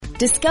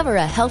Discover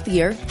a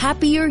healthier,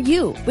 happier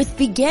you with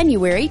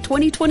Veganuary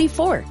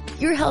 2024.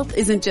 Your health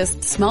isn't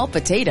just small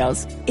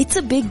potatoes, it's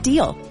a big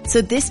deal.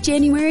 So this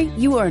January,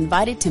 you are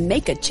invited to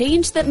make a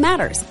change that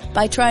matters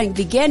by trying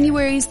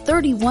Veganuary's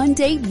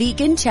 31-day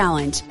vegan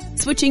challenge.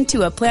 Switching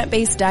to a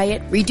plant-based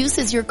diet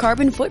reduces your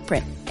carbon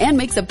footprint and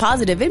makes a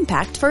positive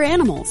impact for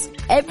animals.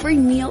 Every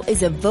meal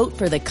is a vote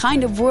for the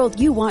kind of world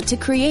you want to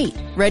create.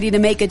 Ready to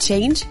make a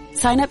change?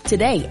 Sign up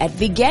today at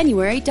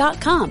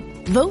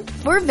Veganuary.com. Vote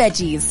for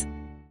veggies.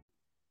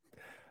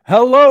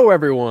 Hello,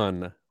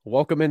 everyone.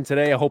 Welcome in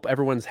today. I hope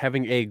everyone's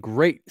having a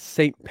great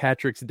St.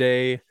 Patrick's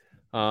Day.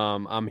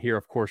 I'm here,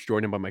 of course,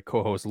 joined by my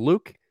co-host,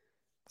 Luke.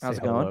 How's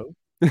it going?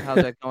 How's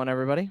it going,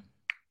 everybody?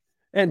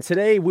 And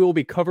today we will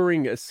be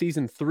covering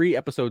Season 3,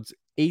 Episodes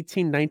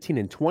 18, 19,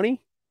 and 20.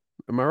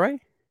 Am I right?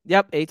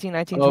 Yep, 18,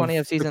 19, 20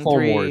 of Season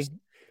 3. Wars.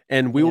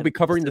 And we will be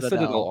covering the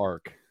Citadel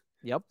arc.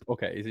 Yep.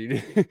 Okay,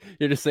 so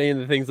you're just saying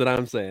the things that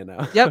I'm saying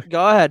now. Yep,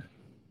 go ahead.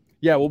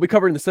 Yeah, we'll be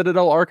covering the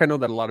Citadel arc. I know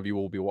that a lot of you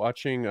will be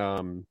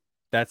watching.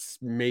 That's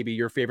maybe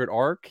your favorite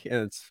arc,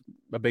 and it's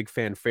a big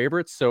fan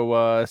favorite.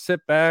 So sit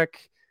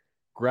back,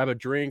 grab a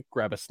drink,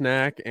 grab a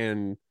snack,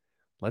 and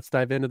let's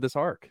dive into this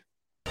arc.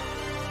 He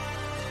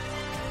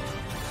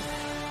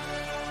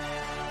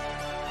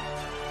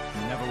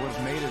never would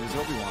have made it as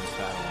Obi-Wan's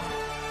Padawan,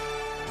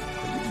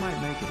 but he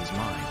might make it as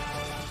mine.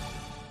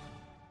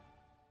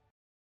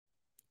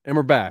 And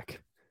we're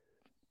back.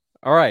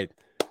 All right,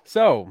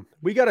 so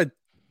we got a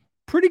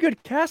pretty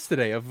good cast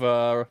today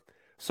of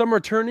some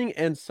returning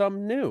and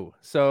some new.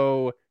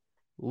 So,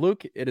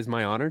 Luke, it is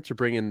my honor to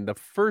bring in the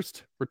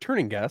first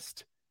returning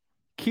guest,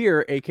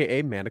 Kier,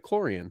 aka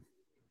Mandalorian.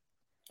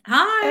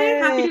 Hi,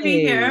 happy to be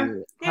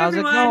here. Hey, how's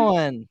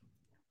everyone.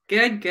 It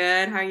going?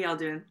 Good. How are y'all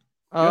doing?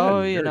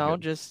 Oh,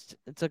 Good, just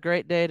it's a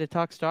great day to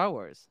talk Star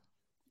Wars.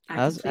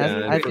 I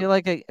Yeah. feel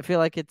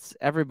like it's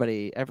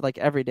everybody.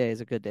 Every day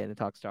is a good day to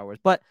talk Star Wars.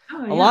 But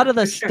Oh, a lot of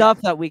the for sure.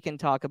 stuff that we can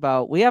talk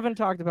about, we haven't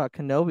talked about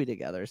Kenobi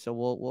together, so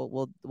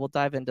we'll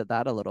dive into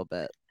that a little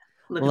bit,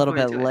 Looking a little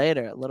bit forward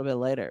to it.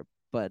 later.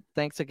 But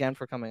thanks again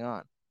for coming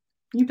on.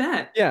 You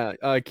bet. Yeah,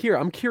 Kier,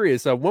 I'm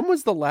curious. When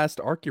was the last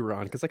arc you were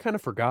on? Because I kind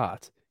of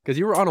forgot. Because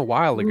you were on a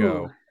while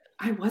ago. Ooh,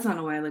 I was on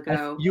a while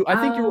ago.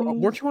 I think you were.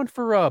 Weren't you on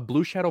for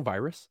Blue Shadow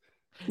Virus?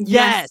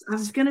 Yes, I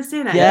was gonna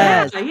say that.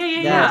 Yes.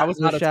 Yeah. I was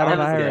Blue out of Shadow town.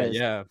 Virus.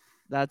 Yeah.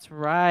 That's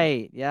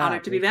right. Yeah.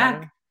 Honored to be Blue Shadow.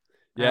 back.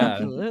 Yeah.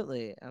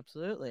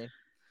 Absolutely.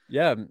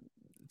 Yeah,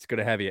 it's good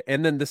to have you.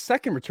 And then the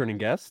second returning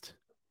guest,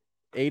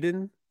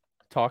 Aiden,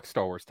 talks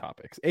Star Wars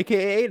topics,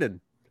 aka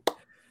Aiden.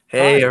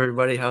 Hey Hi.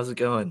 everybody, how's it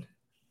going?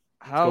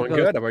 How Going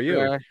good. How about you?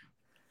 there?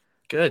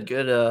 Good.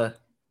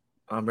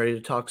 I'm ready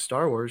to talk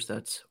Star Wars.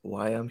 That's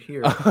why I'm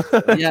here.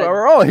 That's Yeah, why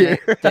we're all here.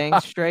 Dang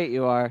straight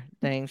you are.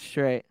 Dang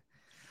straight.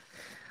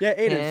 Yeah,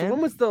 Aiden. So And-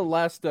 when was the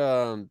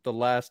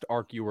last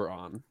arc you were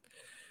on?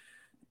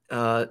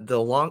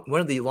 One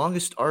of the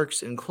longest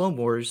arcs in Clone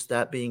Wars,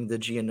 that being the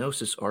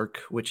Geonosis arc,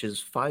 which is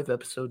 5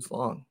 episodes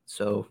long.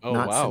 So Oh,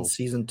 not wow. since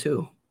season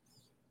 2.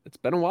 It's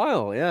been a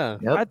while. Yeah.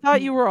 Yep. I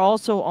thought you were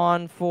also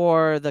on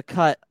for the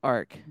Cut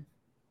arc.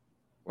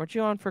 Weren't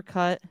you on for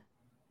Cut?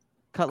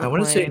 I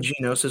want to say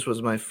Geonosis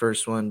was my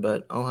first one,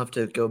 but I'll have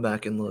to go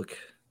back and look.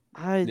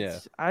 Yeah.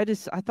 I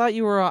thought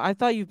you were. I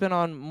thought you've been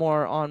on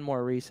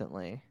more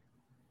recently.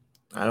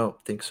 I don't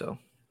think so.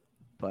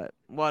 But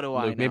what do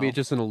I know? Maybe it's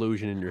just an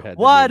illusion in your head.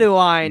 What do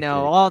I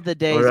know? All the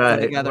days go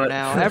Alright, together what-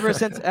 now. Ever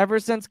since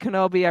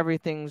Kenobi,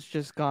 everything's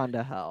just gone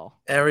to hell.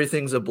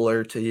 Everything's a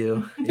blur to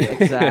you.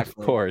 Exactly. Of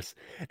course.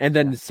 And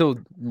then, so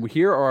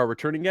here are our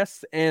returning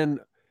guests,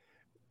 and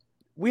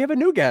we have a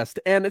new guest,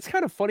 and it's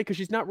kind of funny because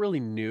she's not really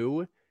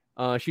new.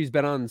 She's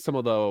been on some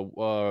of the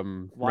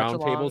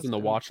roundtables and the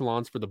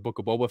watch-alongs for the Book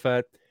of Boba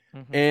Fett,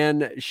 Mhm.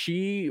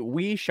 and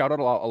we shout out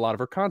a lot of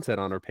her content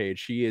on her page.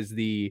 She is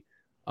the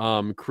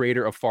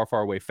creator of Far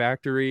Far Away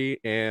Factory,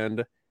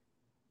 and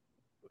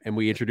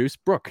we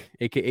introduced Brooke,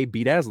 aka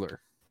B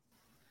Dazzler.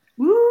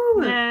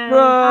 Woo! Hey,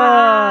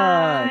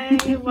 Bruh.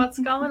 hi, what's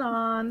going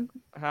on?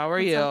 How are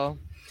What's you? up?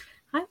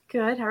 I'm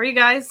good. How are you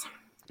guys?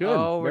 Good.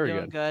 Oh, we're Very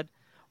doing good.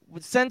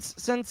 good.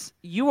 Since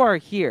you are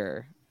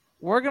here,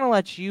 we're gonna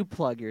let you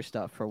plug your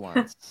stuff for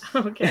once.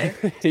 Okay.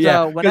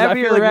 Yeah, So 'cause whenever I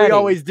feel you're like ready. we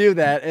always do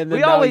that, and then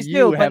We now always you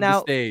do, but have now-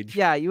 the stage.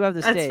 Yeah, you have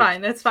the That's stage.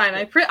 fine. That's fine.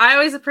 I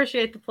always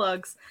appreciate the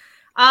plugs.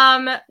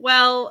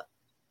 Well,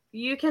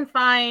 you can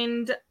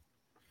find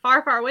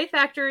Far Far Away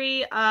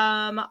Factory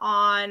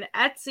on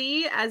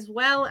Etsy, as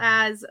well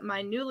as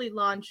my newly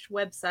launched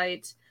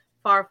website,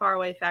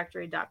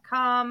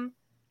 farfarawayfactory.com.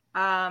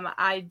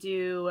 I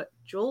do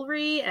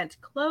jewelry and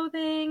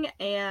clothing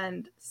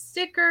and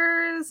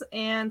stickers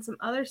and some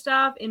other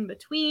stuff in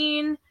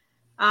between.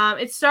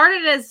 It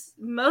started as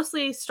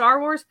mostly Star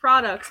Wars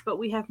products, but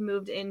we have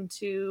moved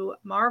into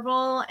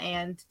Marvel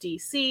and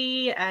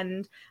DC,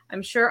 and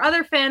I'm sure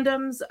other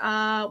fandoms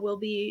will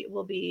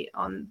be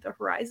on the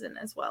horizon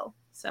as well.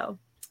 So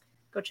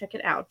go check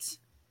it out.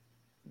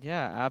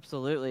 Yeah,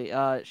 absolutely.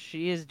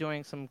 She is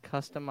doing some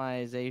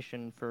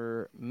customization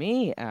for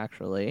me,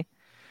 actually.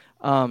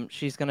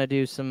 She's gonna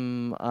do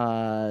some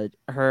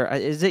her.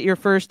 Is it your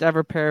first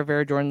ever pair of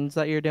Air Jordans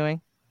that you're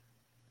doing?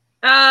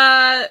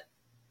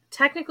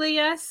 Technically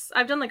yes.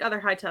 I've done like other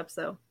high tops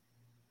though.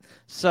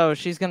 So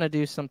she's gonna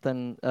do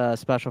something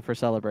special for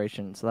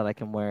celebration so that I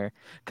can wear.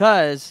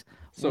 Cause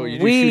So you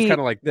do shoes kind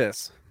of like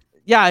this.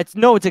 yeah, it's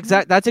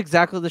that's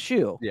exactly the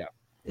shoe. Yeah.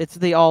 It's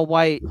the all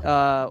white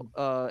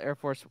Air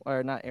Force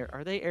or not Air.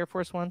 Are they Air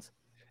Force Ones?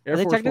 Air Are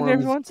they Force technically Air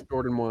ones, Force Ones?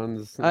 Jordan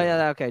ones. Oh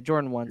yeah, okay,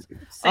 Jordan ones.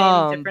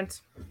 Same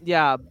difference.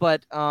 Yeah,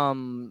 but we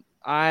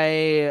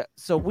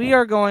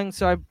are going.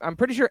 So I'm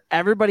pretty sure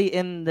everybody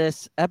in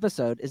this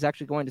episode is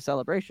actually going to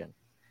Celebration.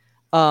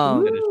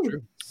 That is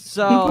true.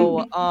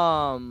 So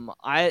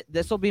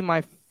this will be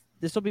my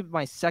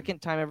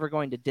second time ever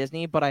going to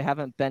Disney, but I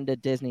haven't been to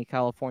Disney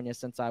California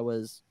since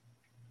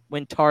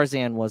when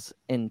Tarzan was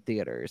in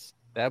theaters.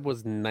 That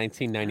was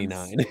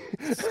 1999.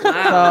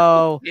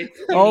 So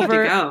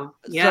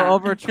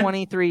over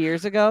 23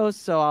 years ago.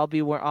 So I'll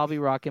be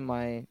rocking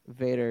my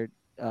Vader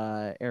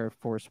Air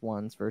Force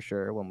Ones for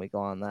sure when we go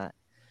on that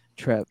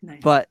trip. Nice.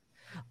 But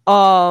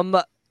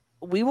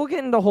we will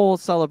get into whole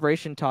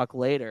celebration talk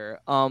later.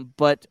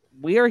 But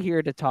we are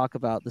here to talk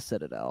about the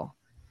Citadel.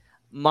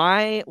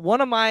 I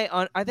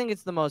think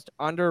it's the most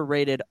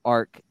underrated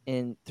arc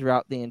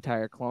throughout the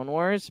entire Clone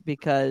Wars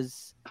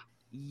because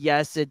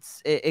yes,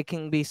 it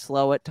can be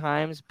slow at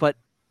times, but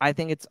I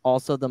think it's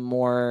also the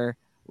more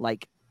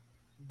like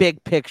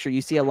big picture.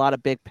 You see a lot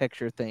of big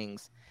picture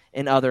things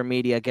in other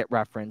media get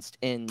referenced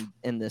in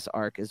this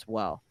arc as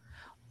well.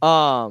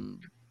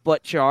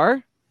 But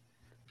Char,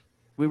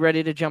 we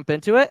ready to jump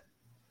into it?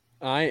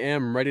 I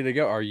am ready to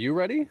go. Are you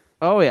ready?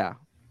 Oh yeah,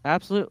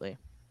 absolutely.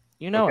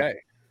 You know okay. it.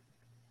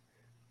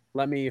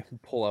 Let me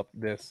pull up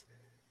this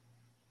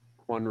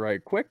one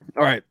right quick.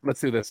 All right, let's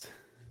do this.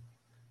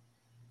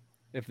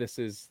 If this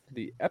is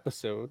the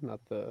episode, not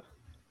the.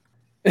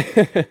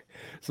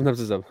 Sometimes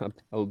it's a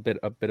bit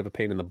of a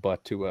pain in the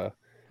butt to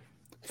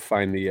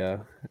find the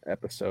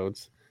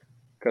episodes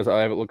because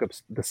I have to look up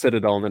the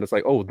Citadel and then it's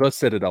like, oh, the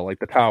Citadel, like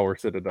the Tower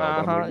Citadel.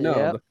 I'm like, no,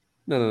 yep.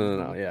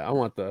 No. Yeah, I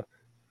want the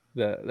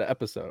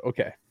episode.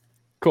 Okay,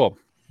 cool.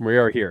 We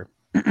are here.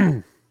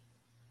 All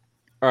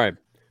right.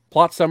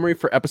 Plot summary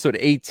for episode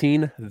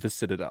 18, The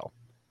Citadel.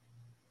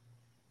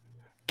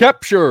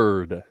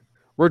 Captured!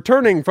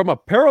 Returning from a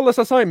perilous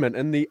assignment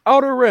in the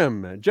Outer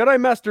Rim, Jedi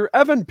Master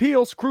Evan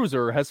Peel's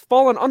cruiser has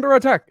fallen under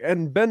attack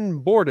and been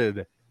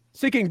boarded.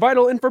 Seeking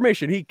vital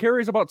information, he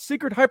carries about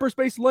secret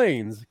hyperspace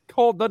lanes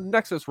called the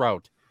Nexus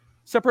Route.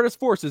 Separatist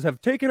forces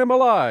have taken him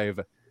alive.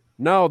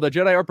 Now the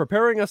Jedi are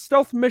preparing a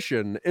stealth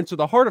mission into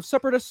the heart of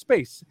Separatist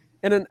space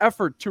in an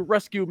effort to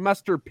rescue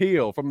Master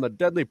Peel from the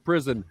deadly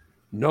prison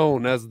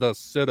known as the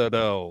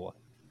Citadel.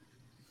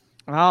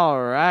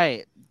 All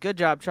right. Good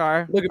job,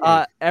 Char. Look at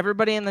me.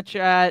 Everybody in the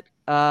chat,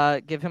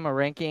 give him a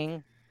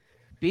ranking.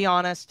 Be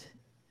honest.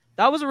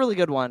 That was a really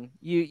good one.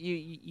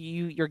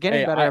 You're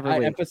getting better every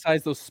week. I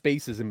emphasize those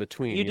spaces in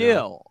between. You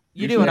know?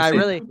 do, and I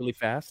really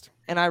fast.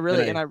 And I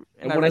really when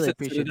really I said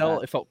appreciate Citadel,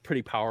 that. it felt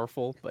pretty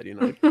powerful. But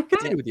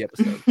continue with the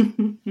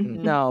episode.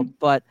 No,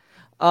 but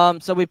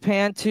so we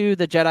pan to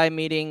the Jedi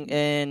meeting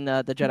in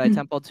the Jedi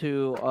Temple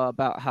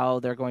about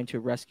how they're going to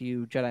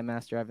rescue Jedi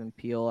Master Evan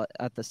Peel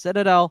at the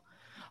Citadel.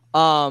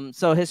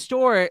 So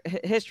history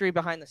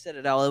behind the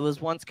Citadel. It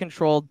was once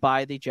controlled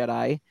by the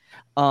Jedi.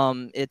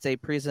 It's a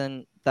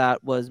prison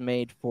that was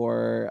made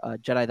for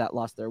Jedi that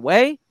lost their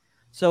way.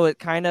 So it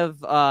kind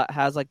of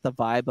has like the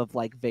vibe of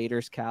like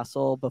Vader's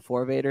castle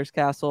before Vader's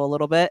castle a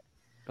little bit.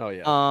 Oh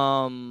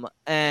yeah.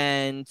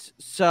 And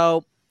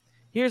so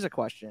here's a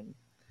question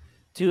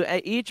to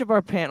each of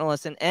our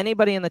panelists and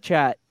anybody in the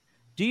chat.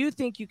 Do you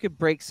think you could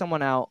break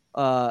somebody out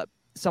of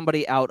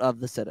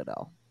the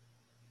Citadel?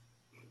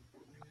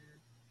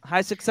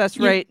 High success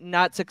rate,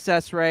 not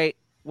success rate.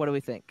 What do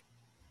we think?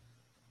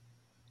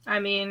 I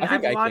mean,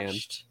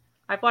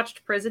 I've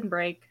watched Prison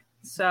Break,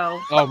 so.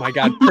 Oh my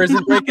God,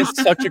 Prison Break is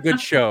such a good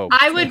show.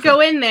 I would go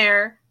in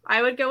there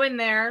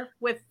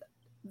with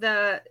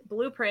the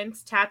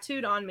blueprints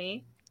tattooed on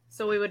me,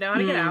 so we would know how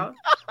to get out.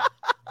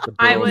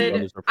 I would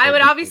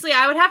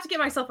have to get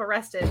myself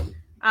arrested.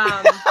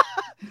 All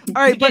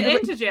right, get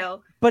into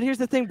jail. But here's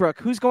the thing, Brooke.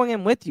 Who's going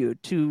in with you?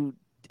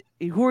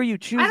 Who are you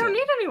choosing? I don't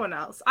need anyone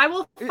else. I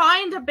will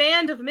find a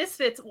band of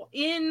misfits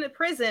in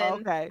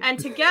prison, and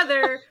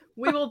together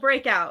we will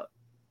break out.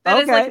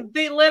 That is like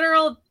the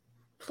literal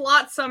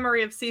plot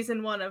summary of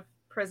season 1 of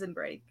Prison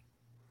Break.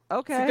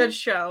 Okay, it's a good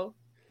show.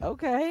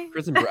 Okay,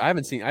 Prison Break. I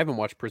haven't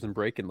watched Prison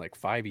Break in like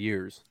 5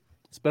 years.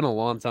 It's been a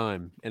long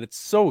time, and it's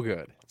so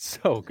good. It's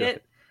so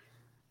good.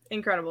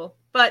 Incredible.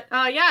 But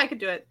yeah, I could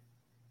do it.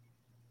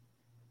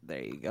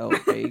 There you go.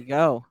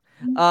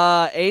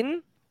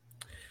 Aiden?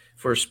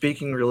 For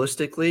speaking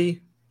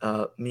realistically,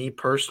 me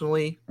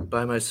personally,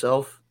 by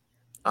myself,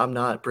 I'm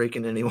not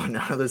breaking anyone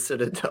out of the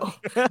Citadel.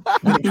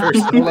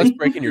 Let's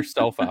breaking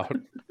yourself out.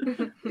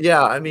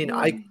 Yeah, I mean,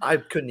 I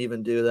couldn't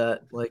even do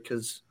that,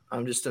 because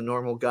I'm just a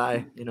normal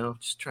guy,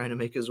 just trying to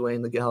make his way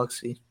in the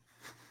galaxy.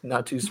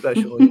 Not too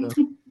special,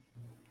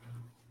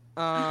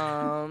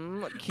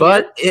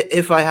 But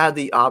if I had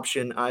the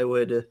option, I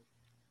would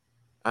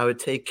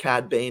take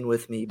Cad Bane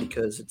with me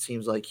because it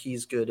seems like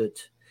he's good at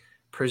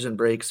prison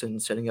breaks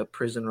and setting up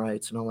prison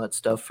riots and all that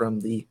stuff from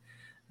the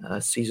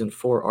season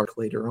 4 arc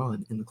later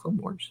on in the Clone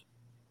Wars.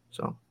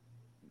 So,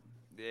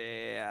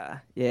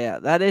 yeah,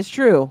 that is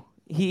true.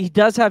 He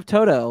does have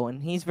Toto,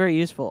 and he's very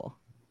useful.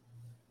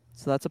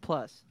 So that's a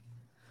plus.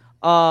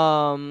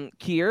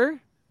 Kier?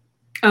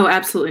 Oh,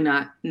 absolutely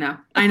not. No,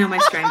 I know my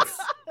strengths,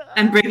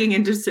 and breaking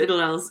into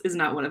citadels is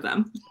not one of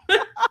them.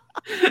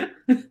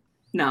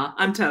 No,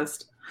 I'm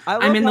toast.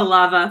 I'm in the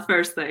lava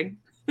first thing.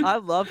 I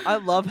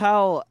love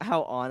how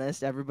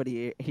honest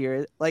everybody here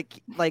is.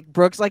 Like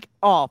Brooke's like,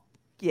 oh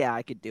yeah,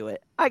 I could do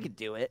it.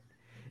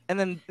 And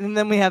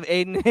then we have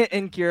Aiden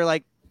and Kier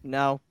like,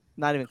 no,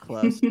 not even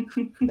close.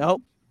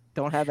 Nope,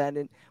 don't have that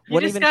in. You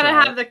just gotta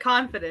have the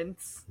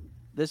confidence.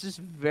 This is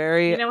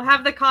very,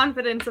 have the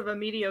confidence of a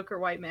mediocre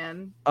white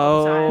man.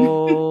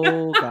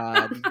 Oh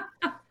God.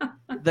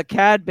 The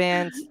Cad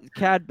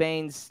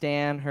Bane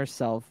Stan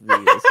herself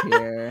is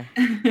here.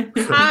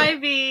 Hi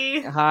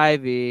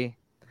V.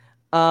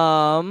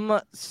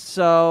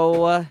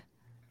 So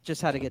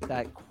just had to get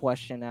that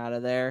question out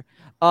of there.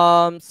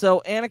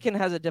 So Anakin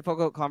has a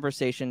difficult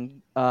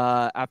conversation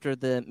after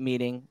the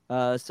meeting.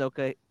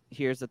 Ahsoka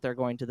hears that they're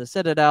going to the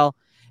Citadel,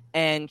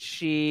 and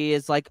she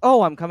is like,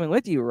 "Oh, I'm coming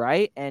with you,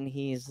 right?" And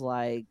he's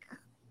like,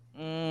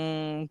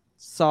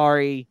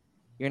 "Sorry,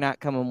 you're not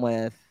coming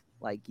with.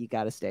 Like, you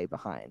got to stay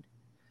behind."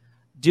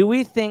 Do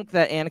we think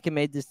that Anakin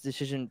made this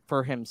decision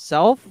for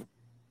himself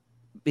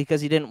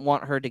because he didn't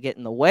want her to get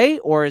in the way,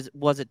 or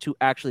was it to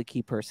actually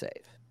keep her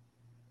safe?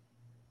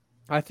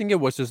 I think it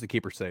was just to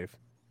keep her safe,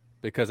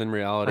 because in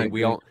reality,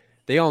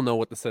 they all know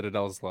what the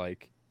Citadel's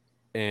like,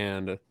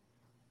 and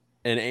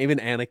even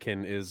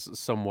Anakin is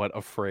somewhat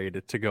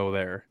afraid to go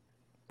there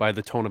by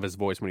the tone of his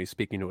voice when he's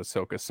speaking to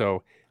Ahsoka.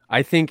 So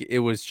I think it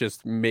was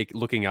just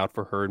looking out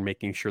for her and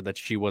making sure that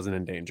she wasn't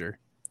in danger.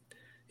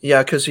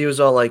 Yeah, because he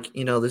was all like,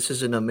 this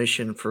isn't a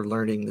mission for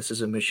learning. This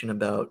is a mission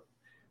about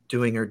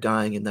doing or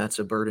dying, and that's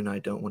a burden I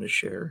don't want to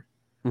share.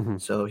 Mm-hmm.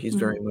 So he's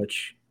very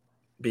much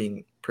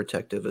being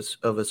protective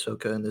of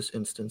Ahsoka in this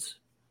instance.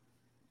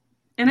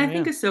 And I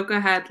think Ahsoka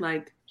had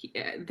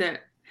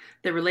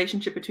the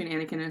relationship between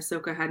Anakin and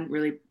Ahsoka hadn't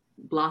really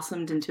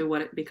blossomed into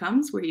what it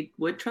becomes, where he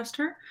would trust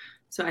her.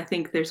 So I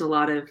think there's a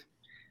lot of,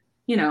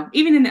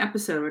 even in the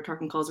episode where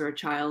Tarkin calls her a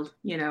child,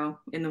 in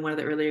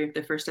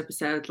the first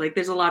episode,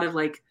 there's a lot of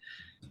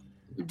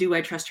do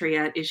I trust her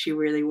yet? Is she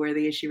really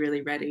worthy? Is she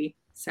really ready?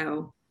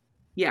 So,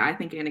 yeah, I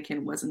think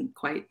Anakin wasn't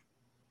quite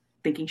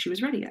thinking she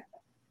was ready yet.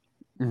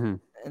 Mm-hmm.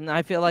 And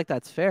I feel like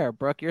that's fair.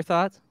 Brooke, your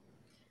thoughts?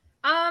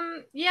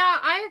 Yeah,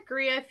 I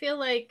agree. I feel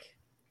like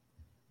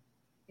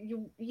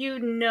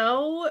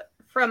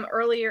from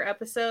earlier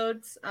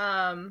episodes,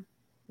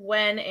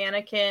 when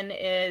Anakin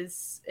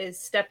is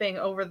stepping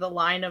over the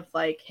line of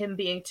him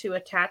being too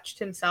attached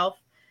himself.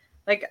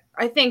 I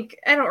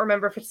don't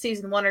remember if it's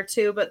season 1 or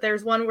 2, but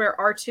there's one where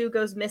R2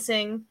 goes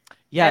missing.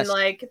 Yes.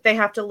 And they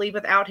have to leave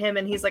without him,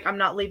 and he's like, I'm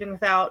not leaving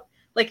without.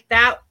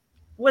 That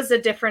was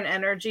a different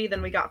energy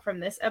than we got from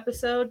this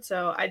episode.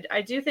 So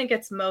I do think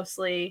it's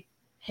mostly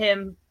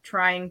him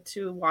trying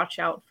to watch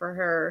out for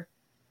her.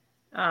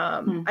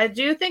 I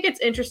do think it's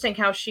interesting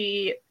how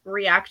she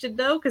reacted,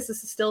 though, because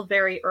this is still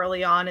very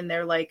early on in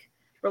their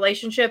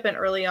relationship and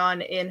early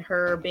on in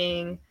her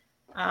being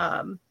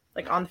on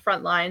the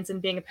front lines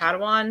and being a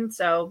Padawan.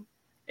 So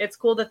it's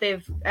cool that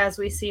as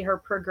we see her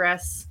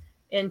progress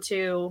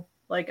into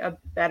a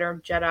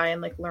better Jedi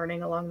and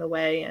learning along the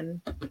way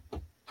and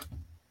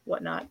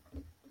whatnot.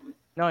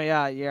 No,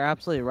 yeah, you're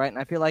absolutely right. And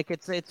I feel like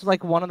it's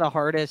one of the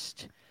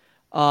hardest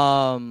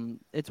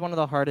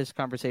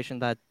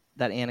conversations that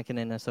Anakin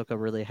and Ahsoka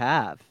really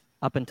have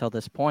up until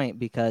this point,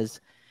 because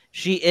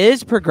she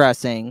is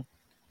progressing,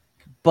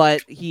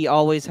 but he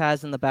always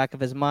has in the back of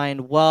his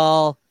mind,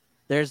 well,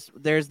 there's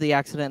the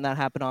accident that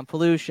happened on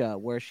Felucia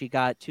where she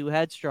got too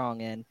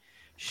headstrong and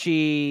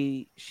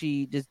she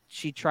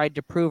tried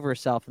to prove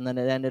herself, and then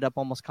it ended up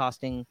almost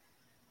costing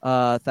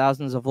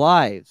thousands of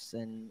lives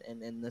and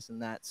this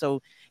and that.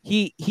 So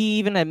he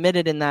even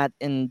admitted in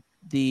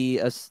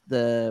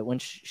the when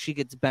she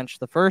gets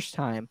benched the first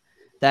time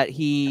that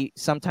he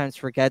sometimes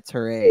forgets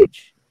her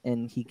age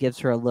and he gives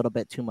her a little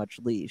bit too much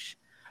leash.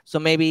 So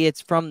maybe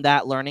it's from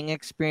that learning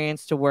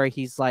experience to where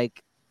he's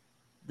like,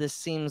 this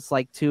seems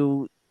like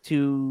too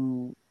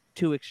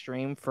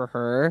extreme for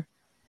her.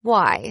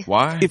 Why?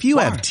 If you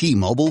have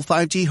T-Mobile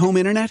 5G home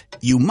internet,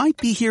 you might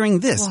be hearing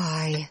this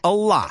a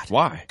lot.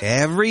 Why?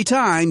 Every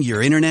time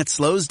your internet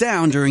slows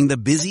down during the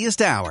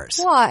busiest hours.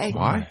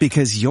 Why?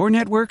 Because your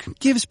network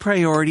gives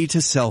priority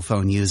to cell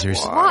phone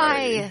users.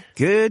 Why?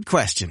 Good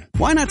question.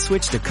 Why not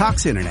switch to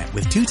Cox Internet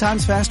with 2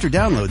 times faster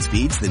download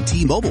speeds than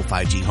T-Mobile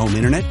 5G home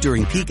internet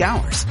during peak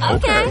hours?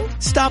 Okay.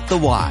 Stop the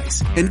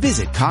whys and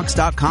visit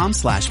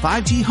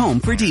cox.com/5G home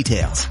for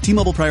details.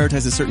 T-Mobile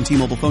prioritizes certain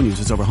T-Mobile phone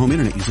users over home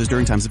internet users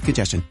during times of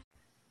congestion.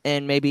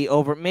 And maybe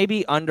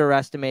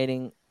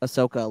underestimating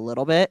Ahsoka a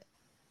little bit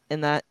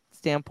in that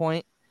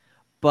standpoint.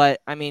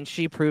 But I mean,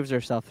 she proves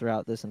herself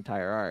throughout this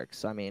entire arc.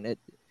 So I mean,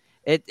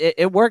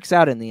 it works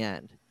out in the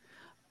end.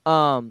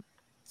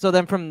 So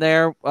then from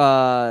there,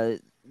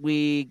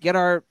 we get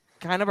our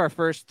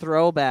first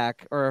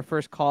throwback or our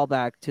first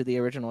callback to the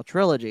original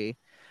trilogy.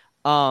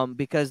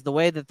 Because the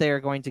way that they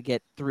are going to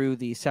get through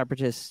the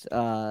separatist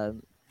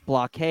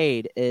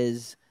blockade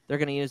is they're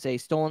going to use a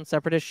stolen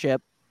separatist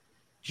ship,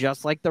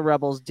 just like the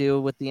rebels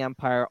do with the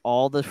Empire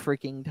all the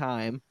freaking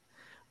time.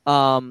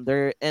 And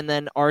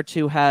then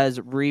R2 has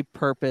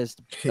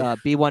repurposed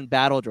B1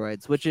 battle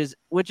droids, which is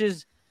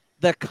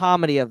the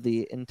comedy of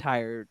the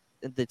entire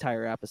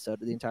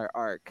episode, the entire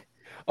arc.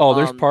 Oh,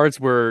 there's parts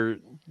where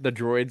the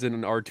droids and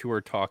an R2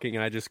 are talking,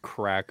 and I just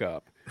crack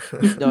up.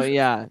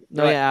 Yeah,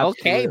 okay,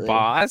 absolutely.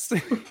 boss.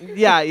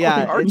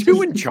 Yeah.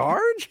 R2 in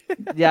charge?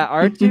 Yeah,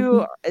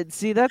 R2.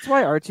 See, that's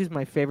why R2 is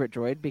my favorite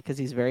droid, because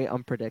he's very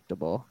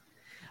unpredictable.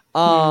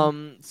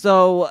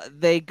 So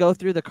they go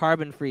through the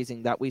carbon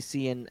freezing that we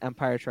see in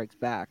Empire Strikes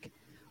Back.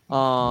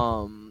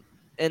 So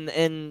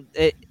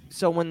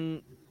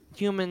when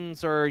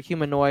humans or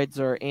humanoids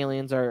or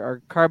aliens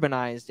are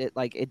carbonized,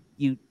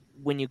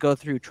 when you go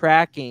through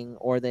tracking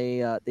or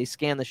they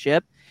scan the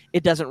ship,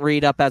 it doesn't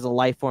read up as a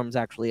life form's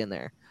actually in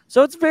there.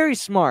 So it's very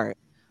smart.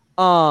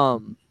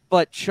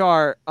 But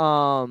Char,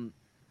 or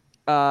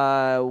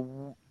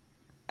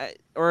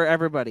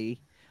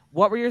everybody,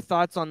 what were your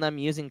thoughts on them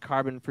using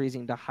carbon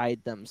freezing to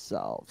hide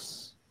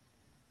themselves?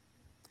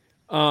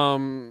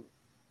 I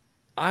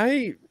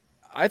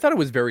thought it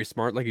was very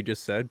smart, like you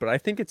just said, but I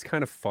think it's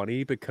kind of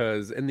funny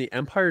because in The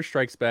Empire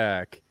Strikes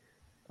Back,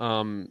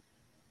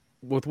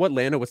 with what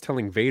Lando was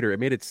telling Vader, it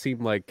made it seem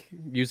like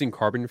using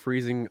carbon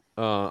freezing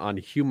on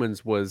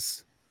humans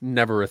was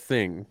never a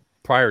thing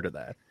prior to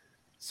that.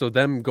 So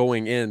them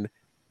going in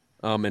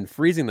and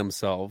freezing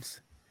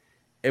themselves,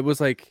 it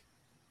was like,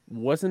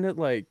 wasn't it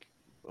like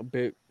a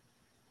bit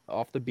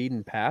off the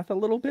beaten path a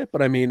little bit?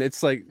 But I mean,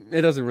 it's like,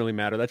 it doesn't really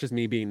matter. That's just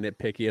me being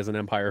nitpicky as an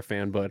Empire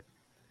fan. But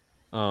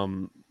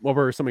what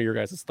were some of your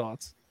guys'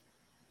 thoughts?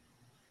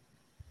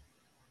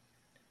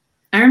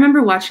 I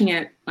remember watching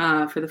it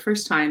for the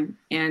first time,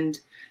 and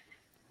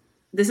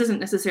this isn't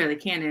necessarily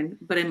canon,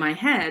 but in my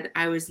head,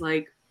 I was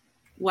like,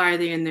 why are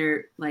they in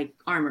their like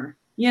armor?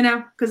 You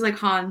know, because like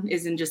Han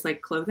is in just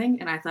like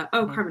clothing, and I thought,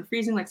 oh, carbon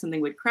freezing, like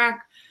something would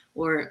crack,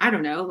 or I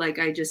don't know, like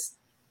I think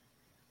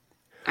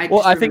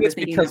it's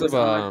because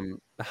of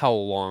how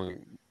long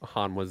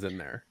Han was in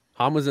there.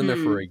 Han was in there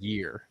for a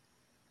year.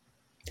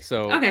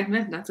 So okay,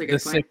 that's a good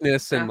the point.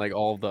 Sickness and like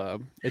all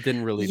it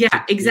didn't really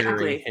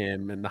exactly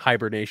him, and the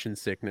hibernation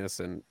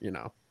sickness, and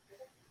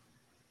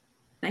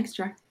Thanks,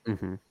 Jack.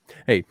 Mm-hmm.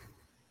 Hey,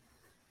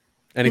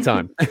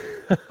 anytime.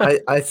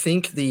 I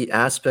think the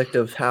aspect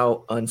of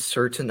how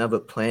uncertain of a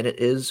planet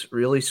is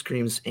really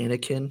screams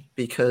Anakin,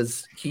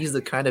 because he's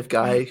the kind of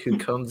guy who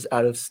comes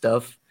out of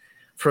stuff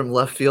from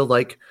left field,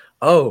 like,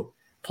 oh,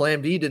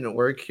 plan B didn't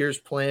work, here's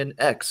plan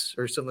X,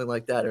 or something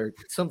like that, or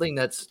something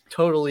that's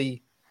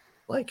totally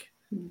like,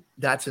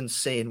 that's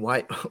insane.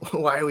 Why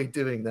are we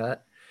doing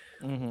that?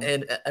 Mm-hmm.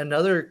 And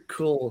another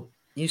cool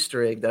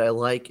Easter egg that I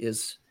like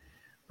is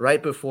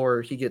right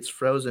before he gets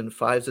frozen,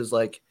 Fives is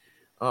like,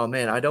 oh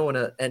man, I don't want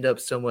to end up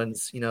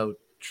someone's,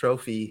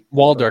 trophy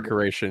wall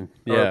decoration.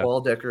 Or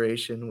wall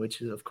decoration,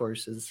 which of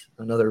course is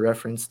another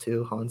reference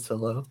to Han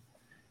Solo.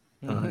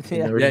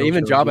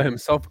 Even Jabba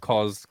himself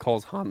calls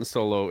Han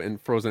Solo in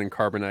Frozen in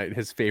Carbonite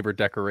his favorite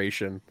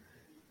decoration.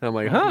 And I'm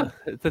like,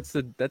 that's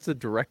a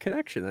direct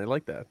connection. I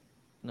like that.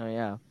 No,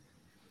 yeah.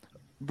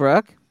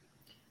 Brooke?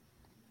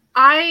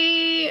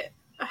 I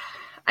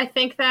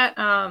think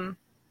that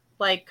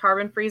like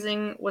carbon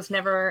freezing was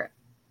never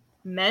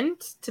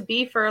meant to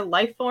be for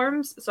life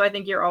forms, so I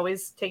think you're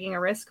always taking a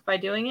risk by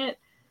doing it.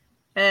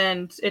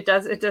 And it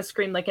does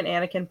scream like an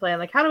Anakin plan,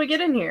 like, how do we get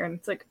in here? And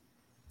it's like,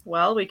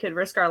 well, we could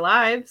risk our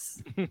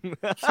lives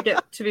to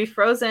get to be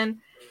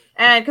frozen.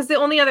 And because the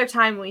only other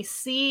time we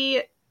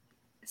see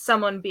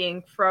someone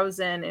being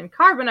frozen in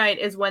carbonite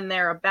is when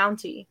they're a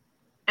bounty,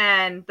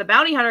 and the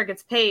bounty hunter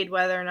gets paid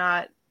whether or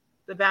not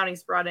the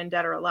bounty's brought in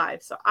dead or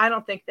alive. So I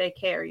don't think they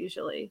care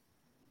usually.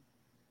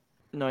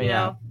 No,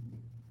 yeah.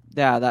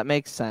 Yeah, that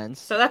makes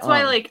sense. So that's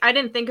why, like, I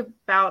didn't think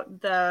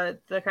about the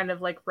kind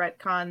of like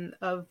retcon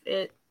of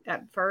it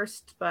at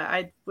first, but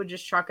I would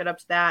just chalk it up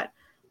to that.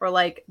 Or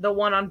like the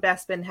one on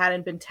Bespin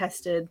hadn't been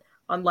tested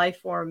on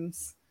life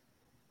forms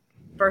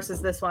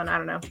versus this one. I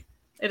don't know.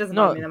 It doesn't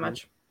bother me that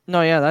much.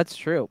 No, yeah, that's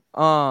true.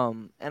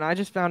 And I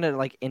just found it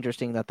like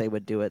interesting that they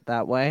would do it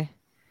that way.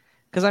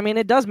 Because I mean,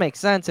 it does make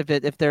sense if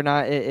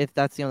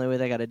that's the only way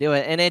they got to do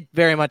it, and it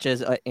very much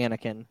is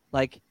Anakin.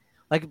 Like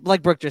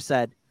Brooke just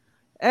said,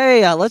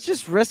 hey, let's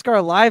just risk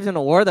our lives in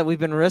a war that we've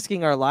been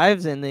risking our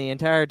lives in the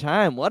entire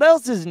time. What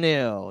else is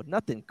new?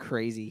 Nothing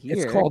crazy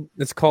here.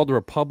 It's called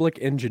Republic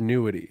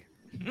Ingenuity.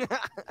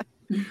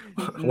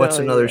 What's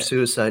another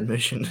suicide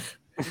mission?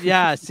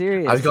 Yeah,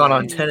 seriously. I've gone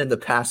on 10 in the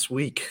past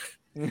week.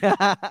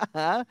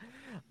 Char,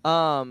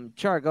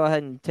 go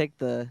ahead and take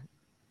the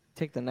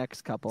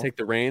next couple. Take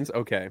the reins?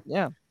 Okay.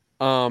 Yeah.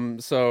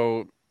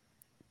 So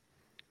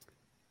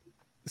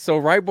so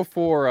right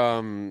before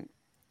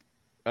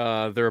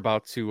they're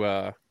about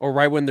to or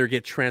right when they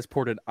get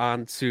transported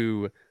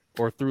onto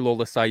or through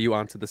Lola Sayu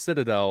onto the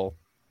Citadel,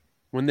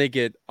 when they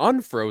get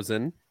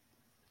unfrozen,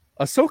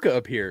 Ahsoka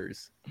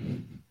appears.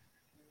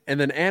 And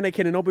then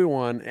Anakin and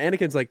Obi-Wan,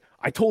 Anakin's like,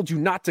 I told you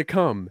not to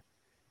come.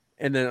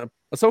 And then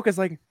Ahsoka's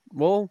like,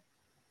 well,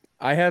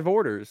 I have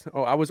orders.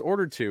 Oh, I was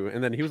ordered to.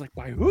 And then he was like,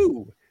 by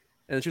who?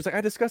 And she was like,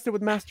 I discussed it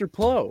with Master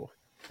Plo.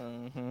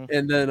 Mm-hmm.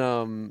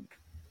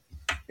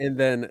 And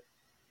then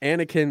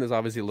Anakin is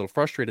obviously a little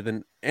frustrated.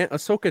 Then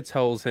Ahsoka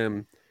tells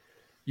him,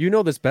 you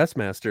know this best,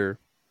 Master.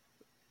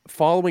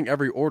 Following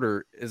every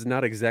order is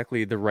not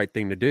exactly the right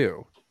thing to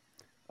do.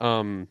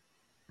 And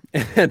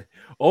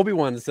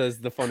Obi-Wan says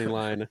the funny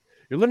line,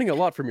 you're learning a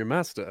lot from your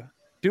master.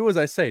 Do as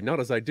I say, not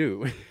as I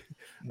do.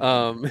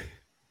 And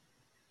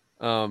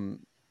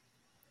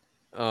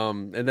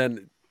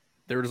then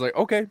they were just like,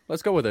 okay,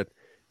 let's go with it.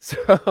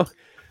 So,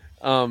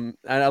 and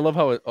I love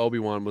how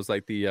Obi-Wan was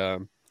like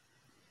the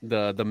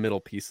middle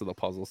piece of the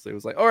puzzle. So it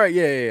was like, all right,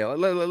 yeah.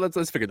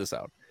 Let's figure this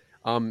out.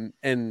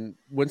 And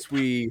once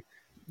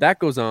that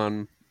goes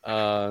on,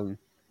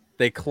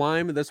 they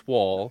climb this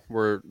wall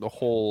where the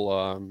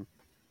whole,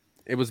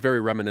 it was very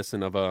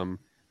reminiscent of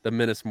the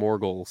Minas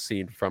Morgul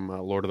scene from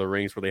Lord of the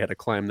Rings, where they had to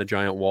climb the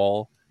giant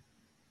wall,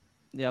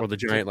 or the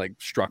giant like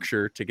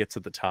structure to get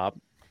to the top.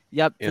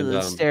 Yep, and, to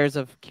the stairs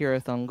of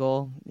Kirith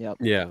Ungol. Yep.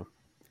 Yeah,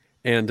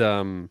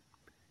 and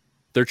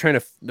they're trying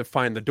to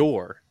find the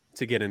door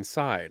to get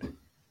inside.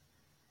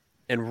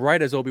 And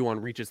right as Obi-Wan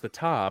reaches the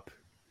top,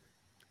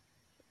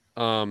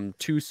 2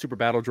 super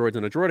battle droids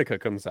and a droideka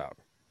comes out,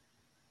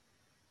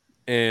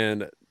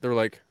 and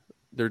they're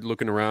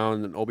looking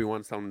around, and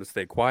Obi-Wan's telling them to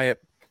stay quiet.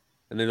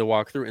 And then they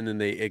walk through, and then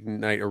they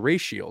ignite a ray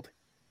shield.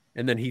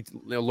 And then he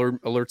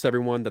alerts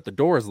everyone that the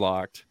door is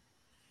locked.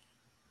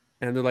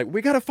 And they're like,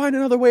 we got to find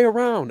another way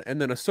around. And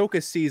then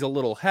Ahsoka sees a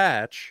little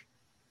hatch,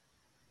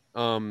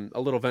 a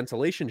little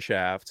ventilation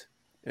shaft.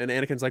 And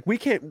Anakin's like, we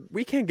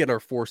can't get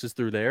our forces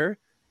through there.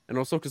 And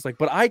Ahsoka's like,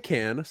 but I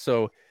can.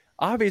 So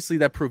obviously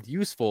that proved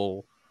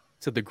useful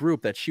to the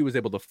group that she was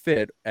able to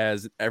fit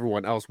as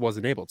everyone else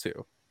wasn't able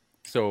to.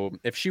 So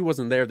if she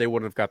wasn't there, they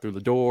wouldn't have got through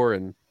the door,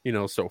 and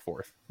so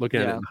forth.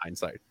 Looking at it in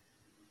hindsight,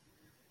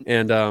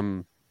 and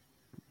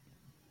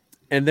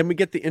then we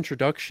get the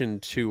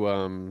introduction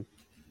to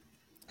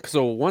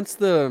So once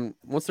they're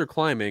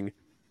climbing,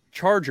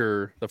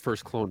 Charger, the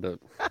first clone to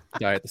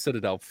die at the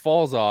Citadel,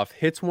 falls off,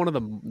 hits one of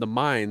the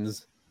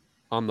mines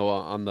on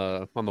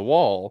the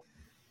wall.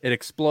 It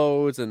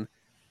explodes, and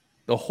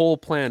the whole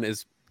plan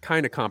is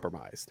kind of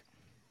compromised.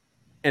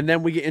 And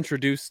then we get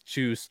introduced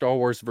to Star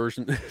Wars'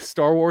 version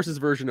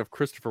of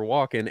Christopher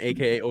Walken,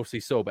 aka O.C.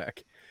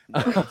 Sobek.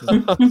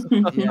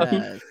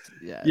 Yes.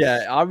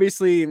 Yeah,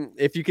 obviously,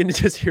 if you can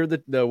just hear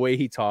the way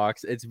he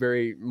talks, it's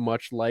very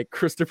much like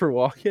Christopher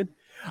Walken.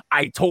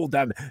 I told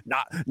them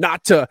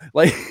not to,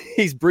 like,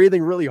 he's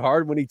breathing really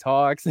hard when he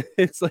talks.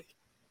 It's like,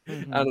 I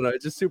don't know,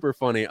 it's just super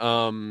funny.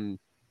 And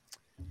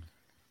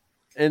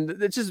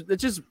it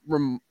just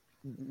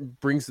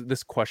brings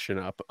this question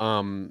up.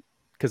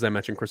 Because I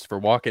mentioned Christopher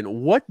Walken.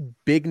 What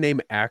big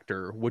name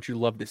actor would you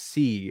love to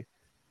see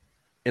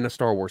in a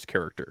Star Wars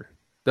character?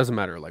 Doesn't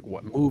matter like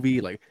what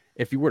movie. Like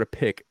if you were to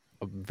pick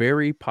a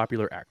very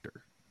popular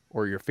actor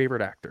or your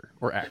favorite actor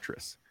or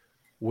actress,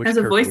 as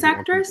a voice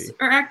actress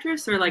or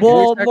actress, or like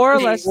more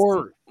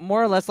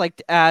or less like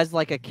as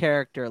like a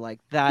character like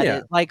that.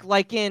 Yeah.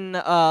 Like in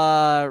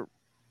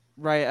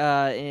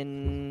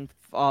in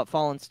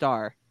Fallen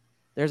Star,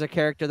 there's a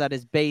character that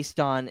is based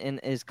on in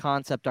his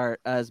concept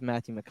art as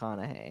Matthew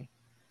McConaughey.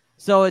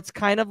 So it's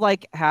kind of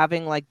like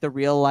having like the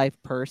real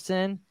life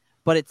person,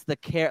 but it's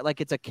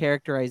it's a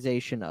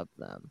characterization of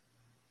them.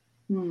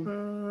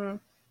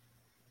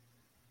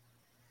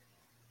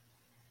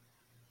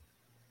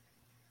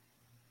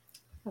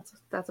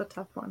 That's a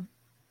tough one.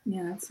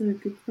 Yeah, that's a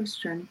good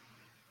question.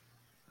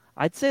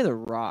 I'd say The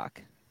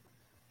Rock.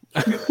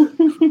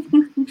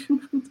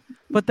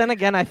 But then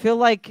again, I feel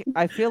like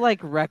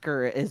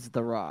Wrecker is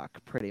The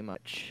Rock pretty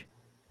much.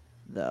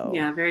 Though.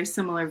 Yeah, very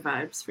similar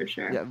vibes for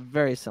sure. Yeah,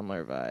 very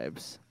similar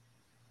vibes.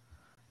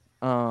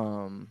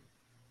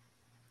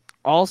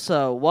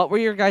 Also, what were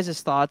your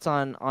guys' thoughts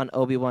on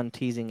Obi-Wan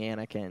teasing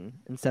Anakin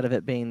instead of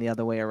it being the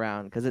other way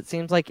around? Because it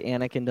seems like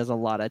Anakin does a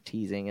lot of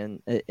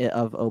teasing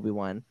of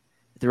Obi-Wan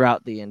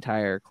throughout the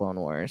entire Clone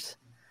Wars.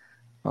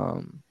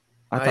 I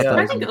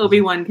think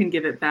Obi-Wan can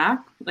give it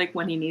back, like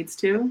when he needs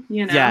to.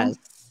 Yes.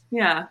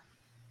 Yeah.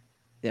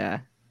 Yeah.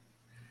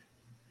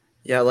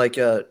 Yeah, like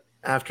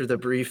after the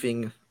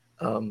briefing,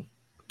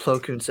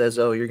 Plo Koon says,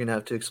 "Oh, you're gonna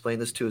have to explain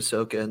this to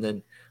Ahsoka," and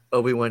then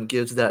Obi-Wan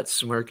gives that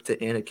smirk to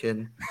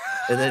Anakin,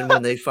 and then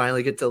when they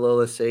finally get to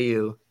Lola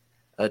Sayu,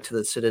 to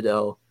the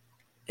Citadel,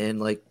 and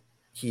like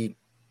he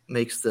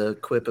makes the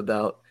quip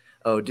about,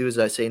 "Oh, do as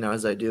I say, not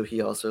as I do,"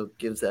 he also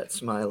gives that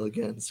smile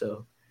again.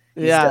 So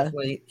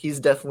he's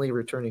definitely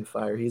returning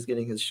fire. He's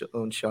getting his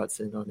own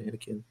shots in on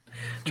Anakin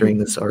during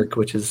this arc,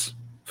 which is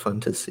fun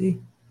to see.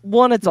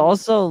 One, it's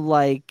also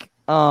like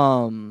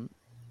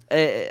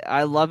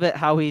I love it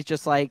how he's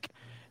just like,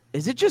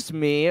 is it just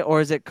me,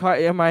 or is it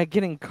am I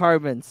getting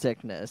carbon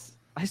sickness?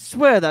 I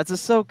swear that's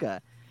Ahsoka.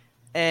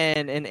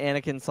 And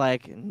Anakin's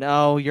like,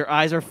 no, your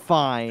eyes are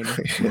fine.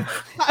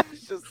 I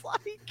was just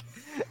like,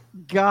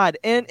 God.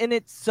 And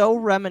it's so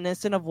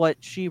reminiscent of what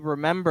she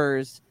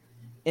remembers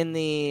in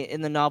the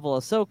novel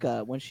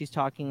Ahsoka when she's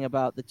talking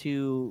about the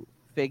two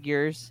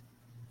figures.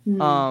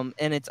 And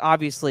it's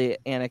obviously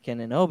Anakin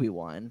and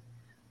Obi-Wan.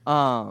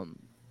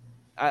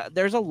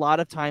 There's a lot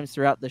of times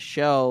throughout the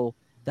show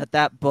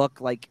that book,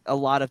 like, a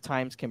lot of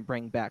times can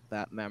bring back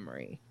that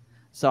memory.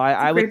 So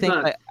I would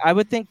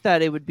think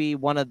that it would be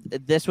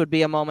this would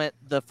be a moment,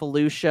 the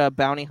Felucia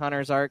bounty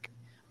hunters arc,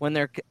 when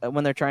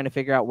they're trying to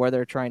figure out where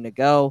they're trying to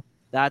go.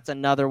 That's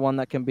another one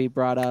that can be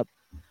brought up.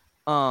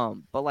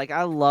 But like,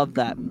 I love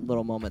that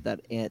little moment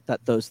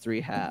that those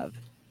three have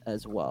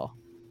as well.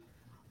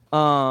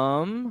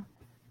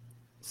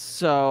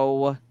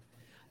 So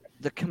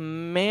the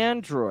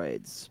command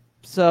droids.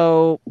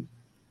 So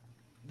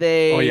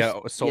they. Oh yeah,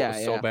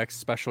 Sobek's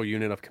special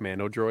unit of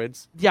commando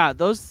droids. Yeah,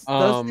 those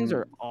things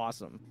are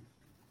awesome.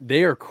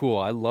 They are cool.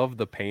 I love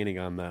the painting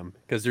on them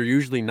because they're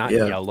usually not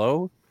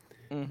yellow.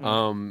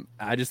 Mm-hmm.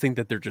 I just think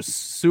that they're just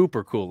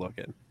super cool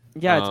looking.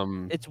 Yeah,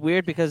 it's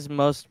weird because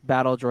most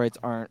battle droids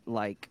aren't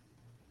like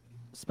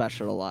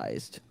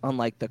specialized,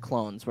 unlike the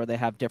clones where they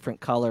have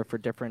different color for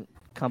different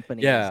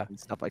companies and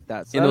stuff like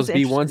that. So and those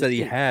B1s that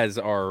he has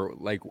are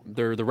like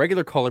they're the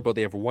regular color, but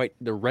they have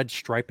the red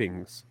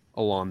stripings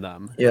along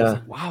them. Yeah.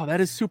 Like, wow,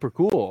 that is super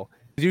cool.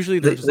 Usually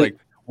they're just like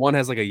one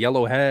has like a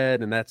yellow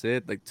head and that's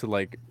it, like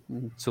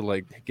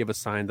to give a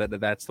sign that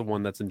that's the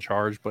one that's in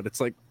charge. But it's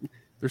like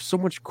there's so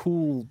much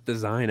cool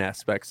design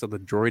aspects of the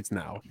droids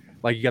now.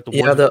 Like you got the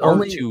ones with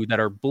R2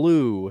 that are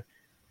blue,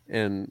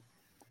 and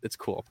it's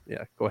cool.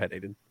 Yeah, go ahead,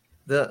 Aiden.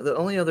 The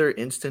only other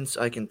instance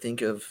I can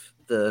think of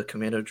the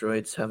commando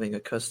droids having a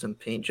custom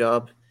paint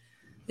job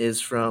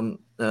is from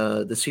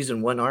the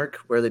season 1 arc,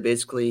 where they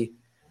basically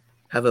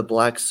have a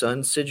black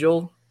sun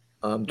sigil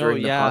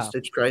during the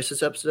hostage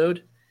crisis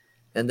episode.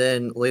 And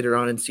then later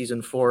on in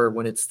season 4,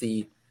 when it's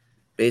the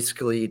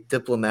basically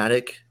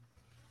diplomatic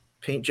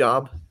paint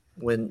job,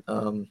 when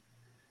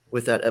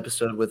with that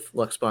episode with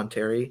Lux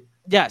Bonteri.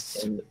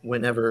 Yes. And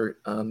whenever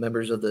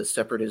members of the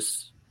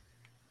Separatist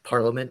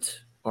Parliament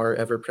are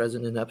ever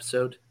present in an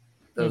episode,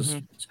 those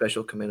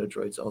special commando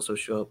droids also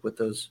show up with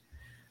those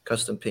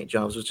custom paint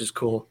jobs, which is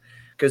cool.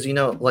 Because,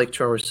 like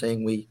Charles was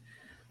saying, we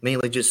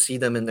mainly just see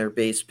them in their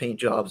base paint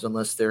jobs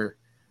unless they're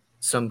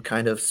some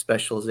kind of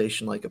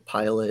specialization like a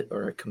pilot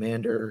or a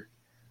commander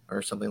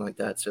or something like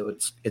that. So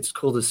it's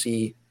cool to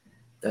see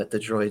that the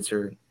droids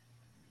are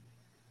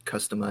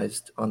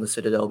customized on the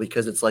Citadel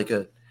because it's like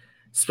a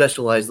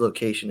specialized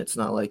location. It's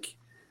not like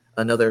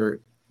another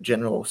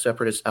general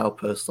separatist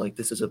outpost. Like,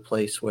 this is a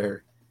place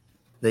where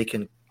they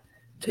can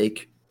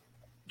take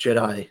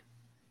Jedi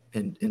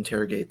and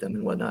interrogate them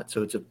and whatnot.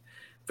 So it's a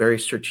very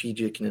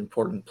strategic and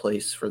important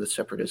place for the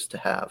separatists to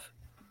have.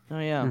 Oh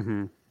yeah.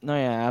 No,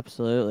 yeah,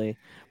 absolutely.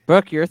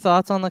 Brooke, your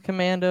thoughts on the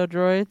commando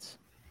droids?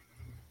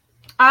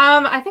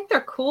 I think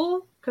they're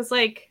cool because,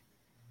 like,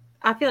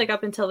 I feel like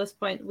up until this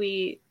point,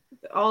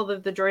 all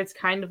of the droids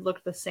kind of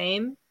looked the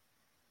same.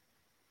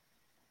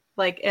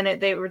 Like,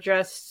 they were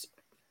just,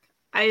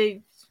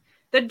 the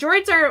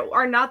droids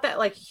are not that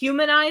like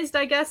humanized,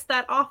 I guess,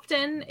 that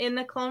often in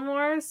the Clone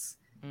Wars.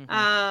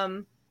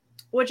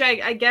 Which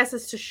I guess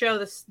is to show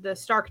the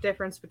stark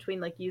difference between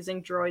like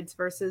using droids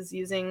versus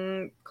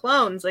using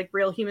clones, like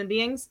real human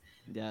beings.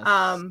 Yes.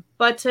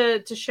 But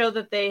to show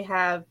that they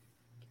have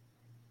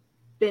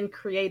been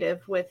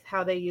creative with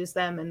how they use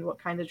them and what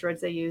kind of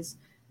droids they use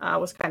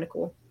was kind of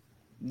cool.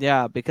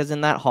 Yeah, because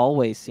in that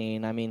hallway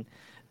scene, I mean,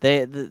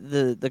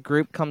 the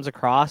group comes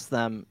across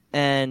them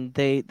and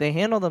they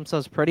handle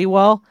themselves pretty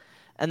well.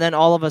 And then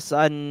all of a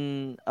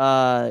sudden,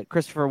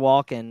 Christopher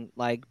Walken,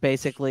 like,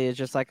 basically is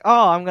just like,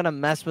 oh, I'm going to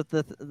mess with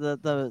we're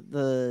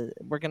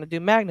going to do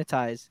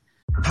magnetize.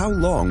 How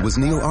long was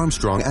Neil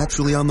Armstrong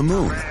actually on the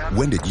moon?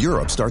 When did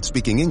Europe start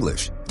speaking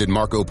English? Did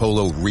Marco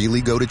Polo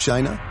really go to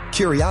China?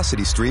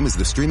 CuriosityStream is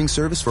the streaming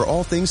service for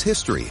all things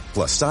history,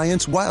 plus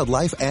science,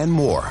 wildlife, and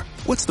more.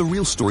 What's the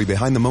real story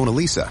behind the Mona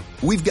Lisa?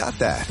 We've got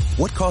that.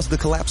 What caused the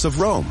collapse of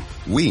Rome?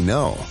 We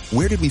know.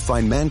 Where did we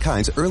find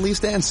mankind's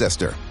earliest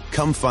ancestor?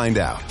 Come find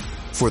out.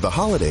 For the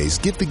holidays,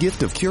 give the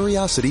gift of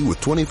curiosity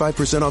with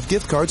 25% off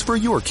gift cards for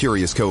your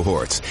curious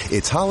cohorts.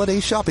 It's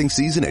holiday shopping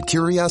season at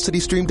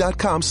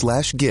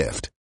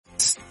curiositystream.com/gift.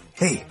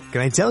 Hey,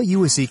 can I tell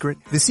you a secret?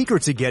 The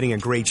secret to getting a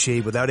great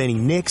shave without any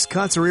nicks,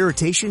 cuts, or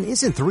irritation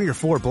isn't 3 or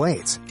 4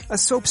 blades, a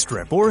soap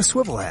strip, or a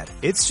swivel head.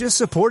 It's just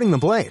supporting the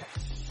blade.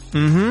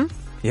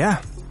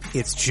 Yeah,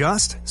 it's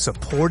just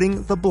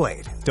supporting the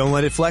blade. Don't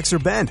let it flex or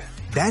bend.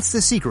 That's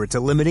the secret to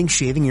limiting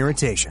shaving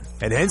irritation.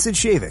 At Henson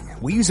Shaving,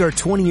 we use our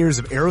 20 years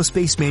of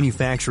aerospace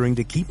manufacturing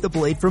to keep the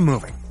blade from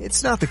moving.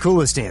 It's not the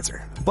coolest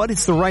answer, but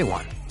it's the right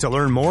one. To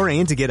learn more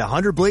and to get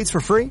 100 blades for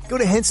free, go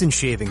to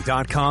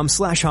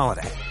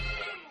hensonshaving.com/holiday.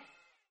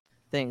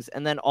 Things,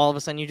 and then all of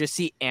a sudden you just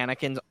see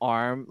Anakin's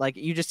arm, like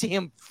you just see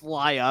him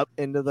fly up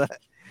into the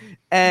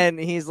And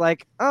he's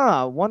like,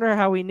 "Oh, wonder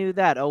how we knew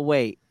that. Oh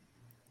wait,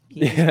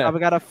 he's Yeah. probably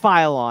got a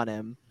file on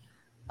him."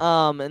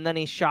 And then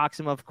he shocks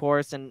him, of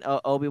course, and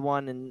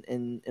Obi-Wan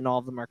and all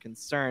of them are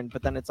concerned.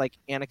 But then it's like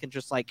Anakin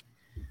just like,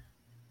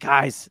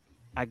 "Guys,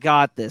 I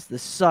got this.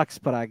 This sucks,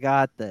 but I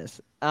got this."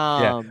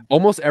 Yeah,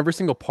 almost every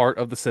single part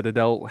of the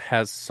Citadel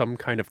has some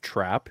kind of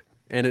trap,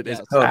 and it is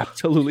Yes. Oh.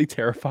 absolutely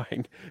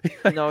terrifying.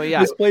 No, yeah.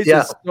 This place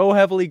Yeah. is so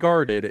heavily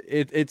guarded.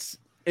 It's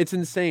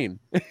insane.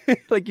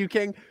 Like you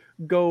can't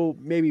go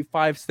maybe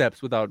 5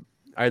 steps without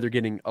either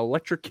getting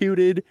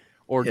electrocuted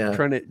or Yeah.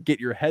 trying to get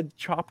your head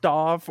chopped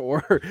off,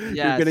 or you're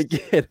Yes. gonna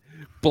get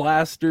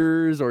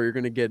blasters, or you're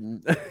gonna get.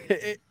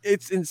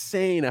 It's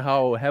insane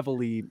how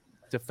heavily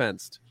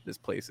defensed this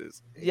place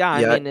is. Yeah,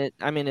 Yeah.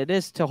 I mean, it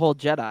is to hold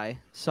Jedi,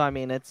 so I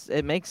mean,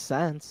 it makes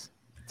sense.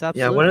 It's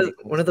Yeah, absolutely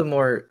one of the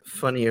more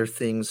funnier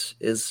things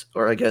is,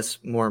 or I guess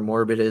more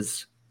morbid,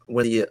 is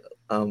when the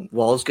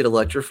walls get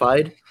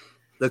electrified.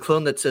 The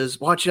clone that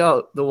says "Watch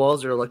out, the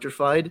walls are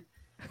electrified"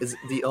 is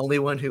the only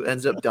one who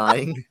ends up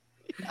dying.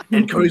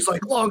 And Cody's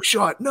like, "Long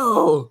shot,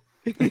 no!"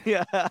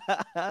 Yeah,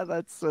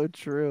 that's so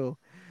true.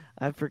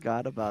 I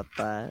forgot about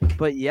that.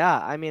 But yeah,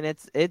 I mean,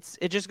 it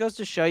just goes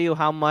to show you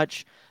how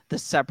much the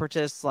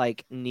Separatists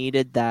like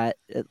needed that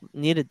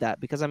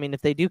because I mean,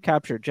 if they do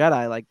capture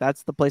Jedi, like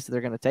that's the place that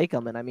they're going to take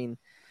them, and I mean,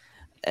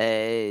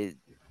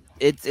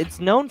 it's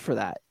known for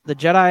that. The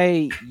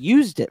Jedi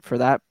used it for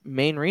that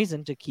main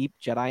reason to keep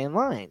Jedi in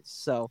line.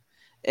 So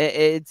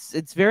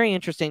it's very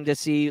interesting to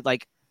see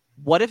like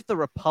what if the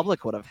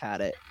Republic would have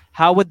had it?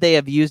 How would they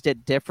have used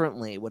it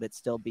differently? Would it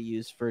still be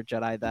used for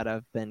Jedi that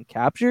have been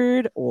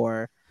captured,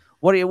 or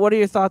what are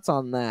your thoughts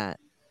on that?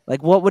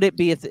 Like, what would it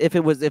be if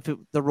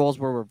the roles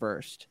were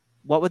reversed?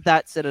 What would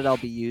that Citadel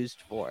be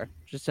used for?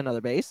 Just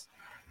another base?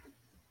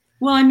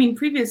 Well, I mean,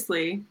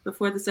 previously,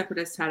 before the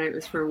Separatists had it, it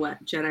was for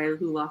what? Jedi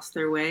who lost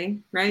their way,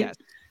 right? Yes.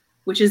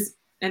 Which is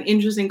an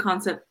interesting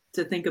concept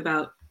to think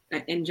about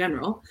in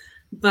general.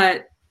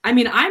 But, I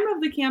mean, I'm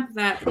of the camp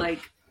that, like,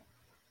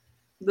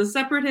 the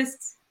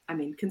Separatists, I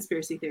mean,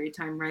 conspiracy theory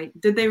time, right?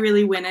 Did they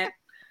really win it?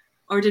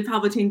 Or did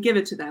Palpatine give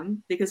it to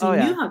them? Because he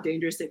knew how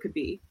dangerous it could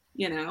be,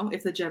 you know,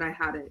 if the Jedi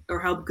had it. Or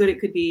how good it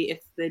could be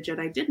if the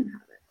Jedi didn't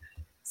have it.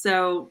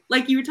 So,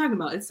 like you were talking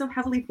about, it's so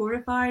heavily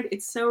fortified.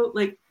 It's so,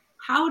 like,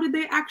 how did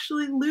they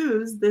actually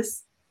lose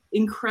this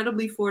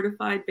incredibly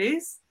fortified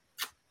base?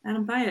 I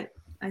don't buy it.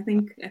 I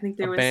think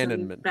there was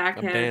some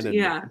backhand,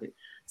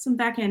 some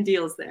backhand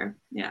deals there.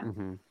 Yeah.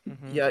 Mm-hmm.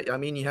 Mm-hmm. Yeah, I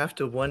mean, you have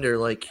to wonder,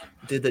 like,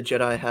 did the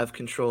Jedi have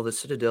control of the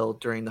Citadel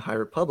during the High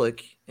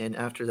Republic? And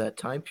after that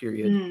time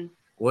period,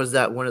 was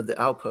that one of the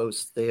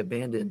outposts they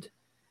abandoned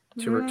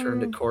to return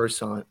to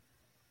Coruscant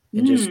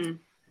and just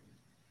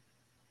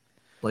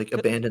like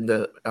abandon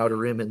the Outer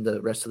Rim and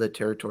the rest of the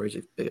territories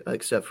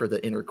except for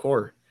the inner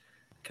core?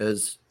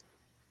 Because,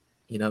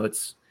 you know,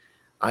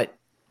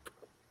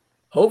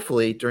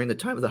 hopefully during the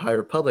time of the High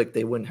Republic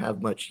they wouldn't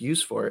have much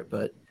use for it,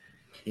 but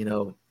you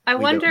know, I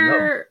we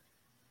wonder.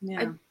 don't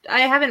know.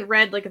 I haven't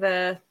read like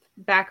the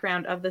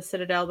background of the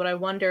Citadel, but I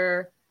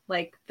wonder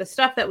like the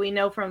stuff that we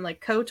know from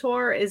like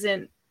KOTOR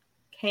isn't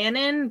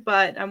canon,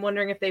 but I'm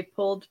wondering if they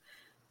pulled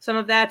some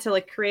of that to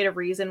like create a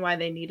reason why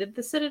they needed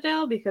the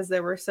Citadel, because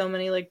there were so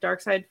many like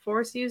dark side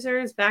force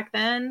users back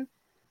then.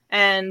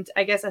 And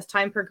I guess as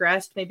time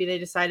progressed, maybe they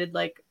decided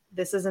like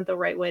this isn't the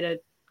right way to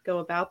go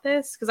about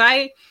this. Because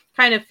I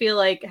kind of feel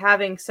like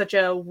having such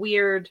a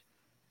weird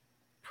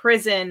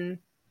prison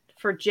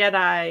for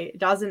Jedi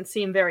doesn't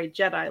seem very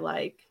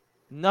Jedi-like.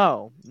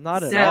 No,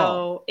 not at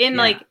all. So in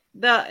like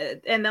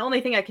the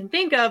only thing I can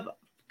think of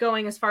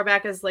going as far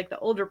back as like the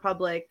Old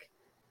Republic,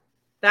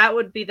 that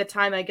would be the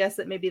time I guess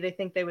that maybe they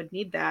think they would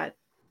need that.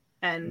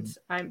 And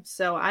I'm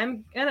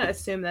gonna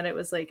assume that it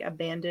was like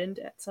abandoned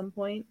at some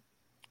point.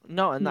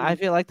 No, and I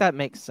feel like that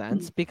makes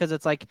sense because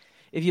it's like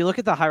if you look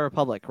at the High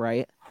Republic,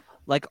 right?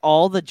 Like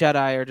all the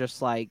Jedi are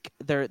just like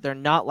they're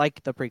not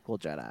like the prequel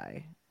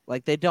Jedi.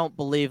 Like they don't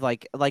believe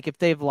like if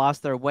they've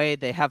lost their way,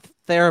 they have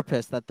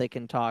therapists that they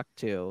can talk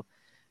to.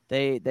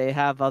 They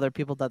have other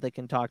people that they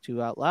can talk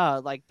to out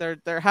loud. Like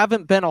there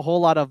haven't been a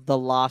whole lot of the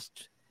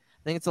lost.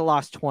 I think it's the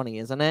Lost 20,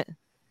 isn't it?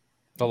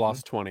 The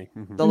Lost 20.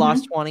 Mm-hmm. The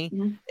Lost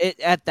 20. It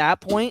at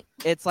that point,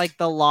 it's like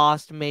the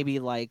Lost maybe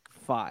like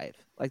 5.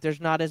 Like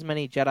there's not as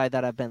many Jedi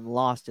that have been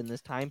lost in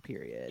this time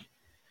period.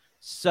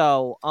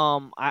 So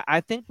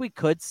I think we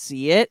could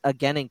see it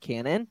again in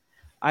canon.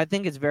 I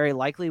think it's very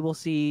likely we'll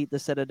see the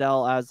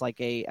Citadel as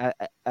like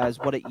as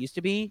what it used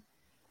to be.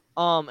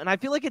 And I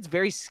feel like it's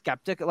very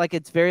skeptical. Like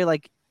it's very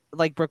like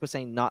Brooke was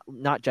saying, not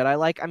Jedi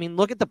like. I mean,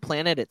 look at the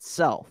planet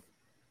itself.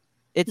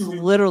 It's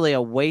literally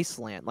a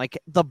wasteland. Like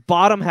the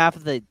bottom half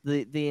of the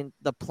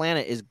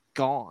planet is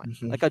gone.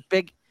 Like a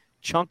big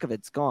chunk of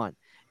it's gone.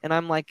 And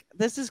I'm like,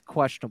 this is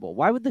questionable.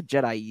 Why would the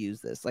Jedi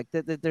use this? Like,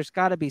 there's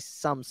got to be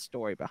some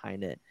story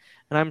behind it,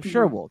 and I'm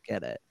sure we'll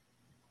get it.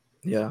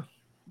 Yeah,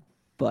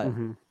 but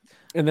and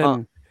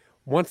then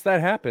once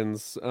that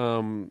happens,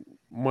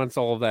 once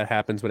all of that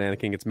happens, when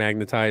Anakin gets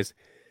magnetized,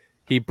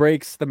 he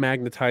breaks the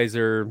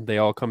magnetizer. They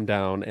all come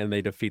down and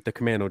they defeat the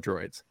commando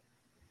droids.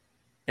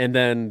 And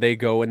then they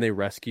go and they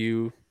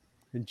rescue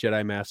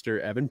Jedi Master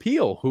Evan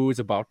Peel, who is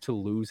about to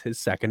lose his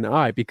second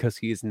eye because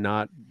he is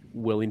not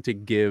willing to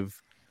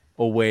give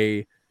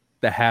away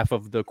the half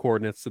of the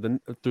coordinates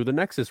through the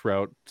Nexus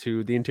route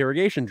to the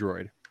interrogation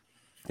droid.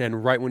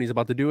 And right when he's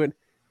about to do it,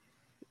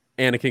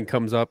 Anakin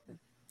comes up.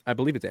 I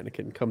believe it's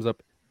Anakin comes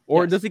up,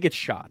 or does he get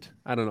shot?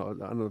 I don't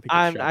know. I don't know if he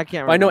gets shot. I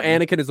can't. But I know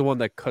remember. Anakin is the one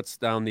that cuts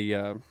down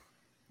the.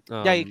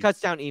 Yeah, he cuts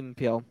down Even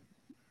Peel.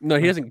 No,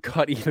 he doesn't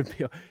cut Even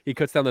Peel. He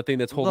cuts down the thing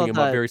that's holding him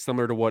up, the- very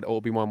similar to what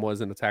Obi-Wan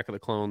was in Attack of the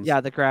Clones.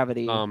 Yeah, the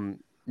gravity.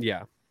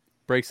 Yeah,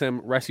 breaks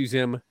him, rescues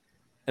him,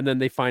 and then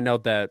they find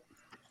out that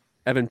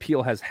Evan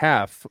Peel has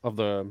half of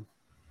the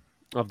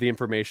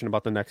information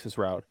about the Nexus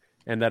route,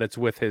 and that it's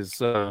with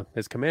his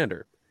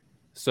commander.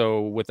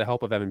 So, with the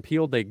help of Evan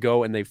Peel, they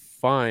go and they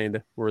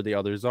find where the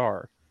others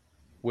are,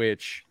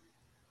 which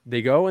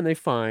they go and they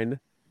find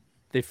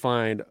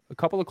a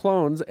couple of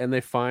clones, and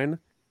they find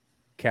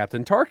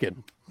Captain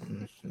Tarkin,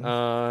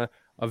 a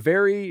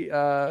very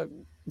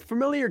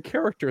familiar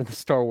character in the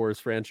Star Wars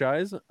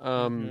franchise.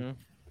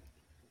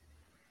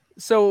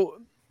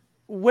 So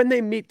when they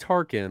meet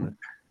Tarkin,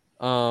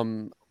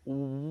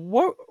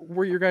 what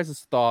were your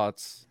guys'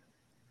 thoughts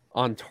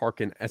on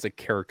Tarkin as a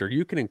character?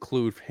 You can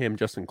include him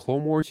just in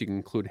Clone Wars. You can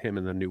include him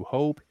in The New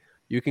Hope.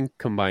 You can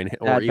combine him,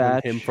 or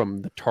even him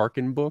from the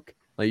Tarkin book.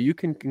 Like, you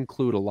can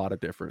include a lot of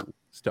different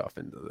stuff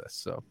into this.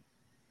 So.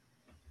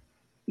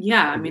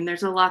 Yeah, I mean,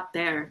 there's a lot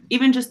there.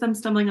 Even just them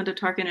stumbling onto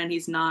Tarkin and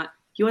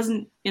he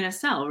wasn't in a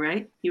cell,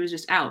 right? He was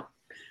just out.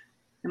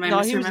 Am I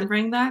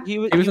misremembering that? He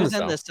was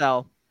in the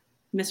cell.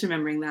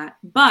 Misremembering that.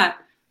 But,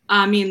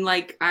 I mean,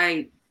 like,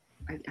 I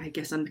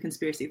guess I'm the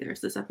conspiracy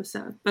theorist this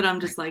episode, but I'm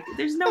just like,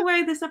 there's no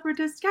way the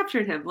Separatists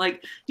captured him.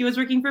 Like, he was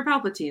working for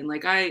Palpatine.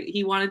 Like,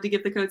 he wanted to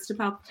give the codes to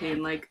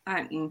Palpatine. Like,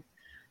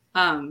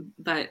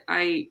 but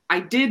I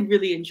did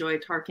really enjoy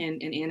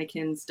Tarkin and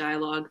Anakin's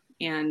dialogue,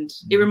 and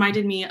it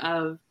reminded me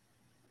of,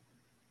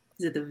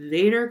 is it the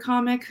Vader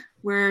comic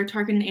where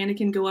Tarkin and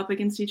Anakin go up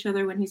against each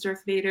other when he's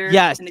Darth Vader?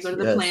 Yes. And they go to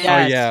the planet.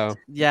 Oh, yeah.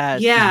 Yes.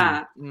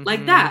 Yeah.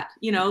 Like that.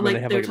 You know, When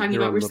like they they're have, talking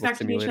their about own little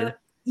respecting each simulator. other.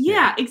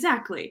 Yeah,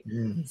 exactly.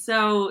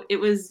 So it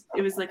was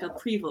like a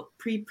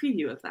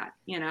preview of that,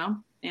 you know?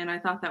 And I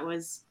thought that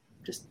was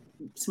just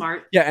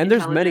smart. Yeah, and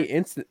there's many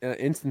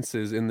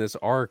instances in this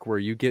arc where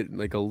you get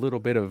like a little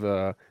bit of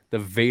the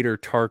Vader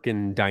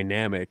Tarkin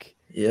dynamic.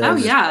 Yeah. Oh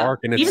yeah. Arc,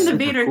 and it's even the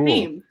super Vader cool.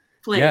 theme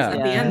plays at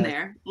the end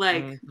there.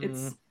 Like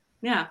it's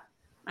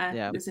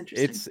it's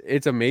interesting.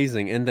 It's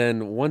amazing. And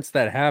then once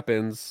that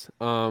happens,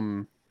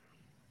 the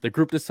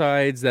group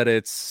decides that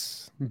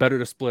it's better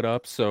to split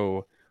up.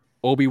 So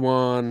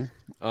Obi-Wan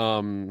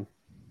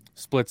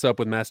splits up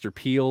with Master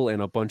Peel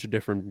and a bunch of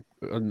different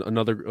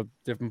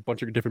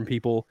bunch of different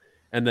people,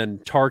 and then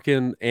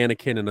Tarkin,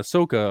 Anakin, and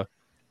Ahsoka,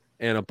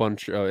 and a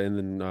bunch, and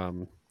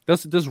then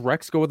does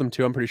Rex go with them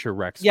too? I'm pretty sure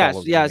Rex.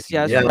 Yes. Yeah,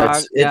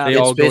 they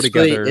all go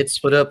together. It's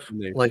split up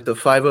like the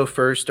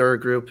 501st are a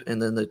group,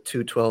 and then the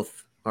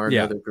 212th are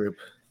another group.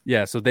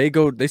 Yeah, so they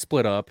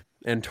split up,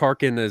 and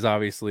Tarkin is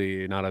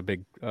obviously not a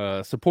big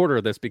supporter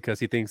of this because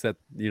he thinks that,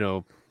 you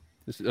know,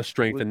 a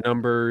strength in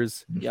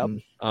numbers. Yep.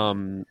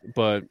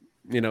 But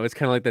you know, it's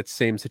kind of like that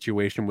same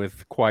situation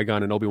with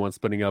Qui-Gon and Obi-Wan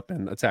splitting up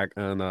and attack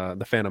on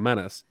the Phantom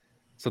Menace,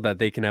 so that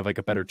they can have like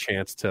a better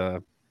chance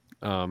to,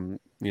 you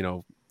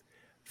know,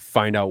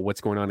 find out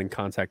what's going on and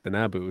contact the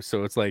Naboo.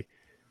 So it's like,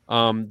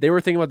 they were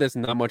thinking about this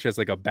not much as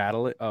like a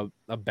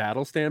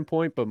battle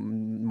standpoint, but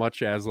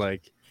much as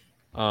like,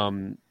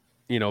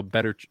 you know,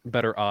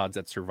 better odds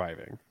at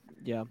surviving.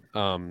 Yeah.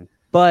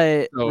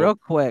 But so, real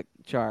quick,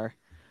 Char,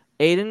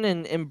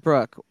 Aiden and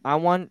Brooke, I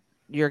want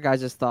your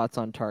guys' thoughts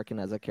on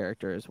Tarkin as a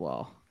character as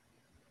well.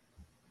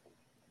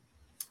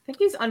 I think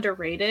he's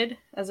underrated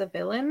as a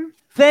villain.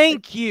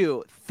 Thank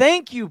you,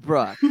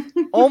 Brooke.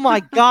 Oh my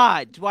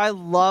God, do I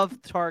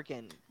love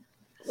Tarkin?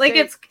 Like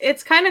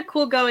it's kind of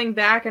cool going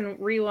back and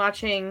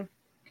rewatching. I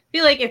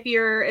feel like if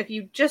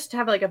you just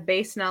have like a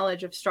base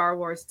knowledge of Star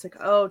Wars, it's like,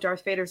 oh,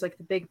 Darth Vader's like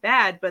the big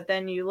bad, but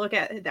then you look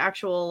at the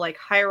actual like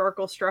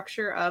hierarchical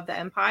structure of the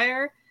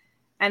Empire,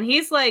 and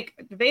he's like,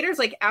 Vader's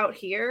like out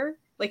here,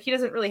 like he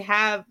doesn't really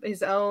have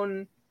his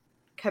own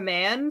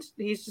command.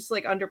 He's just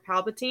like under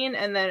Palpatine,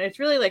 and then it's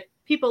really like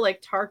people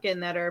like Tarkin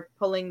that are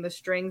pulling the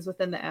strings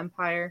within the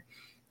Empire.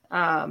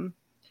 And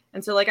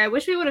so like I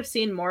wish we would have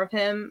seen more of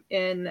him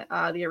in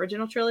the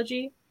original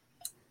trilogy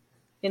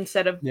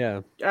instead of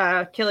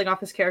killing off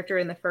his character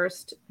in the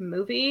first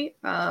movie.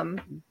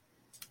 But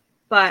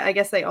I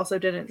guess they also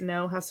didn't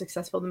know how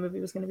successful the movie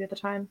was going to be at the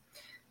time.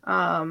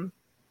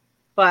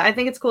 But I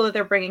think it's cool that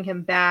they're bringing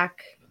him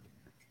back.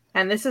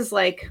 And this is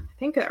like, I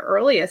think the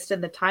earliest in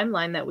the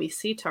timeline that we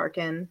see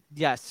Tarkin.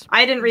 Yes.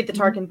 I didn't read the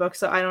Tarkin book,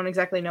 so I don't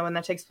exactly know when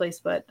that takes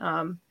place, but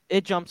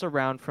it jumps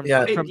around from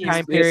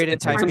time period to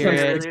time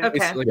period.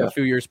 It's like a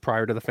few years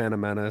prior to the Phantom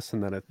Menace,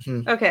 and then it.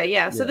 Okay,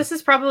 yeah. So this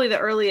is probably the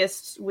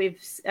earliest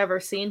we've ever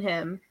seen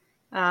him,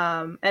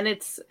 and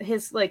it's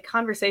his like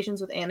conversations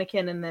with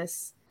Anakin in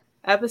this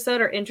episode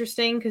are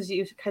interesting because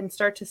you can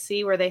start to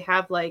see where they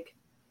have like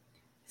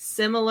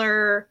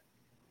similar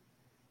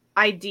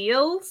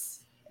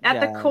ideals at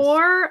the Yes.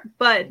 core,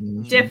 but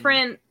Mhm.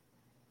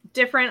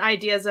 different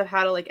ideas of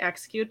how to like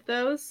execute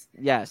those.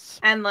 Yes.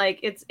 And like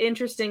it's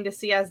interesting to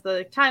see as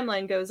the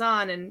timeline goes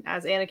on and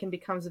as Anakin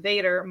becomes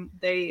Vader,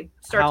 they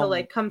start to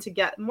like come to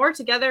get more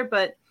together.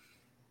 But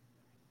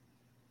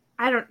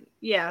I don't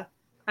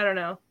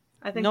know.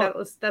 I think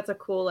that's a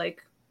cool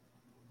like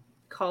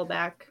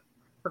callback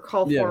or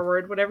call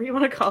forward, whatever you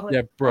want to call it.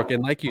 Yeah, Brooke,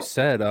 and like you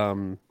said,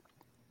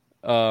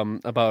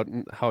 about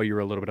how you were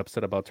a little bit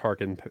upset about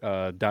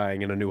Tarkin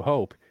dying in A New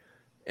Hope.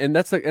 And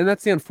that's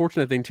the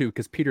unfortunate thing too,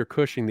 because Peter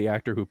Cushing, the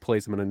actor who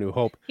plays him in A New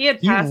Hope, he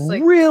did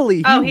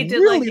really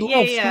like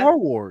loved Star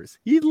Wars.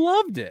 He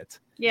loved it.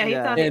 Yeah, he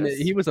thought it was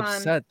he was fun.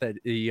 upset that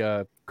he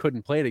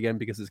couldn't play it again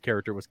because his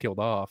character was killed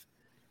off.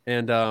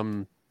 And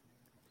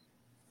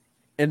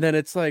then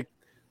it's like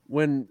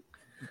when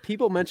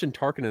people mention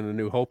Tarkin in A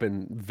New Hope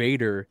and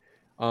Vader,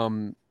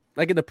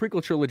 like in the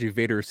prequel trilogy,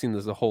 Vader is seen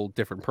as a whole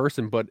different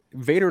person, but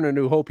Vader in A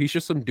New Hope, he's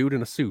just some dude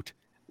in a suit,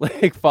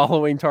 like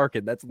following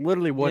Tarkin. That's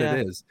literally what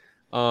it is.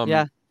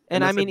 And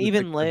I mean, like,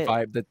 even the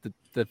vibe that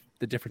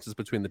the differences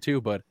between the two,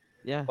 but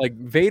like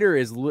Vader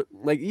is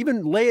like,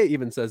 even Leia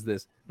even says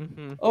this.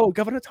 Mm-hmm. Oh,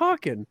 Governor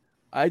Tarkin,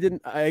 I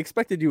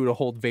expected you to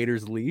hold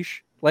Vader's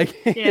leash. Like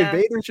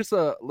Vader's just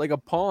a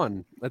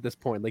pawn at this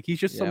point. Like he's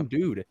just some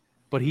dude,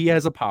 but he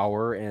has a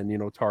power, and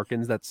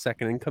Tarkin's that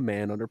second in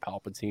command under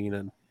Palpatine.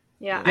 And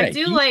I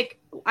do like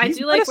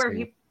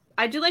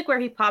where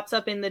he pops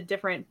up in the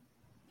different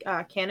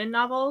canon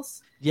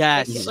novels.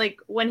 Yes, like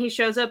when he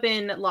shows up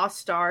in Lost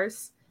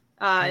Stars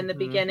in the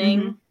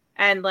beginning,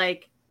 and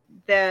like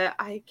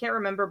I can't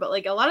remember, but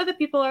like a lot of the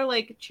people are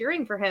like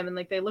cheering for him and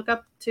like they look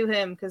up to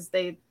him because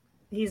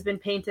he's been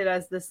painted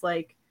as this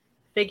like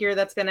figure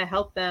that's going to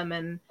help them.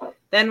 And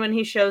then when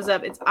he shows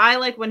up, I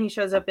like when he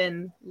shows up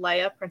in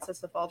Leia,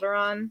 Princess of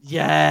Alderaan.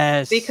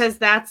 Yes, because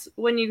that's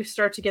when you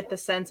start to get the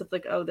sense of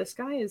like, oh, this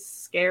guy is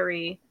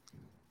scary.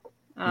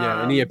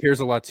 Yeah, and he appears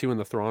a lot too in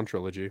the Thrawn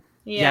trilogy.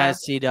 Yeah.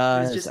 Yes, he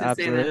does.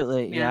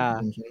 Absolutely.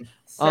 Yeah.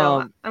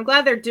 So I'm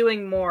glad they're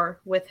doing more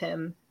with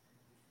him.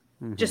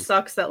 Just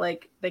sucks that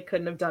like they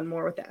couldn't have done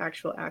more with the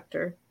actual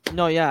actor.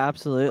 No, yeah,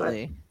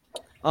 absolutely.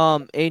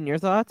 Aiden, your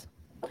thoughts?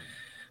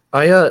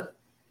 I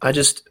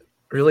just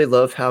really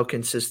love how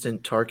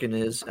consistent Tarkin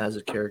is as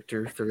a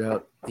character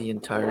throughout the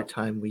entire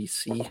time we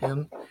see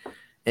him.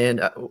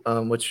 And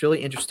what's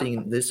really interesting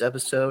in this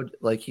episode,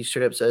 like he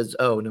straight up says,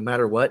 "Oh, no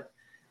matter what,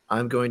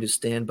 I'm going to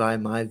stand by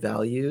my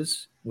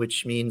values,"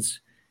 which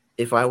means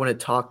if I want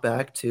to talk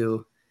back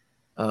to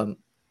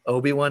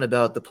Obi-Wan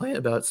about the plan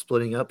about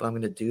splitting up, I'm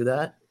going to do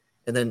that.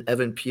 And then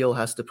Evan Peel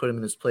has to put him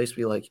in his place,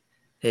 be like,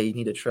 "Hey, you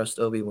need to trust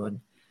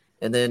Obi-Wan."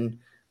 And then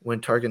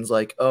when Tarkin's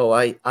like, "Oh,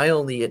 I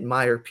only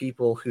admire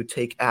people who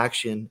take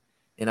action,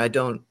 and I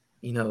don't,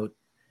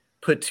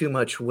 put too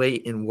much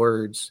weight in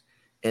words."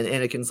 And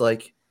Anakin's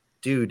like,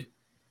 "Dude,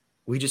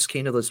 we just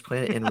came to this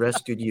planet and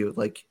rescued you.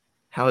 Like,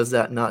 how is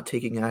that not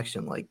taking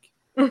action? Like,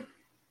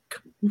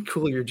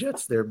 cool your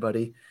jets there,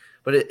 buddy."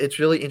 But it's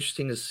really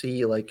interesting to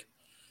see, like,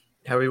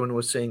 how everyone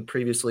was saying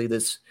previously,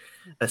 this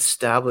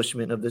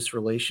establishment of this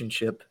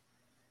relationship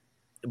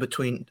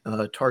between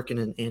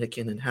Tarkin and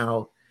Anakin, and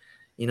how,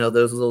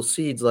 those little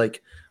seeds,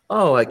 like,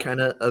 oh, I kind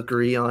of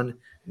agree on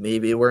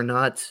maybe we're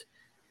not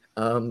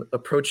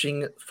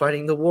approaching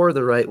fighting the war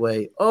the right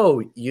way.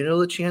 Oh,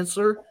 the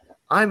Chancellor?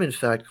 I'm in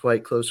fact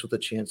quite close with the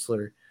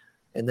Chancellor.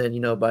 And then,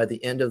 by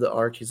the end of the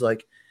arc, he's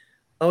like,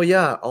 "Oh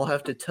yeah, I'll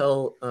have to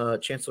tell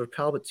Chancellor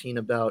Palpatine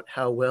about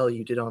how well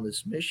you did on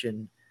this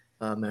mission,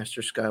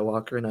 Master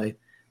Skywalker, and I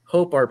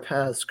hope our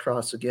paths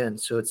cross again."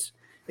 So it's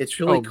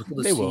really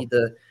cool to see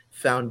the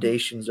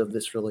foundations of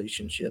this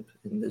relationship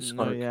in this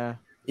arc. Yeah.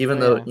 Even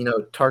though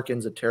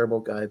Tarkin's a terrible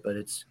guy, but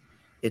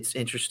it's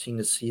interesting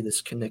to see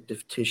this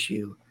connective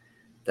tissue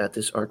that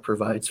this arc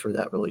provides for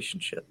that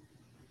relationship.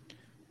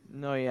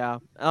 No, yeah.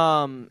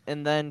 And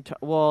then,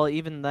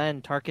 even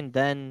then, Tarkin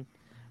then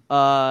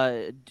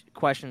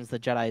questions the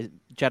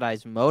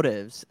Jedi's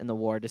motives in the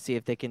war to see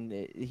if they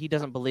can. He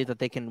doesn't believe that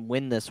they can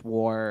win this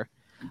war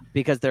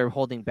because they're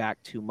holding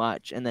back too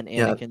much. And then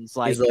Anakin's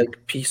he's like,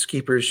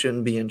 peacekeepers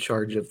shouldn't be in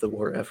charge of the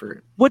war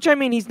effort. Which, I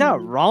mean, he's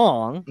not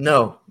wrong.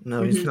 No,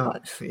 he's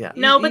not. Yeah.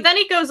 No, but then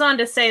he goes on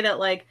to say that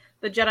like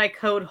the Jedi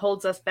Code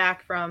holds us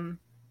back from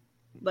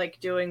like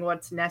doing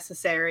what's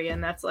necessary,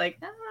 and that's like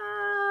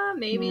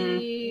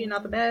maybe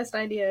not the best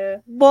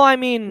idea. Well, I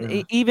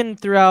mean, even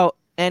throughout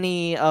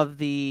any of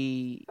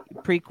the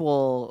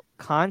prequel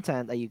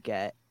content that you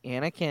get,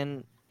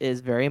 Anakin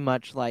is very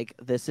much like,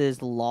 this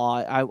is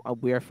law.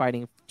 We are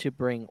fighting to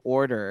bring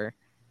order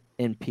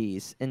and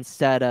peace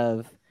instead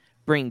of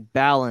bring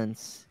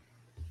balance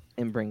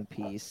and bring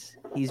peace.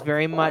 He's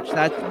very much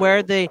that's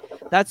where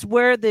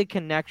the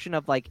connection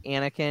of like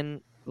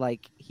Anakin,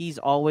 like he's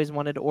always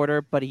wanted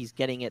order, but he's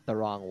getting it the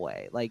wrong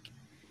way. Like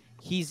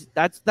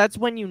that's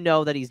when you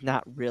know that he's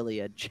not really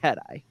a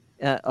Jedi,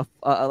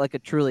 like a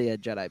truly a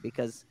Jedi,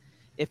 because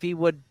if he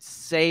would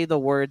say the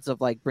words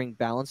of like bring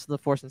balance to the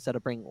Force instead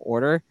of bring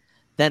order,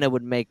 then it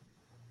would make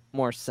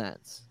more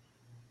sense.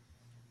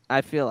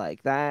 I feel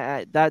like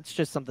that's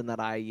just something that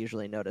I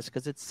usually notice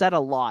because it's said a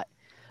lot,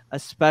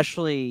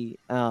 especially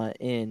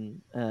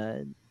in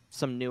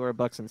some newer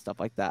books and stuff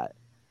like that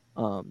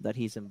that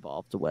he's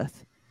involved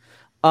with.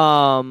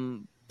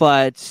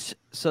 But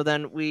so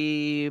then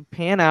we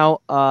pan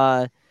out.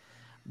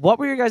 What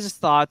were your guys'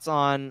 thoughts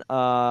on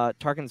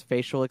Tarkin's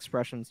facial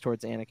expressions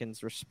towards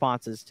Anakin's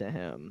responses to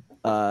him?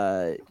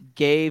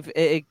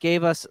 It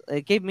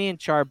gave me and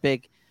Char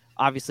big,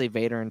 obviously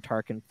Vader and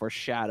Tarkin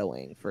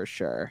foreshadowing for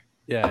sure.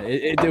 Yeah,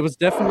 it was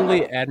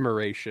definitely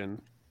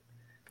admiration.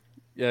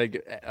 Yeah,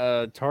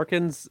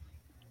 Tarkin's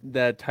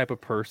that type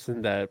of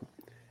person that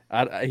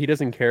he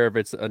doesn't care if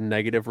it's a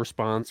negative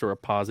response or a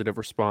positive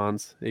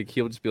response.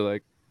 He'll just be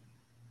like,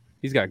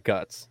 he's got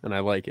guts, and I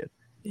like it.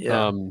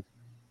 Yeah.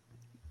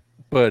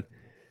 But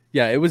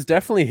yeah, it was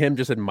definitely him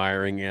just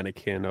admiring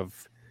Anakin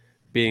of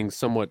being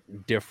somewhat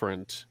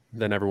different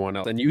than everyone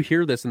else. And you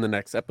hear this in the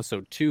next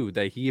episode too,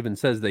 that he even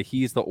says that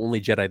he's the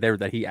only Jedi there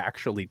that he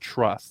actually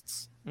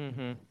trusts.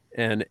 Mm-hmm.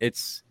 And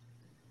it's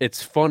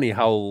funny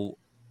how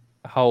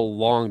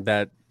long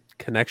that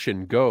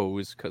connection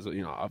goes, because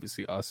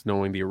obviously us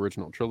knowing the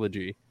original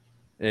trilogy,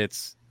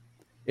 it's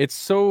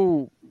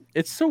so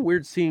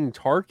weird seeing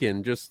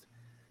Tarkin just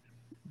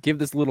give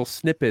this little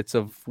snippets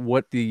of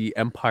what the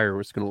Empire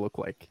was going to look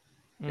like.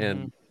 Mm-hmm.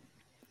 And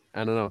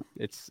I don't know,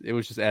 it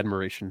was just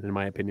admiration in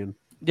my opinion.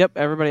 Yep.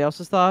 Everybody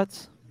else's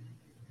thoughts?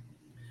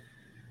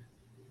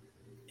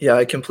 Yeah,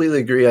 I completely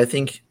agree. I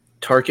think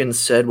Tarkin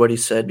said what he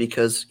said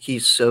because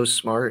he's so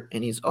smart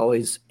and he's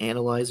always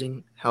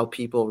analyzing how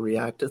people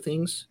react to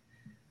things.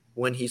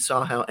 When he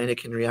saw how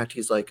Anakin reacted,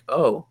 he's like,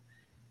 "Oh,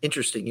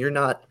 interesting. You're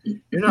not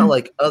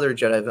like other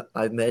Jedi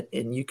I've met,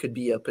 and you could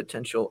be a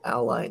potential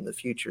ally in the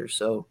future.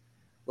 So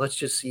let's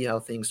just see how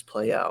things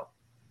play out,"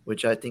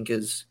 which I think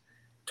is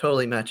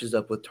totally matches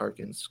up with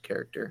Tarkin's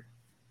character.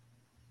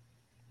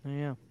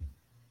 Yeah.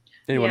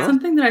 Anyone else?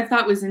 Something that I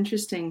thought was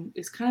interesting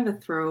is kind of a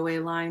throwaway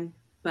line,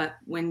 but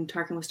when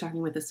Tarkin was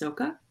talking with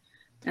Ahsoka,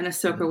 and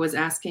Ahsoka was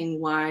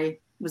asking, why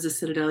was the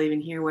Citadel even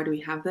here? Why do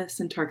we have this?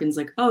 And Tarkin's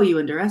like, oh, you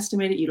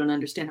underestimate it. You don't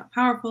understand how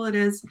powerful it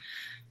is.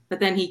 But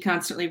then he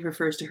constantly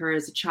refers to her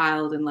as a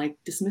child and like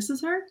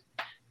dismisses her.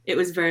 It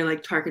was very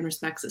like Tarkin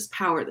respects this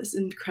power, this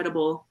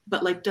incredible,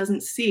 but like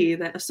doesn't see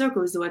that Ahsoka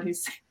was the one who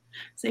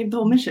saved the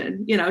whole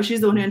mission.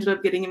 She's the one who ended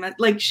up getting him at,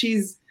 like,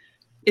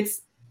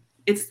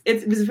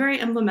 it was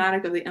very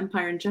emblematic of the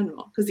Empire in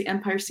general, because the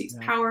Empire sees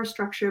power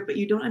structure, but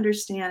you don't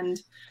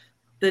understand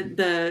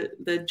the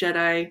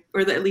Jedi,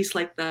 or at least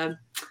like the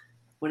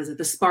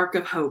spark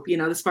of hope,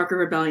 the spark of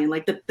rebellion,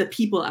 like the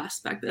people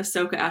aspect, the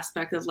Ahsoka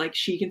aspect of like,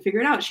 she can figure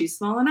it out. She's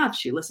small enough.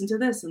 She listened to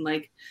this. And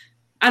like,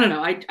 I don't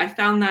know. I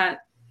found that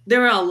there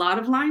were a lot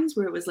of lines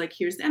where it was like,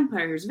 here's the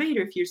Empire, here's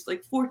Vader, here's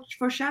like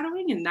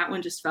foreshadowing. And that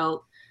one just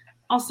felt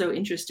also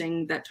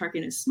interesting, that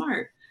Tarkin is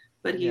smart,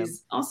 but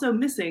he's also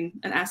missing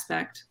an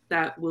aspect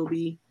that will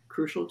be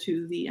crucial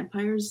to the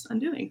Empire's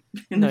undoing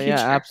in the future.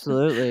 Yeah,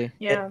 absolutely.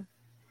 Yeah.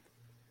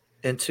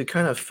 And to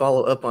kind of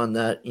follow up on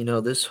that,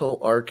 this whole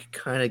arc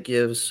kind of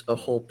gives a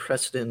whole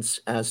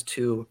precedence as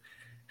to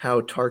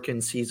how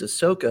Tarkin sees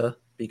Ahsoka,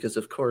 because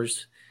of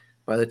course,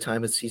 by the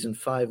time of season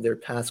 5, their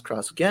paths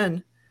cross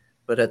again.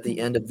 But at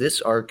the end of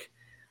this arc,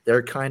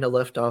 they're kind of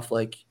left off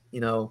like,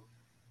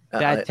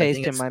 bad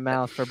taste in my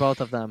mouth for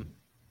both of them.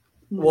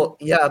 Well,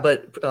 yeah,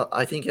 but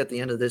I think at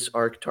the end of this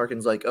arc,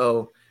 Tarkin's like,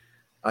 oh,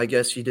 I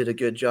guess you did a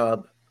good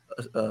job,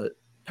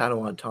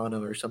 Padawan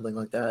Tano, or something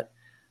like that,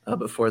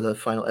 before the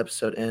final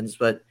episode ends.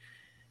 But,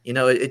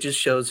 it just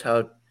shows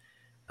how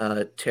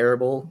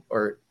terrible,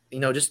 or,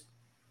 just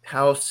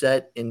how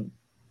set in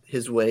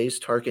his ways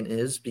Tarkin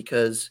is,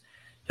 because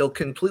he'll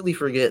completely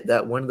forget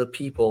that one of the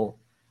people,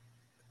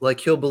 like,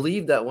 he'll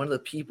believe that one of the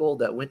people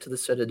that went to the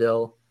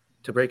Citadel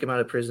to break him out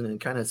of prison and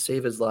kind of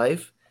save his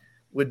life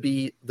would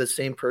be the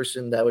same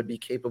person that would be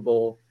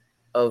capable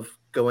of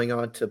going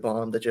on to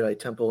bomb the Jedi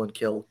Temple and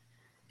kill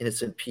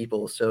innocent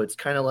people. So it's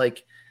kind of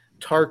like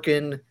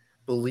Tarkin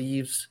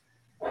believes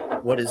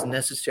what is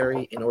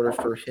necessary in order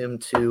for him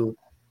to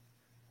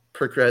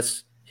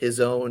progress his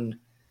own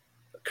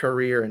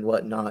career and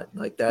whatnot.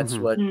 Like, that's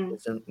what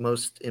is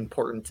most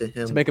important to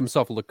him. To make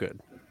himself look good.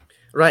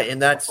 Right.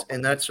 And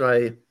that's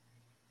why,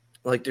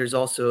 like, there's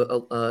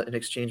also an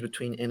exchange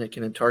between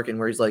Anakin and Tarkin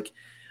where he's like,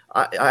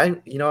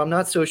 I'm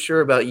not so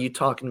sure about you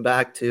talking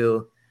back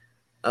to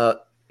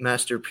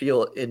Master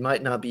Peel. It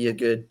might not be a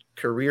good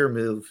career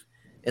move.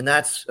 And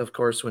that's, of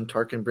course, when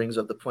Tarkin brings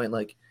up the point,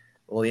 like,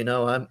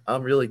 well,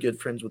 I'm really good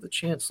friends with the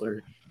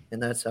Chancellor.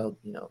 And that's how,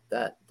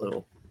 that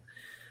little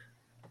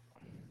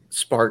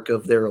spark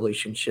of their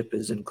relationship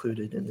is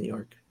included in the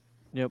arc.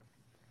 Yep.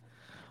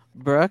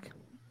 Brooke?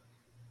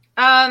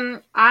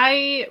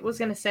 I was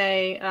going to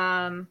say,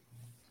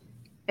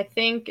 I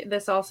think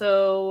this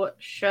also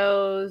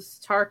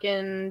shows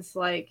Tarkin's,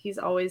 like, he's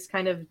always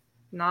kind of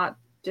not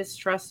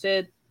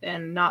distrusted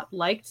and not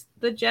liked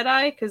the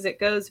Jedi, because it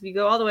goes, if you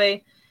go all the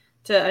way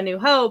to A New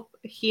Hope,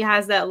 he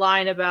has that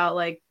line about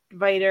like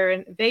Vader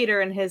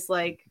and his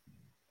like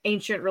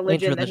ancient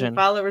religion that he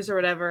follows or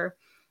whatever.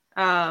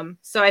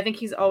 So I think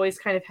he's always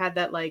kind of had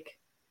that like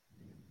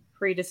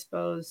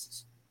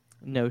predisposed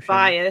Notion.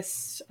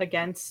 bias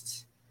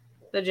against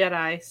the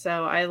Jedi.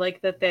 So I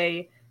like that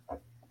they,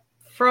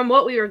 from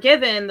what we were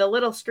given, the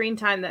little screen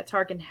time that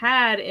Tarkin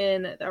had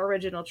in the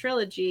original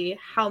trilogy,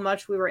 how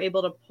much we were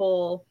able to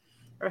pull,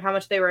 or how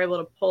much they were able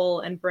to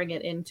pull and bring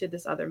it into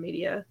this other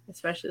media,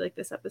 especially like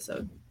this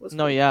episode. Was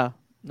No, cool. yeah,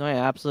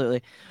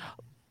 absolutely.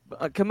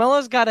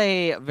 Camilla's got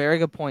a very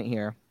good point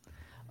here.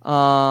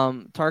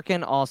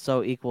 Tarkin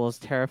also equals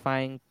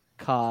terrifying.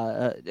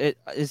 It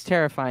is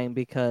terrifying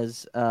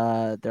because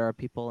there are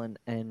people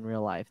in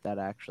real life that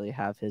actually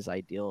have his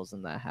ideals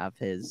and that have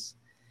his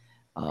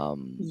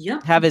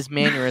have his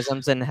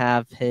mannerisms and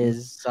have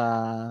his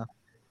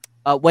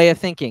way of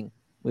thinking,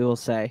 we will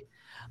say.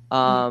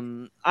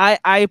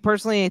 I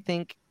personally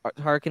think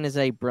Tarkin is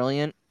a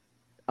brilliant,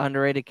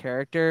 underrated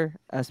character,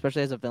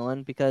 especially as a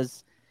villain,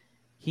 because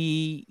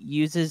he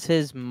uses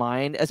his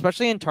mind,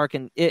 especially in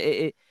Tarkin.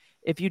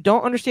 If you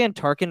don't understand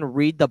Tarkin,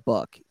 read the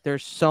book.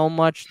 There's so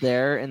much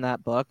there in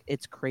that book.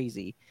 It's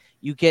crazy.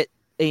 You get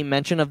a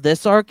mention of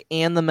this arc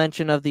and the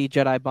mention of the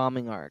Jedi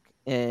bombing arc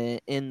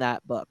in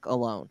that book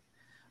alone.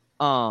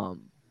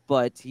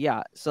 But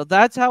yeah, so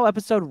that's how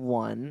episode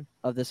 1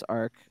 of this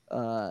arc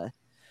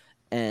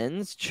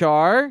ends.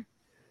 Char?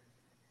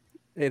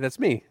 Hey, that's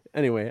me.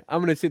 Anyway, I'm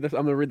going to see this.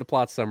 I'm going to read the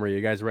plot summary.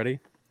 You guys ready?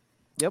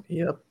 Yep.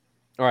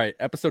 All right,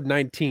 episode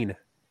 19,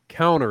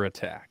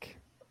 Counterattack.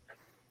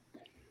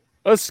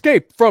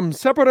 Escape from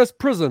Separatist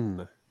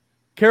prison.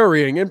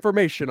 Carrying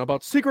information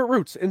about secret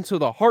routes into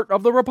the heart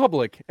of the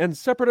Republic and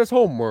Separatist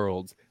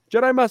homeworlds,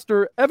 Jedi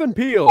Master Evan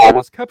Peel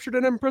was captured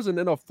and imprisoned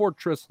in a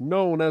fortress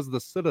known as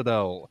the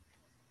Citadel.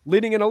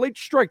 Leading an elite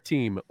strike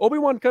team,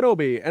 Obi-Wan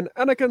Kenobi and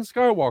Anakin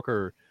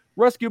Skywalker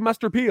rescue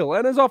Master Peel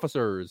and his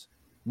officers.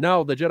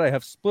 Now the Jedi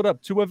have split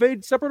up to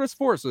evade Separatist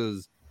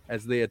forces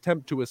as they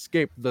attempt to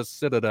escape the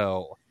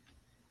Citadel.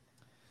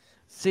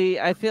 See,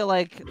 I feel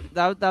like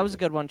that was a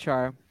good one,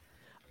 Char.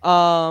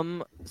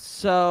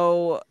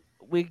 So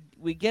we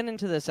get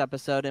into this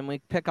episode and we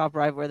pick up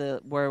right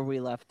where we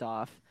left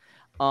off.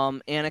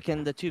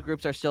 Anakin, the two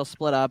groups are still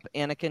split up.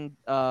 Anakin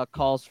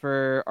calls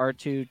for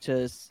R2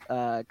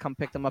 to come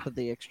pick them up at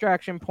the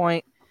extraction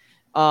point.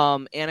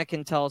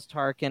 Anakin tells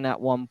Tarkin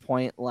at one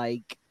point,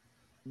 like,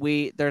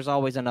 there's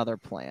always another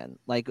plan.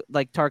 Like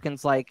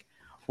Tarkin's like,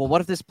 well,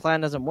 what if this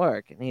plan doesn't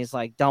work? And he's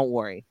like, don't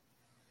worry,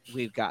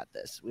 we've got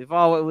this. We've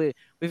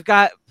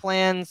got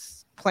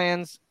plans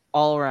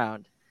all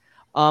around.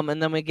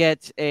 And then we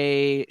get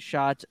a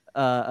shot,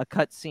 a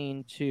cut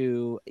scene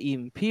to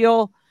Even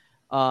Peel,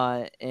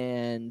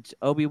 and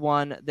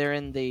Obi-Wan. They're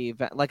in the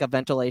like a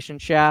ventilation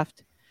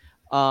shaft.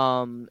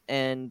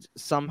 And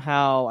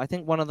somehow I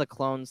think one of the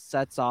clones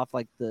sets off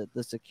like the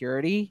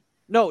security.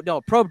 No,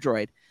 probe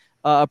droid.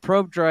 A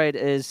probe droid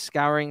is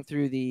scouring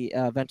through the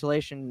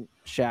ventilation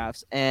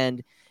shafts,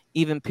 and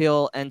Even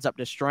Peel ends up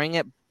destroying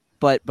it.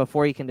 But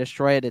before he can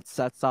destroy it, it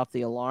sets off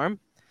the alarm.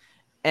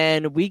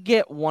 And we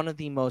get one of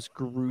the most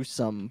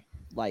gruesome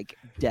like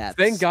deaths.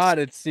 Thank God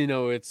it's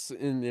it's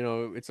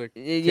a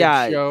kid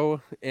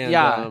show,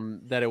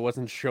 and that it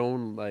wasn't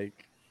shown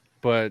like,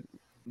 but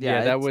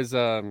that was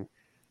it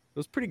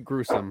was pretty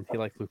gruesome.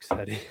 Like Luke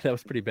said, that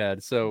was pretty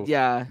bad. So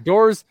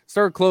doors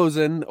start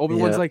closing.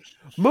 Obi-Wan's like,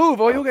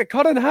 move or you'll get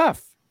cut in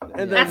half.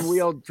 And then we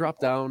all drop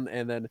down,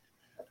 and then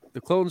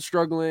the clone's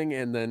struggling,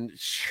 and then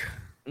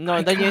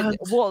no, then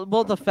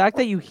the fact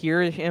that you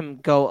hear him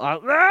go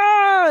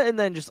and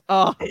then just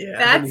and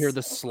you hear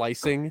the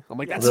slicing. I'm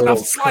like, that's enough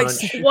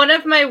slice. One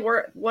of my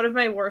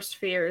worst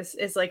fears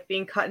is like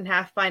being cut in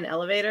half by an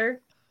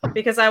elevator,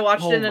 because I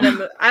watched it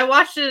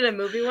in a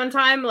movie one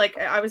time. Like,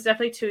 I was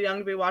definitely too young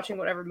to be watching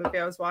whatever movie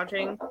I was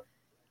watching,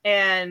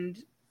 and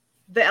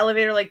the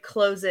elevator like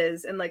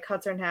closes and like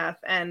cuts her in half,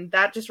 and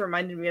that just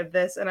reminded me of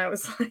this, and I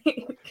was like,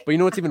 but you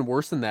know what's even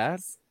worse than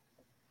that?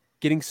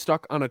 Getting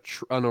stuck on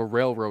a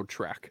railroad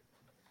track.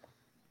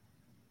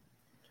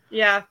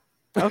 Yeah.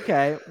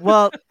 Okay.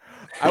 Well,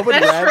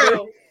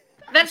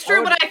 That's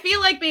true, but I feel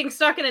like being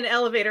stuck in an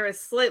elevator is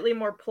slightly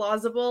more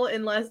plausible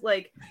and less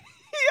like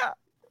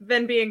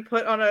than being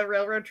put on a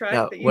railroad track.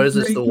 Yeah, what is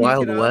this, the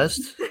Wild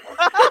West?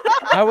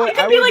 It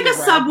could be like a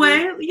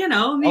subway,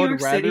 New York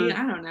City.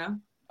 I don't know.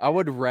 I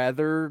would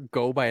rather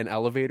go by an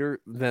elevator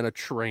than a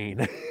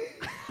train.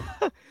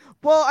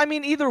 Well, I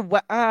mean, either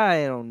way,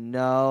 I don't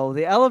know.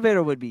 The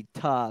elevator would be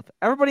tough.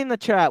 Everybody in the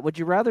chat, would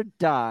you rather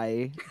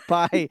die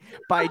by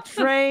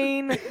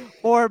train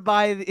or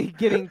by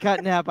getting cut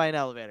in half by an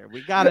elevator?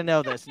 We got to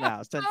know this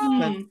now, since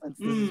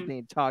this is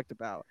being talked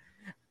about.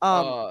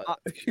 That's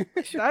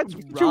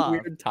rough. a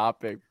weird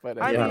topic,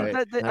 but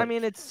I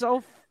mean, it's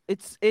so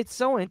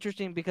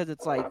interesting because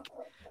it's like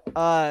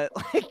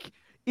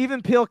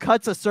Even Peel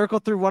cuts a circle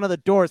through one of the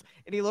doors,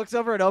 and he looks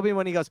over at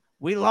Obi-Wan. He goes,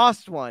 "We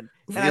lost one."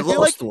 And I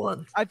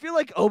feel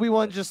like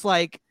Obi-Wan just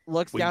like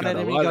looks down at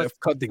him and he goes,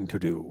 "Cutting to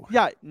do."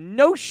 Yeah,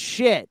 no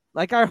shit.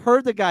 Like, I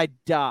heard the guy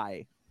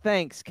die.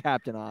 Thanks,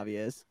 Captain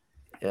Obvious.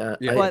 Yeah.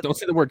 Don't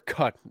say the word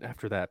 "cut"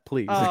 after that,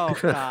 please. Oh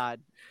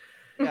God.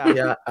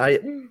 Yeah.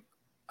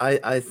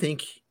 I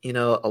think, a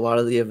lot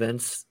of the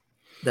events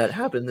that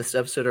happen in this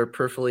episode are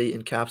perfectly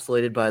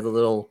encapsulated by the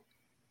little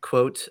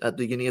quote at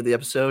the beginning of the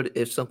episode.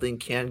 If something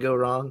can go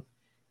wrong,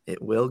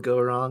 it will go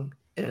wrong.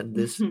 And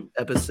this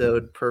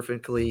episode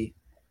perfectly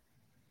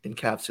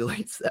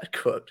encapsulates that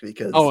quote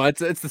because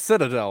it's the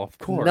Citadel, of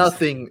course.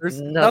 nothing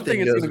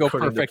nothing is goes going to go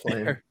according to perfect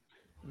plan. there.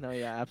 No,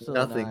 yeah,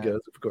 absolutely Nothing not. goes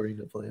according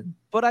to plan.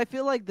 But I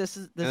feel like this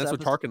And that's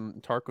episode...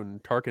 what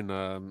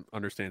Tarkin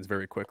understands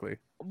very quickly.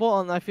 Well,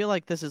 and I feel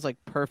like this is like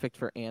perfect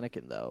for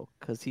Anakin though,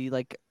 because he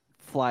like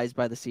flies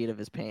by the seat of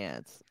his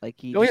pants. Like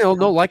he. Like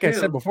I True,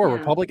 said before, yeah.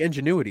 Republic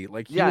ingenuity.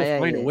 Like he will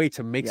find a way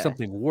to make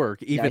something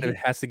work, even if it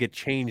has to get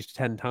changed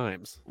 10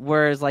 times.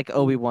 Whereas like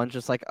Obi-Wan's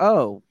just like,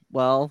 oh,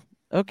 well,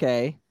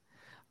 okay.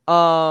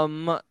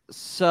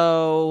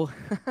 So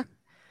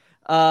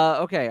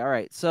okay, all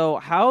right. So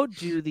how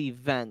do the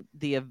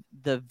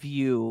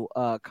view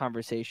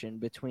conversation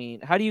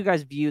between how do you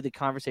guys view the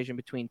conversation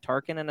between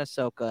Tarkin and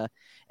Ahsoka,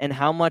 and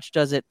how much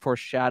does it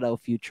foreshadow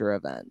future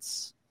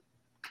events?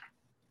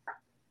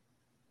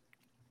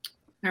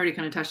 I already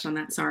kind of touched on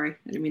that. Sorry, I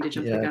didn't mean to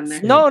jump the gun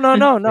there. No,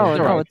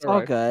 Yeah. it's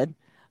all good.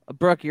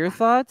 Brooke, your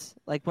thoughts?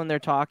 Like when they're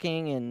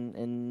talking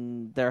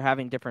and they're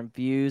having different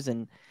views,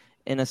 and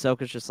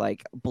Ahsoka's just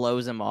like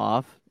blows him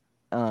off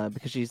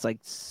because she's like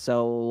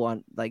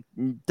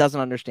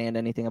doesn't understand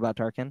anything about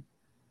Tarkin.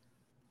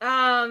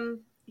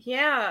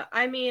 Yeah.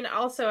 I mean,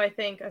 also I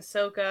think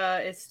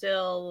Ahsoka is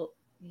still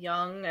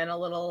young and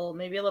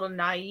maybe a little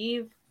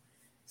naive.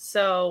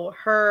 So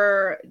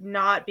her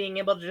not being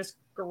able to just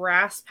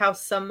grasp how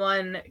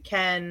someone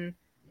can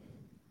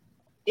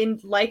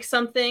like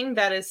something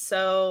that is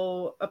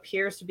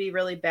appears to be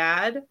really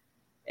bad,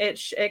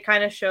 it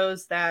kind of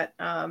shows that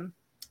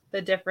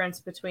the difference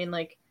between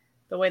like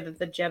the way that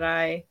the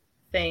Jedi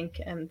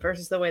think and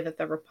versus the way that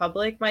the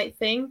Republic might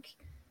think,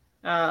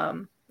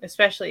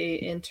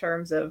 especially in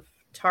terms of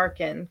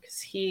Tarkin, because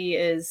he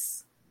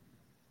is,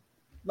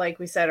 like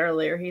we said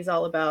earlier, he's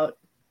all about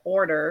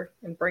order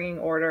and bringing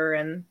order,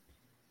 and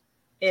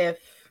if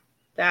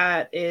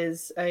that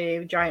is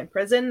a giant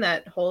prison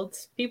that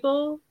holds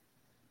people,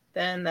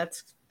 then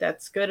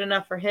that's good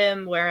enough for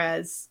him.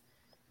 Whereas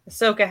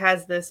Ahsoka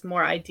has this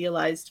more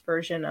idealized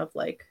version of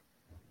like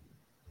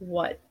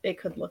what it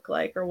could look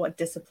like or what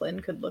discipline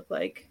could look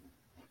like.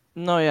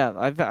 No, yeah,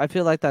 I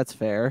feel like that's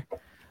fair.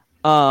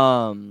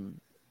 So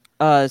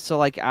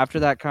like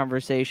after that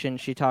conversation,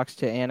 she talks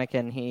to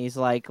Anakin. He's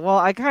like, "Well,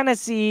 I kind of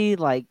see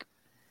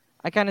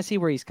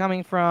where he's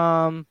coming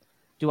from.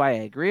 Do I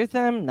agree with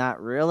him?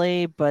 Not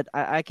really, but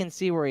I can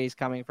see where he's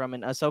coming from."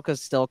 And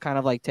Ahsoka's still kind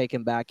of like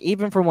taken back,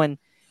 even from when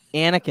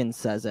Anakin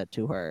says it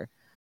to her.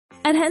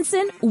 At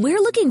Henson,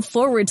 we're looking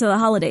forward to the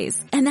holidays,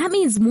 and that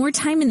means more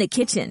time in the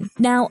kitchen.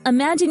 Now,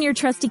 imagine your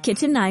trusty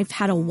kitchen knife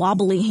had a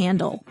wobbly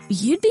handle.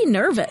 You'd be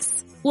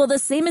nervous. Well, the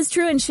same is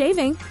true in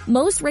shaving.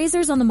 Most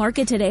razors on the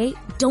market today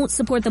don't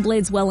support the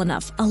blades well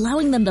enough,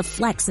 allowing them to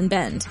flex and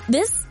bend.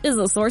 This is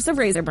a source of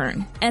razor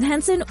burn. At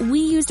Henson, we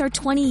used our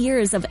 20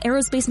 years of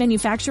aerospace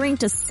manufacturing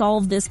to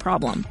solve this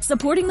problem,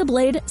 supporting the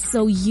blade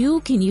so you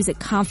can use it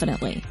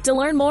confidently. To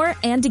learn more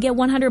and to get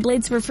 100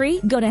 blades for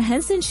free, go to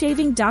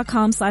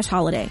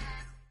hensonshaving.com/holiday.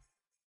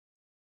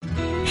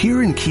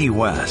 Here in Key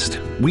West,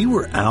 we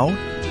were out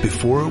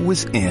before it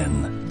was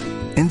in.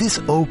 In this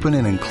open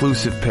and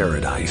inclusive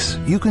paradise,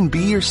 you can be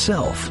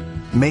yourself,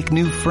 make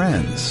new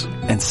friends,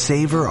 and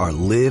savor our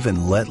live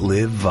and let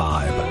live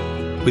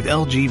vibe. With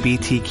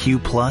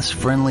LGBTQ plus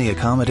friendly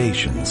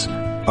accommodations,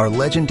 our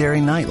legendary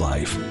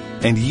nightlife,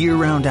 and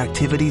year-round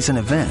activities and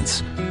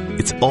events,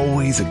 it's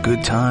always a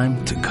good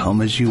time to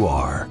come as you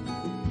are.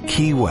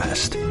 Key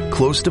West,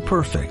 close to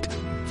perfect,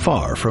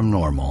 far from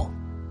normal.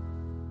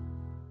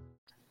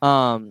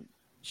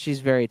 She's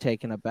very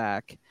taken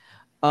aback.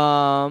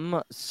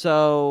 So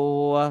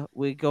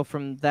we go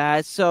from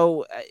that.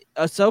 So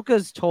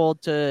Ahsoka's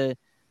told to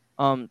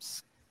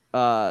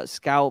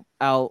scout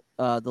out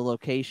the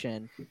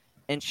location,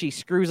 and she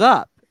screws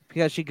up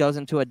because she goes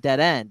into a dead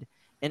end.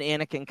 And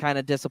Anakin kind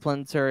of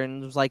disciplines her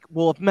and was like,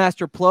 "Well, if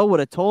Master Plo would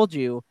have told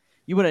you,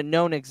 you would have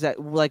known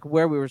exactly like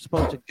where we were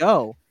supposed to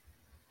go."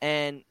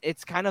 And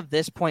it's kind of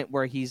this point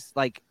where he's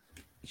like,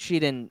 she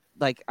didn't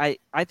like. I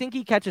think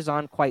he catches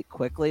on quite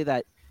quickly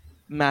that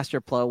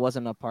Master Plo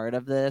wasn't a part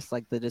of this,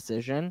 like the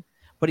decision,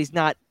 but he's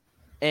not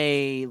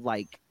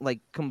like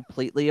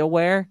completely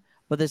aware.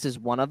 But this is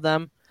one of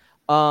them.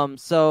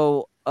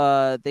 So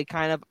they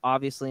kind of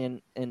obviously in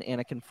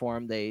Anakin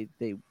form, they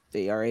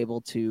are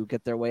able to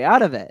get their way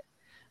out of it.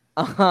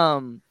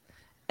 And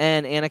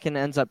Anakin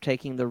ends up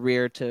taking the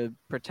rear to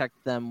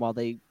protect them while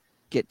they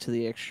get to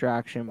the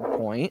extraction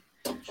point.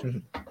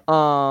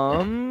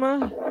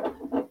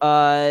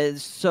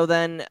 So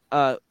then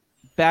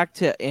back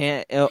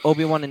to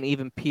Obi-Wan and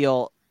Even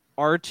Peel.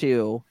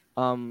 R2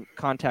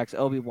 contacts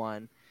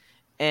Obi-Wan,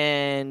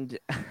 and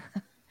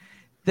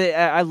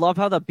I love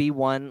how the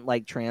B1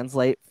 like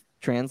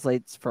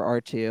translates for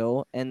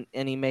R2, and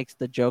he makes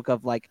the joke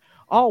of like,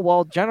 "Oh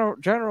well, General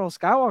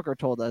Skywalker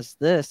told us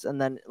this," and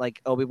then like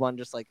Obi-Wan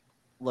just like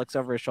looks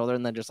over his shoulder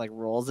and then just like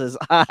rolls his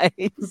eyes.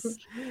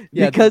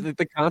 Yeah, because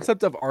the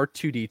concept of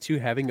R2D2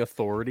 having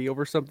authority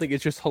over something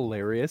is just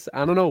hilarious.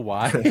 I don't know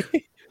why.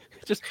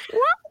 Just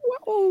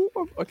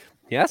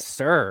yes,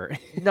 sir.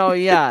 no,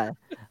 yeah.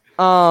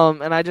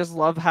 And I just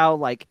love how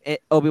like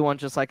Obi-Wan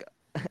just like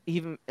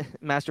even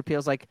Master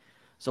Peel's like,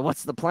 so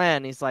what's the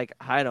plan? He's like,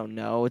 I don't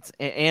know. It's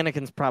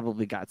Anakin's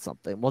probably got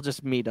something. We'll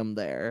just meet him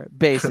there,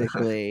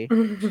 basically.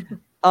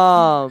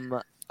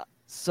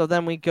 So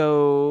then we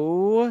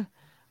go.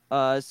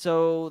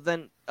 So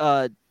then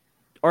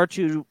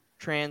R2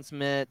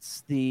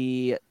 transmits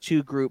the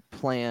 2-group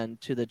plan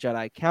to the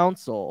Jedi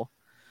Council.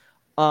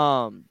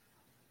 They're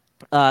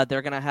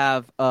gonna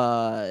have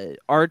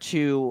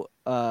R2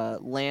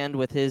 land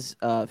with his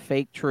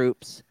fake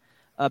troops,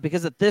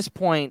 because at this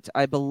point,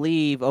 I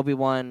believe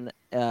Obi-Wan's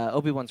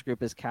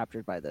group is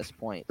captured by this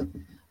point.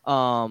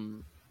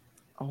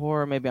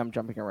 Or maybe I'm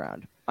jumping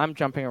around. I'm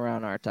jumping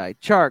around, aren't I?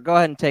 Char, go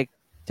ahead and take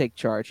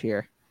charge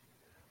here.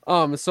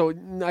 So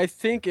I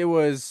think it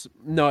was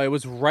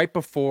right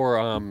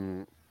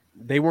before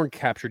they weren't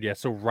captured yet.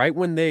 So right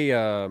when they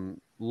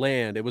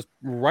land, it was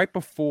right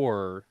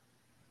before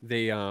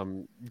they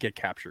get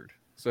captured.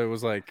 So it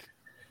was like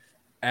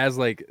as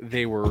like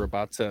they were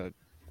about to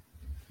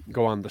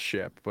go on the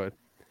ship, but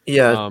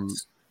yeah.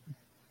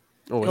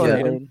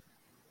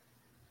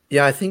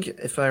 Yeah, I think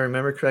if I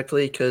remember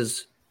correctly,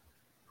 because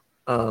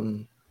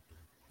like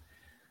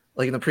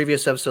in the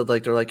previous episode,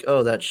 like they're like,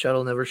 oh, that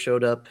shuttle never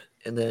showed up,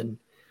 and then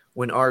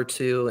when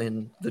R2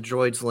 and the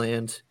droids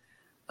land,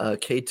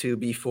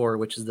 K2B4,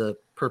 which is the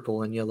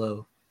purple and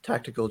yellow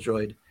tactical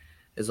droid,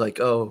 is like,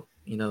 oh,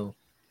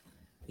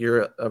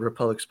 you're a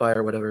Republic spy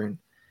or whatever, and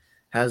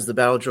has the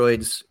battle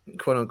droids,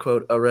 quote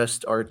unquote,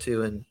 arrest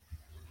R2 and,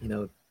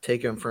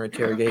 take him for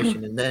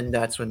interrogation. And then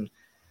that's when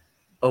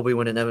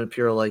Obi-Wan and Evan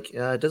Pure are like,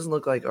 yeah, it doesn't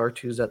look like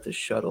R2's at the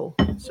shuttle.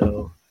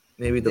 So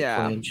maybe the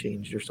plan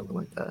changed or something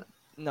like that.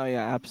 No,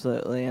 yeah,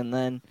 absolutely. And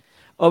then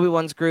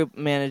Obi-Wan's group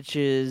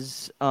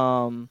manages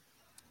to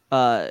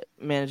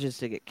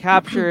get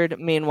captured.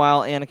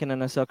 Meanwhile, Anakin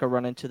and Ahsoka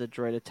run into the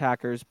droid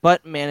attackers,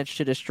 but manage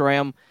to destroy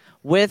them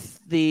with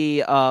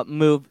the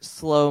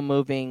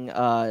slow-moving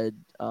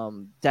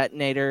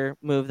detonator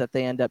move that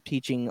they end up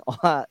teaching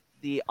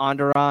the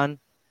Onderon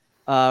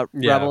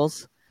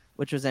rebels,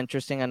 which was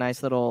interesting. A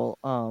nice little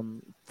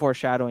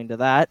foreshadowing to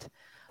that.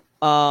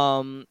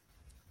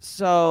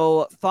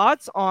 So,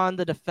 thoughts on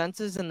the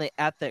defenses and the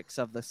ethics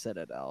of the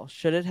Citadel?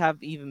 Should it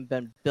have even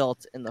been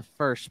built in the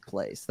first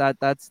place?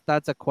 That's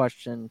a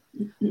question.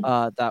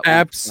 That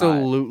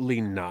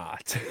absolutely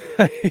not.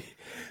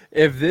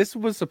 If this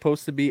was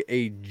supposed to be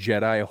a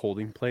Jedi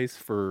holding place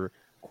for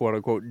quote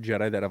unquote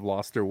Jedi that have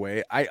lost their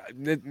way,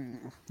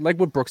 like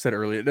what Brooke said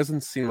earlier, it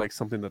doesn't seem like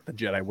something that the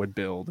Jedi would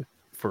build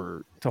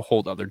to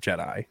hold other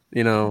Jedi.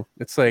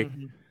 It's like,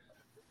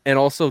 and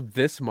also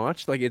this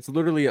much, like it's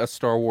literally a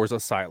Star Wars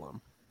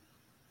asylum.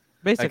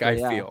 Basically,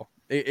 like I feel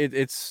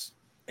it's,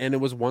 and it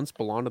was once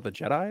belonged to the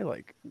Jedi.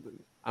 Like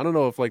I don't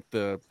know if like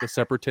the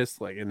Separatists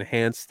like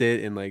enhanced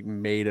it and like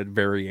made a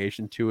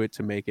variation to it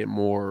to make it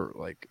more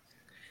like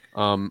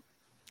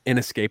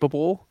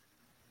inescapable.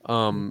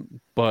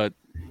 But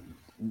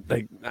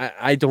like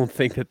I don't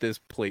think that this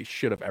place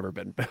should have ever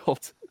been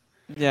built.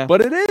 Yeah,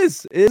 but it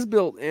is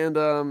built, and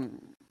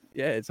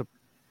it's a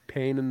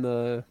pain in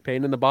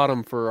the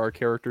bottom for our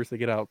characters to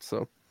get out.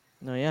 So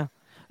no, yeah.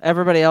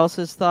 Everybody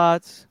else's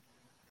thoughts?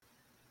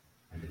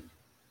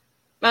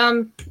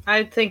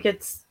 I think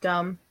it's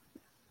dumb.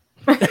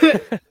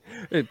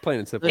 Plain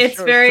and simple.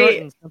 It's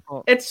very.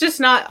 It's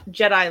just not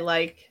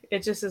Jedi-like.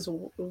 It just is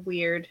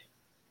weird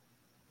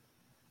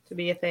to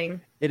be a thing.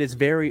 It is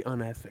very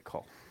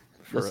unethical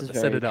for the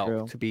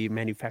Citadel to be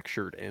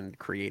manufactured and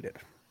created.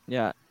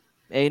 Yeah,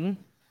 Aiden.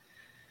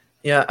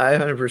 Yeah, I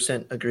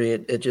 100% agree.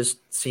 It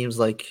just seems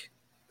like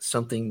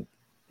something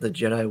the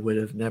Jedi would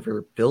have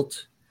never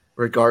built,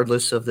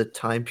 regardless of the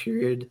time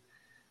period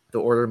the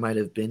Order might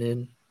have been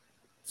in.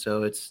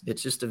 So it's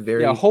just a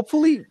very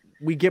hopefully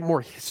we get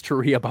more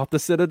history about the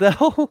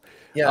Citadel.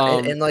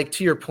 And like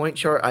to your point,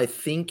 Char, I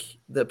think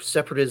the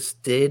Separatists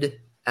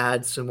did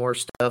add some more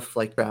stuff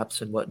like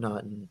traps and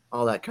whatnot and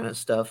all that kind of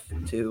stuff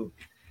to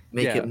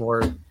make it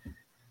more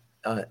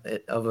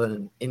of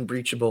an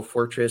unbreachable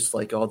fortress,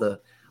 like all the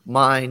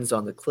mines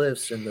on the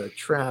cliffs and the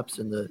traps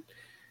and the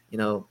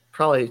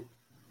probably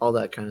all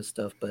that kind of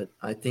stuff. But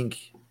I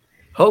think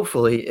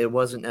hopefully it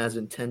wasn't as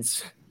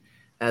intense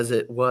as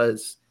it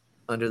was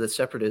under the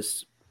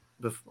Separatists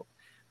before.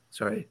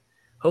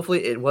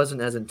 Hopefully it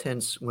wasn't as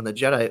intense when the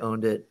Jedi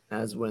owned it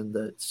as when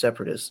the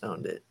Separatists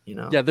owned it,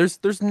 Yeah,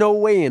 there's no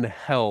way in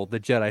hell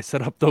the Jedi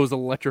set up those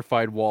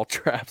electrified wall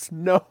traps.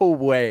 No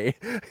way.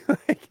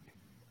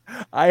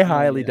 I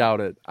highly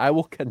doubt it. I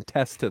will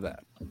contest to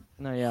that.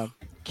 No, yeah.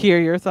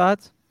 Kier, your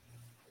thoughts?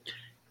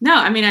 No,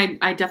 I mean,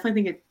 I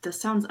definitely think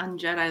this sounds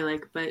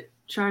un-Jedi-like, but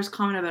Char's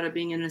comment about it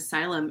being an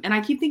asylum, and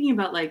I keep thinking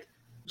about like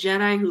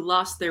Jedi who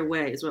lost their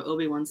way is what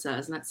Obi-Wan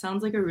says, and that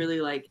sounds like a really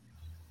like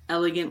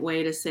elegant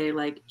way to say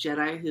like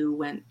Jedi who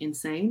went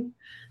insane.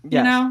 Yes.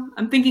 You know,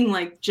 I'm thinking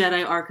like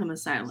Jedi Arkham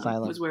Asylum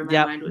was where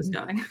my mind was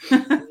going.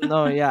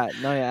 no,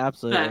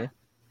 absolutely. But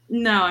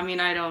no, I mean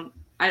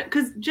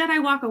because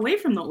Jedi walk away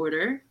from the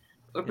Order,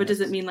 but does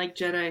it mean like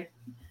Jedi?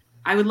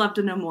 I would love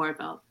to know more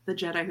about the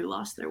Jedi who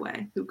lost their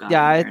way, who got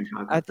there and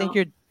how it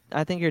felt.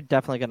 I think you're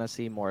definitely going to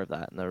see more of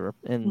that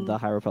in the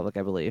High Republic,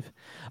 I believe.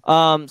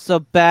 So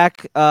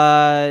back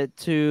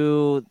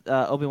to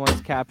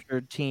Obi-Wan's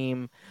captured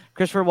team.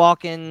 Christopher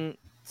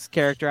Walken's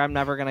character, I'm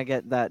never going to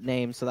get that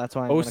name, so that's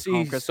why I'm going to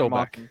call him Christopher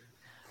Walken.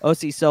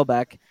 O.C.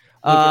 Sobek.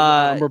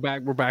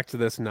 We're back to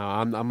this now.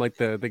 I'm like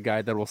the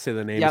guy that will say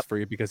the names for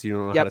you because you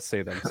don't know how to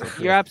say them. So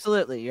You're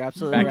absolutely back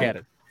right. at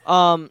it.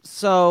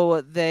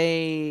 So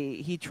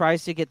he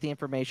tries to get the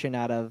information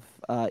out of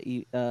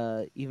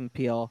Even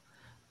Peel.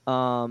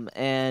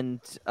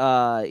 And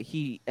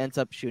he ends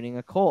up shooting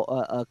a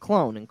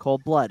clone in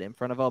cold blood in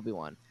front of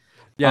Obi-Wan.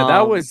 Yeah,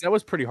 that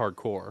was pretty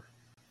hardcore.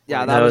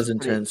 Yeah, that was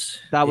intense.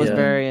 That was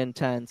very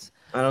intense.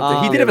 I don't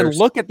think he didn't even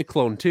look at the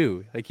clone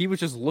too. Like he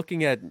was just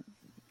looking at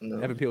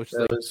Evan Peel.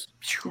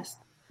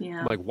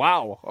 I'm like,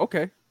 wow,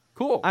 okay,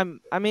 cool.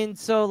 I mean,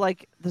 so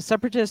like the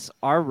Separatists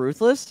are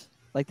ruthless.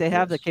 Like they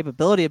have the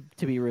capability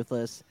to be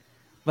ruthless,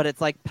 but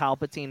it's like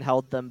Palpatine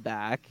held them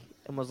back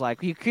and was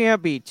like, you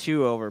can't be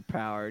too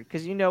overpowered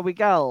because we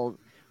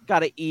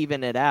gotta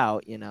even it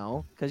out,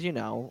 because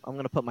I'm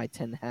gonna put my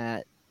tin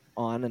hat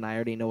on and I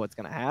already know what's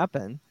gonna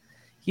happen.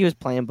 He was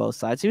playing both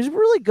sides. He was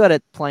really good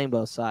at playing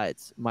both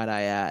sides, might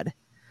I add.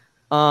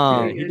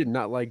 He did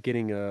not like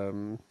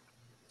getting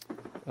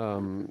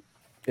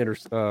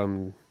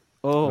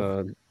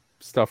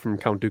stuff from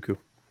Count Dooku.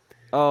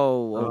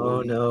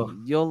 Oh no!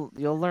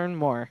 You'll learn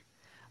more.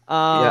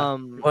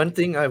 One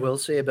thing I will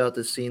say about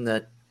the scene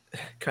that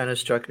kind of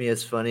struck me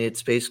as funny,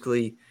 it's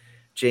basically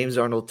James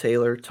Arnold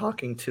Taylor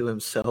talking to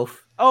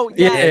himself. Oh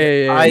yeah,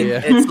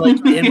 It's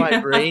like in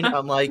my brain,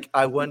 I'm like,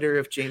 I wonder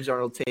if James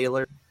Arnold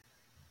Taylor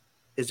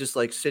is just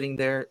like sitting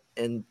there,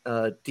 and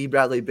D.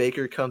 Bradley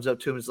Baker comes up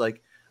to him and is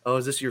like, "Oh,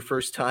 is this your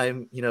first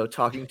time,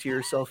 talking to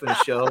yourself in a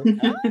show?"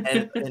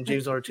 and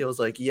James Arnold Taylor's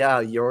like, "Yeah,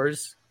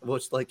 yours."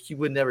 Which like he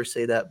would never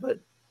say that,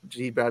 but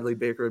G. Bradley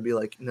Baker would be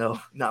like,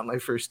 "No, not my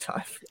first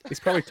time." He's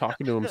probably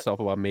talking to himself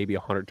about maybe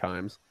 100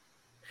 times.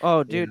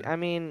 Oh, dude! I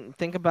mean,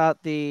 think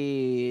about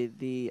the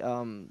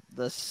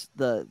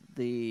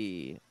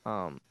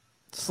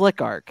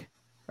Slick arc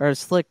or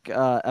Slick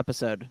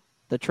episode,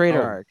 the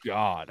Traitor arc.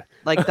 God!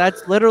 Like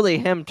that's literally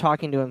him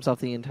talking to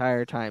himself the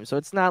entire time. So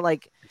it's not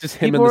like just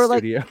him in the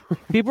studio.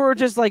 People were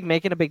just like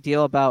making a big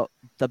deal about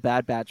the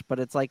Bad Batch, but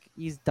it's like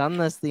he's done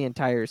this the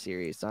entire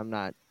series, so I'm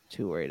not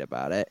too worried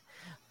about it.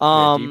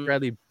 G.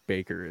 Bradley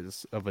Baker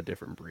is of a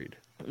different breed.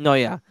 No,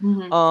 yeah.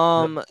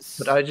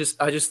 But I just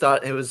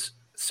thought it was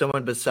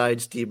someone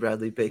besides D.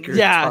 Bradley Baker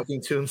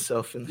talking to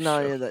himself in the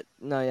show.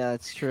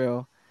 That's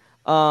true.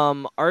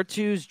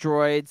 R2's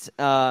droids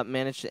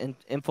managed to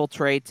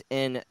infiltrate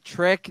and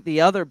trick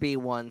the other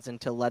B1s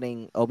into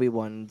letting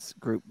Obi-Wan's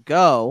group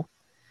go.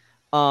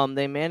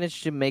 They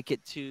managed to make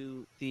it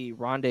to the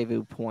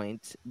rendezvous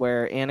point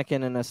where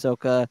Anakin and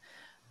Ahsoka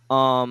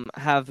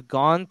have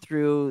gone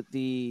through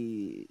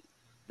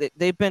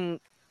they've been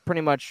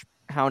pretty much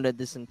hounded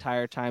this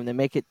entire time. They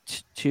make it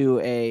to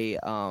a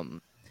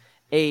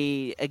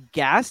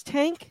gas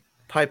tank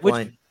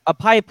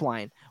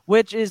pipeline,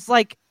 which is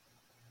like,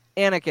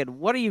 Anakin,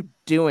 what are you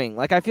doing?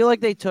 Like, I feel like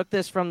they took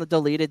this from the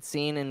deleted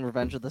scene in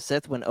Revenge of the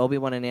Sith when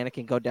Obi-Wan and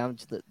Anakin go down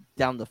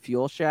the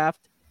fuel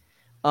shaft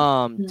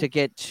to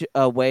get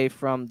away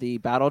from the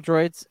battle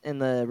droids in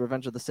the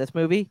Revenge of the Sith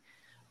movie.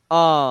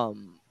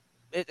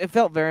 It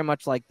felt very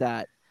much like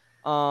that.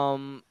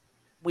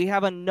 We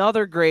have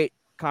another great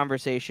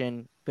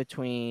conversation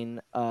between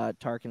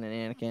Tarkin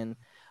and Anakin.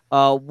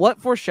 What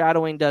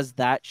foreshadowing does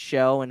that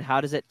show, and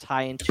how does it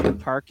tie into the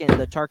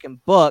Tarkin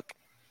book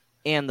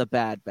and the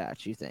Bad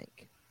Batch, you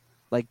think?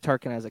 Like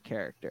Tarkin as a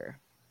character.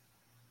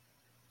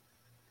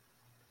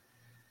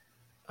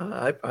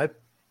 I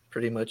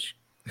pretty much,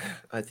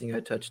 I think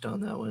I touched on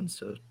that one,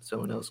 so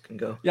someone else can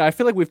go. Yeah, I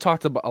feel like we've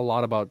talked a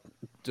lot about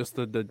just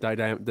the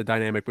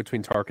dynamic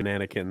between Tarkin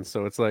and Anakin.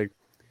 So it's like,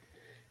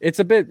 it's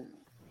a bit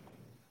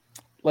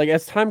like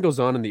as time goes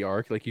on in the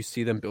arc, like you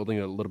see them building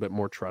a little bit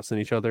more trust in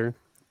each other,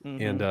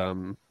 and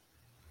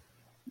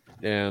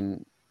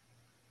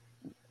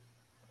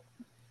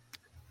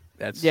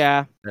that's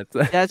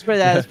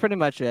pretty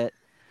much it.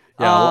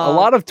 Yeah, a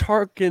lot of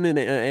Tarkin and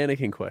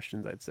Anakin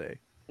questions, I'd say.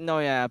 No,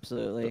 yeah,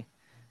 absolutely.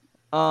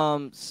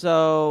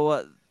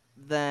 So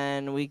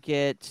then we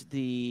get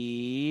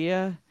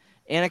the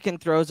Anakin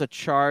throws a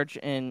charge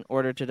in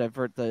order to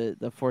divert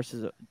the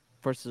forces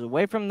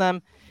away from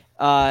them.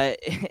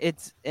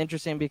 It's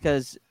interesting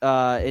because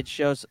it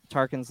shows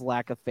Tarkin's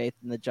lack of faith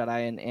in the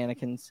Jedi, and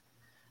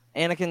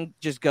Anakin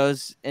just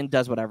goes and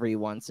does whatever he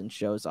wants and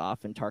shows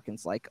off, and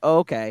Tarkin's like, oh,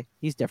 okay,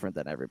 he's different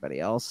than everybody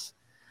else.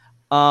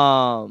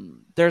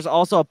 There's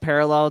also a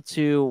parallel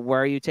to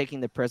Where Are You Taking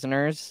the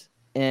Prisoners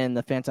in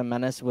The Phantom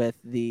Menace with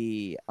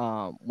the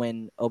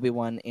when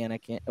Obi-Wan and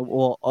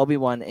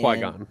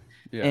Qui-Gon.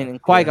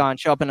 and Qui-Gon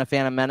show up in a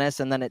Phantom Menace,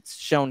 and then it's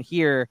shown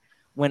here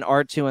when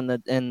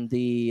R2 and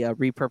the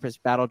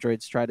repurposed battle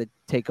droids try to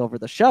take over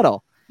the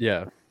shuttle.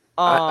 Yeah.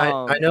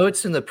 I know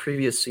it's in the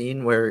previous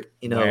scene where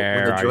when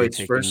the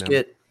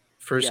droids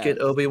first get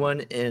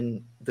Obi-Wan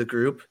in the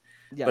group,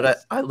 but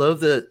I love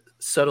the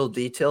subtle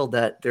detail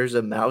that there's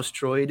a mouse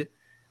droid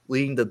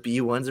leading the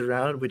B1s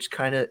around, which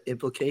kind of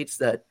implicates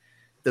that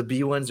the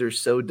B1s are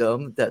so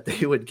dumb that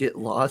they would get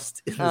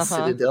lost in the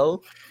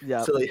Citadel.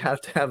 So they have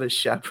to have a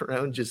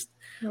chaperone just,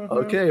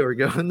 okay, we're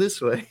going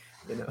this way,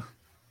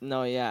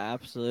 No, yeah,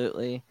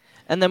 absolutely.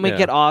 And then we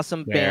get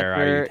awesome banter.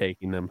 Where are you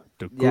taking them?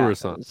 To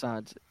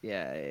Coruscant.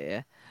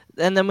 Yeah.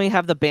 And then we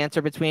have the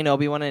banter between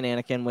Obi-Wan and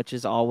Anakin, which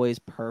is always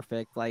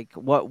perfect. Like,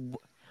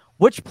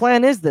 which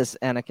plan is this,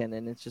 Anakin?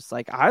 And it's just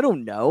like, I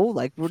don't know.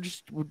 Like, we're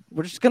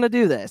just gonna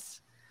do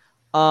this.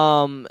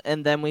 And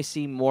then we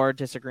see more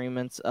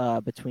disagreements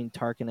between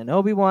Tarkin and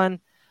Obi-Wan.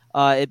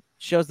 It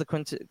shows the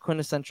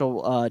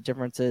quintessential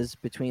differences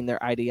between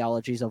their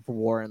ideologies of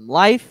war and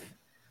life.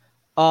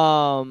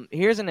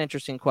 Here's an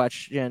interesting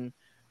question.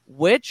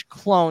 Which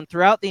clone,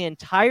 throughout the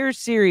entire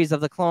series of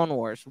the Clone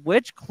Wars,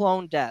 which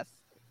clone death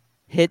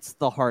hits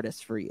the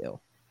hardest for you?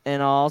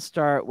 And I'll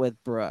start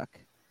with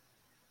Brooke.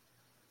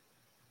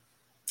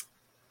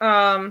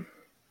 That's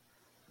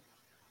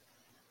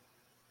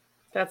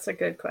a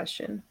good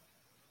question.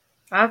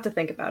 I have to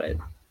think about it.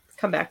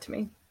 Come back to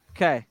me.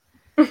 Okay.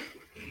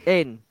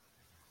 Aiden.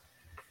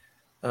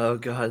 Oh,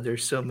 God,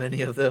 there's so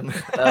many of them.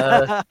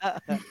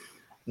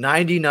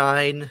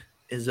 99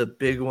 is a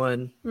big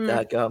one.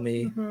 That got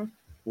me. Mm-hmm.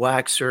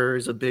 Waxer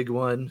is a big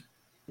one.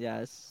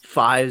 Yes.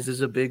 Fives is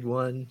a big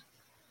one.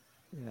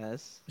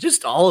 Yes.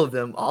 Just all of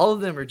them. All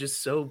of them are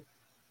just so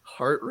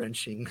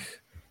heart-wrenching.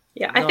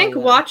 Yeah, I think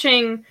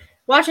watching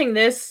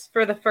this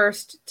for the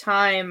first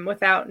time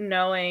without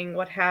knowing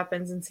what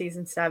happens in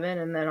season 7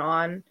 and then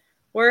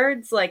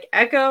onwards, like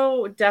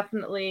Echo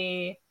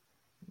definitely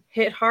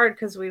hit hard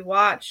because we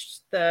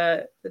watched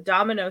the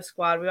Domino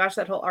Squad. We watched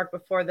that whole arc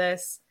before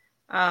this.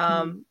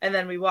 And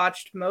then we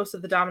watched most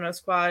of the Domino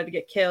Squad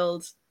get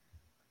killed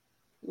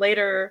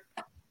later,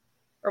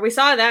 or we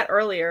saw that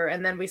earlier,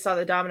 and then we saw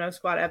the Domino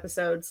Squad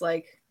episodes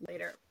like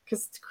later.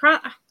 Because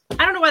I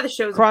don't know why the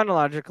show's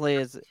chronologically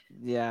is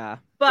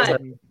but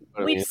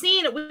we've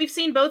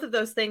seen both of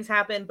those things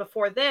happen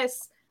before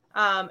this,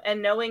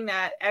 and knowing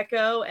that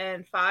Echo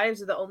and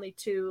Fives are the only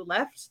two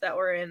left that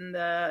were in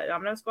the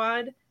Domino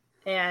Squad,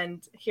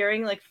 and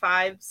hearing like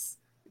Fives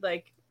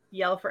like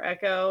yell for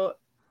Echo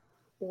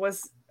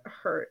was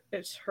hurt.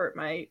 It hurt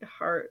my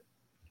heart.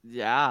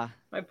 Yeah,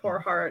 my poor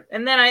heart.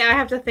 And then I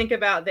have to think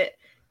about that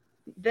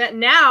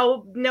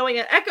now, knowing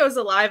that Echo's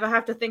alive, I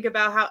have to think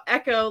about how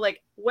Echo,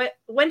 like,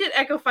 when did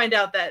Echo find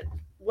out that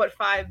what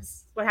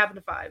happened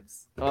to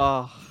Fives?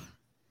 Oh,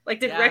 like,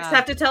 did Rex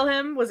have to tell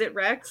him? Was it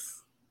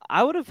Rex?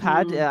 I would have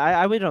had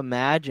I would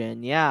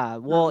imagine, yeah.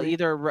 Well,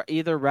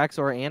 either Rex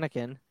or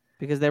Anakin,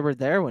 because they were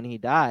there when he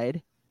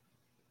died.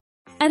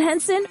 At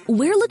Henson,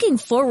 we're looking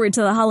forward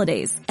to the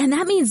holidays, and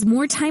that means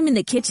more time in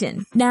the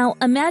kitchen. Now,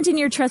 imagine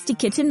your trusty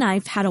kitchen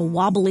knife had a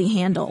wobbly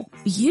handle.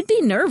 You'd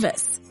be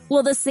nervous.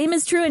 Well, the same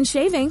is true in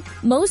shaving.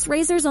 Most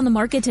razors on the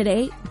market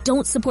today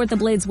don't support the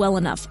blades well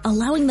enough,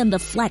 allowing them to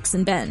flex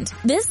and bend.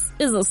 This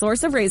is the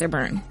source of razor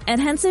burn. At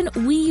Henson,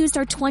 we used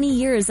our 20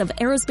 years of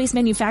aerospace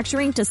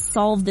manufacturing to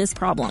solve this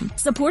problem,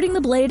 supporting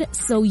the blade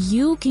so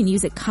you can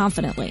use it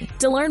confidently.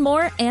 To learn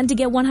more and to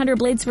get 100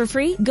 blades for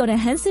free, go to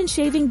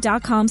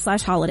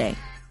hensonshaving.com/holiday.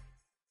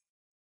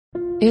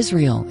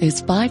 Israel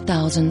is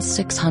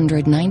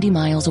 5,690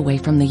 miles away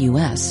from the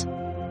U.S.,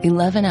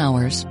 11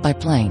 hours by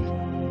plane.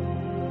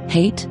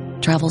 Hate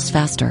travels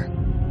faster.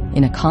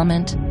 In a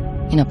comment,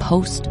 in a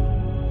post,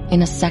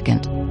 in a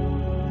second.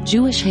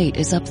 Jewish hate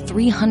is up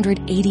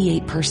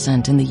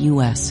 388% in the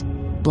U.S.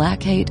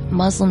 Black hate,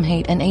 Muslim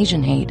hate, and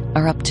Asian hate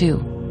are up too.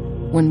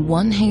 When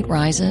one hate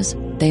rises,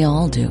 they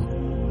all do.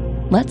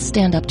 Let's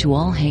stand up to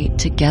all hate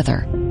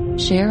together.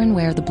 Share and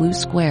wear the blue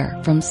square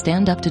from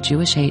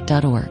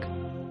standuptojewishhate.org.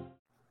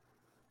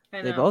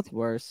 They both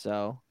were,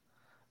 so.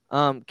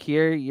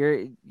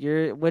 Kier,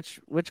 you're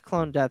which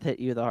clone death hit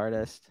you the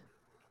hardest?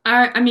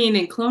 I mean,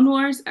 in Clone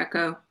Wars,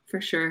 Echo for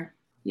sure.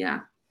 Yeah,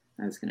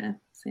 I was gonna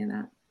say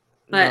that,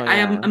 but I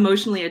am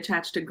emotionally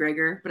attached to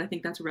Gregor. But I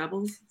think that's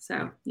Rebels,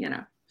 so you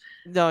know.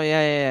 No,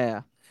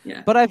 yeah.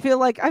 But I feel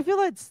like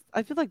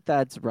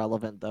that's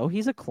relevant though.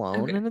 He's a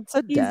clone, and it's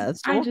a death.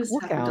 So we'll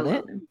count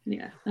it.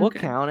 Yeah, we'll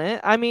count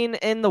it. I mean,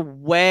 in the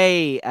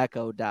way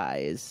Echo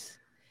dies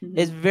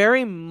is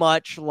very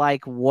much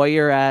like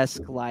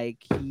warrior-esque. Like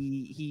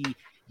he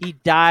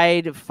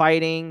died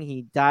fighting.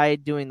 He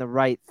died doing the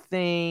right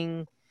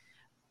thing.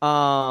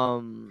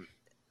 And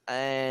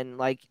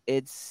like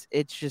it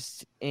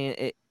is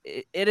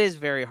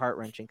very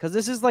heart-wrenching because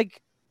this is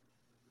like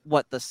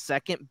what the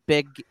second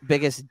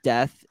biggest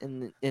death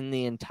in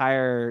the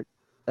entire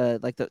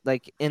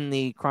in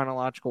the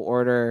chronological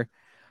order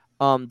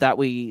that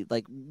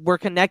we're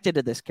connected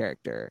to this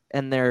character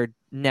and they're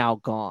now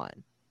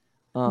gone.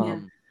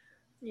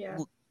 Yeah.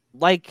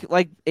 like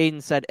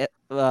Aiden said,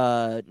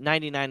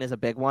 99 is a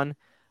big one.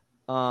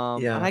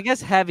 And Yeah. I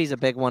guess Heavy's a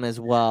big one as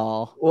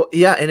well. Well,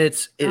 yeah, and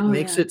it Oh,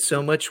 makes yeah. it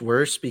so much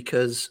worse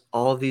because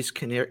all of these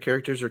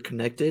characters are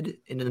connected,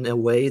 and in a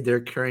way, they're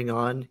carrying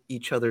on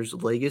each other's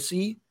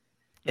legacy.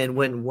 And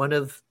when one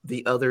of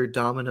the other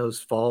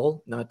dominoes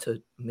fall, not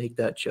to make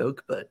that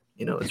joke, but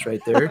it's right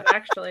there. But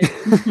actually,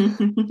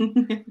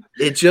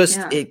 It just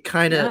Yeah. it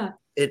kind of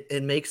Yeah.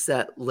 it makes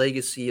that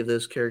legacy of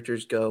those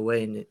characters go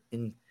away,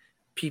 and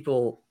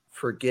people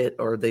forget,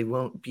 or they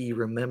won't be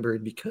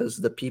remembered because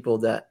the people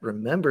that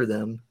remember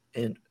them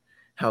and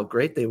how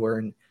great they were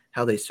and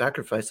how they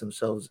sacrificed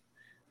themselves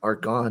are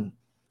gone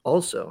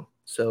also.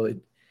 So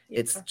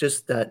it's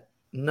just that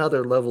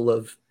another level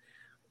of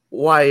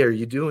why are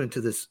you doing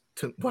this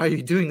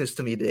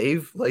to me,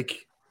 Dave?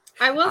 Like,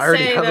 I will I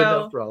already say have though,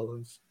 enough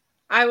problems.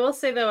 I will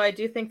say though, I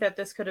do think that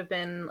this could have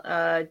been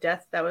a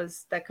death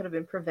that could have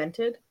been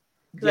prevented,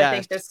 because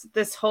I think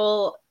this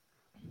whole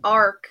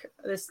arc,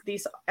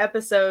 these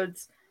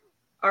episodes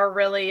are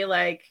really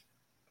like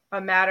a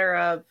matter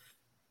of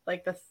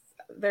like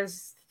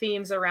there's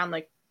themes around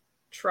like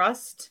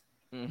trust.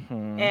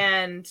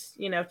 And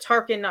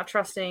Tarkin not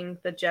trusting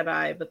the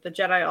Jedi, but the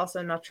Jedi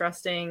also not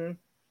trusting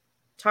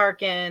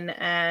Tarkin,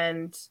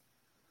 and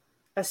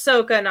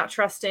Ahsoka not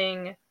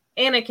trusting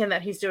Anakin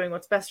that he's doing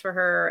what's best for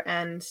her,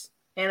 and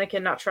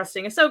Anakin not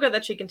trusting Ahsoka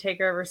that she can take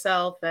care of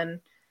herself. And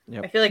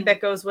I feel like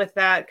that goes with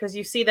that, because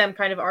you see them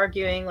kind of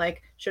arguing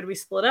like, should we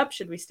split up,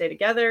 should we stay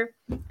together?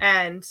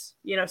 And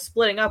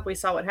splitting up, we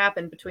saw what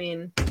happened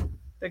between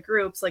the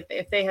groups. Like,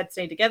 if they had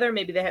stayed together,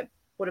 maybe they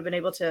would have been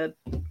able to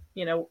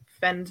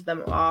fend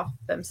them off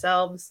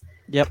themselves.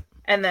 Yep.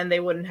 And then they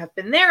wouldn't have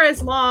been there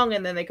as long,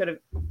 and then they could have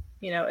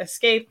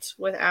escaped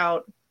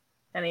without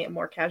any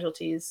more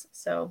casualties.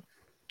 So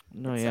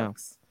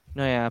sucks.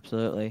 No, yeah,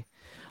 absolutely.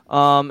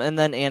 And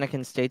then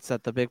Anakin states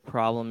that the big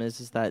problem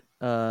is that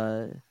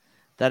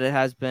that it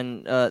has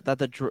been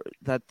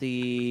that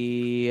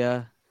the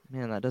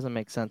man, that doesn't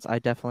make sense. I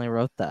definitely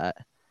wrote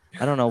that.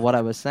 I don't know what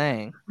I was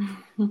saying.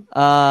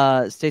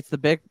 States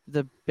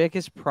the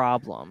biggest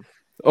problem.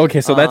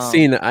 Okay, so that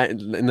scene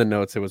in the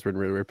notes, it was written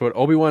really weird. But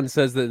Obi-Wan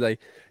says that, like,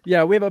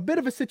 yeah, we have a bit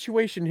of a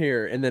situation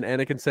here, and then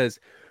Anakin says,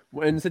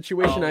 "In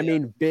situation, I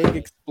mean big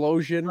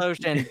explosion."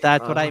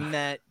 That's what I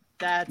meant.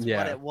 That's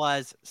what it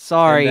was.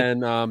 Sorry.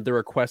 And then they're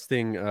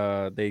requesting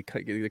they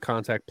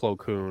contact Plo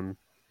Koon,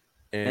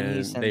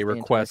 and they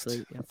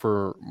request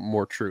for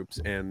more troops,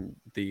 and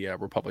the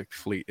Republic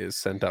fleet is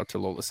sent out to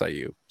Lola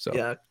Sayu. So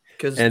yeah,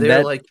 because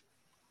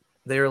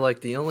they're like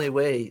the only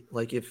way,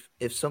 like if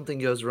something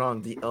goes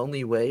wrong, the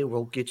only way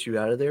we'll get you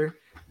out of there,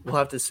 we'll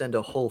have to send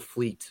a whole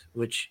fleet,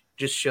 which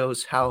just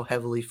shows how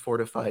heavily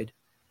fortified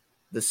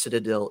the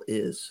Citadel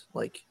is.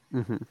 Like,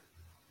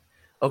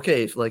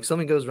 okay, if like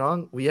something goes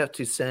wrong, we have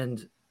to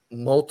send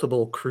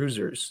multiple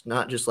cruisers,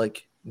 not just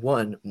like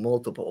one,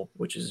 multiple,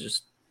 which is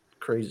just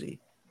crazy.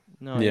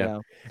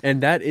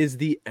 And that is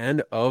the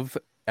end of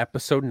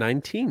episode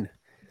 19.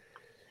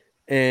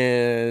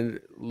 And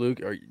Luke,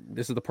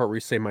 this is the part where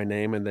you say my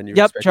name, and then you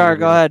Char,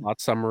 go ahead.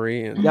 Plot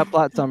summary. And...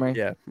 plot summary.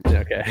 Yeah.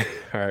 Okay.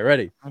 All right.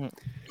 Ready.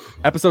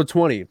 Episode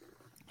 20,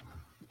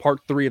 part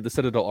 3 of the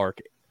Citadel arc,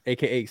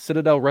 aka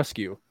Citadel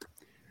Rescue.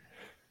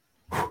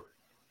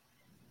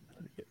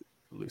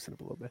 Loosen up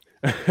a little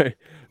bit.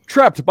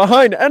 Trapped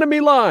behind enemy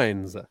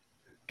lines,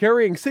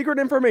 carrying secret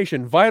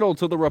information vital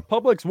to the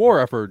Republic's war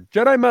effort,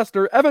 Jedi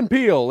Master Evan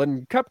Peel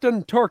and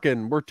Captain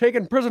Tarkin were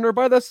taken prisoner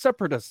by the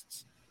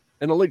Separatists.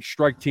 An elite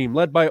strike team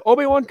led by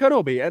Obi-Wan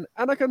Kenobi and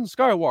Anakin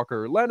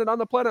Skywalker landed on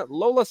the planet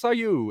Lola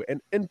Sayu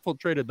and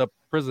infiltrated the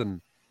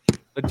prison.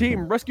 The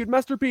team rescued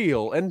Master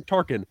Peel and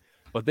Tarkin,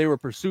 but they were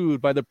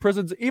pursued by the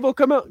prison's evil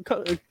commander,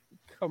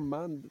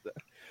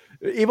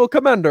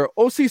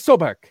 O.C.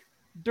 Sobek.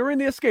 During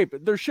the escape,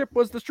 their ship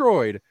was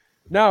destroyed.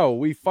 Now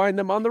we find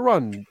them on the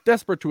run,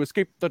 desperate to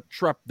escape the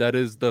trap that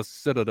is the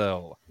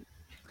Citadel.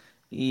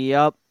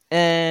 Yep.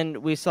 And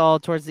we saw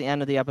towards the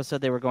end of the episode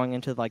they were going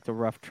into like the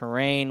rough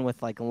terrain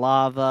with like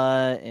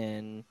lava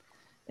and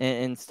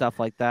stuff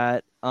like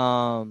that.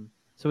 So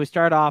we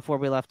start off where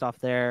we left off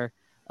there.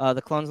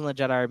 The clones and the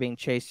Jedi are being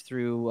chased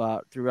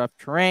through rough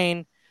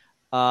terrain.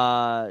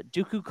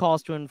 Dooku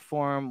calls to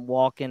inform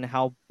Walken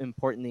how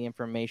important the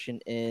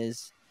information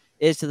is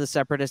to the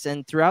Separatists,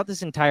 and throughout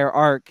this entire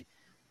arc,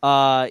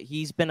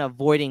 he's been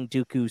avoiding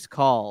Dooku's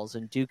calls,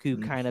 and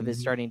Dooku kind of is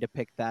starting to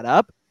pick that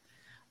up.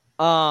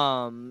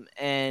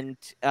 And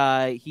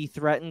he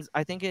threatens,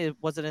 I think it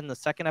in the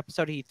second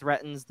episode, he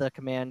threatens the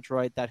command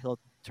droid that he'll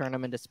turn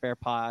him into spare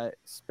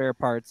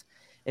parts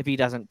if he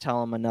doesn't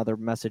tell him another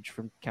message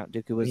from Count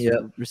Dooku was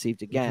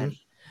received again.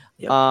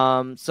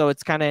 So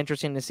it's kind of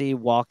interesting to see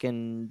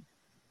Walken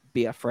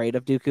be afraid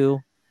of Dooku.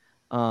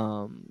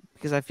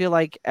 Because I feel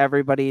like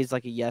everybody's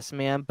like a yes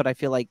man, but I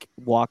feel like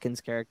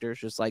Walken's character is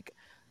just like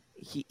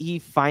he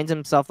finds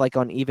himself like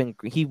on even.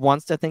 He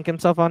wants to think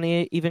himself on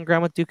even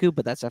ground with Dooku,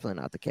 but that's definitely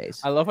not the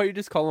case. I love how you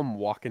just call him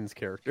Walken's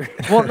character.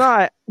 Well,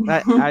 no,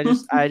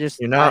 I just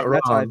you're not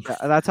wrong.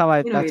 That's how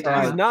I. He's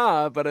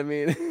not, but I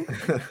mean,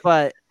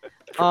 but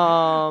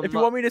If you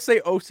want me to say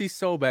OC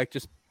Sobek,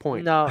 just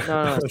point. No. OC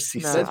No,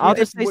 Sobek. I'll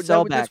just say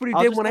Sobek. That's what he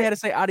I'll did just when I say- had to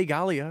say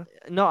Adigalia.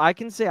 No, I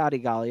can say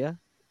Adigalia.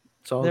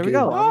 It's all There we good.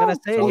 go. I'm gonna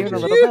say it all here in a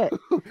good. little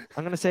bit.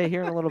 I'm gonna say it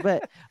here in a little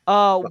bit.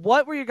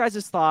 What were your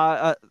guys'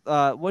 thought?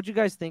 What did you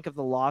guys think of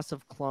the loss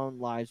of clone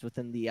lives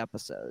within the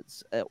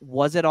episodes?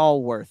 Was it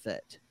all worth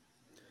it?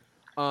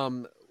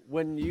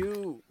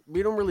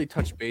 We don't really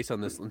touch base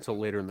on this until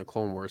later in the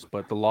Clone Wars,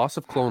 but the loss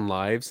of clone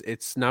lives,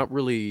 it's not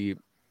really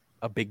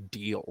a big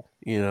deal,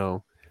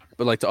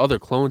 but like to other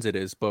clones it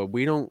is, but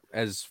we don't,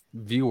 as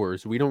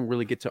viewers, we don't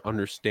really get to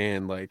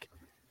understand like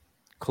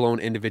clone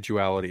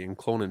individuality and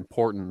clone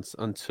importance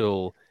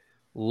until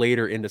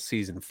later into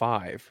season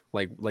 5,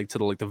 like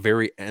to the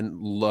very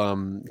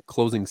end,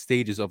 closing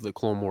stages of the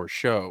Clone Wars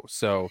show.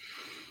 So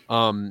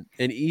and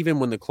even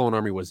when the clone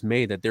army was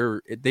made,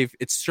 that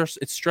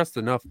it's stressed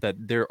enough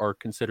that they are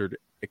considered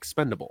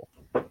expendable,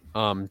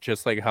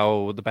 just like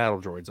how the battle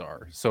droids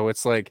are. So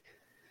it's like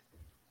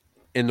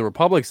in the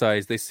Republic's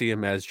eyes, they see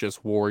them as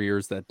just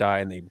warriors that die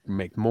and they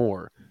make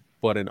more.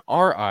 But in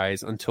our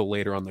eyes, until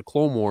later on the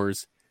Clone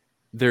Wars,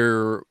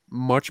 they're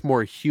much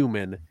more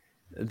human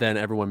than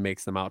everyone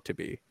makes them out to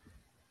be.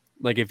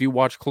 Like if you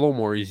watch Clone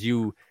Wars,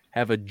 you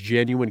have a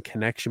genuine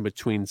connection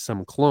between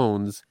some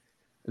clones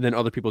than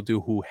other people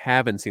do who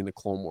haven't seen the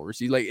Clone Wars.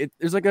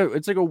 It's like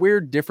a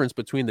weird difference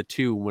between the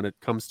two when it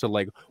comes to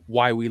like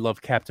why we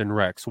love Captain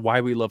Rex,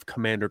 why we love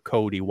Commander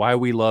Cody, why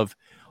we love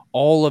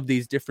all of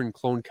these different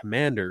clone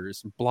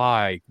commanders,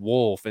 Bly,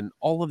 Wolf, and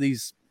all of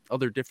these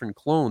other different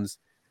clones.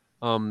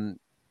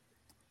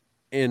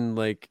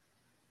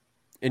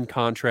 In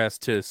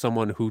contrast to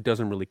someone who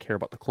doesn't really care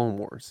about the Clone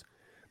Wars,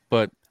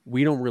 but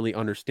we don't really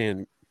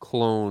understand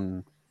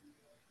clone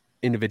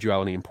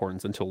individuality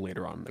importance until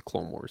later on in the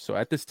Clone Wars. So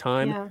at this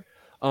time,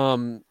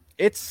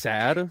 it's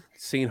sad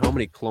seeing how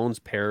many clones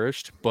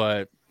perished,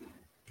 but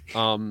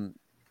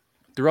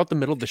throughout the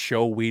middle of the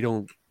show, we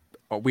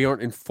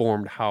aren't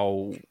informed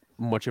how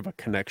much of a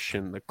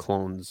connection the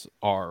clones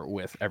are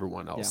with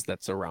everyone else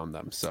that's around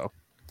them. So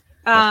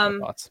that's my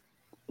thoughts.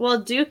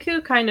 Well,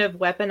 Dooku kind of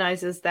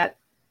weaponizes that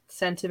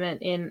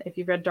sentiment in, if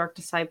you've read Dark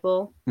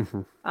Disciple,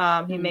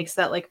 he makes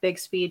that like big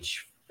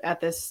speech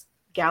at this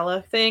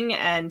gala thing,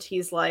 and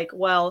he's like,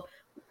 well,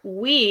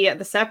 we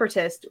the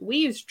Separatists, we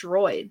use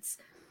droids,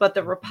 but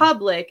the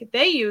Republic,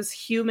 they use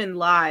human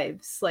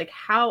lives. Like,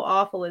 how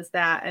awful is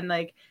that? And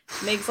like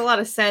makes a lot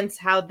of sense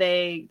how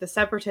the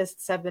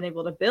Separatists have been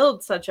able to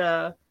build such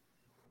a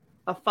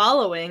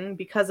following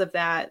because of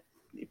that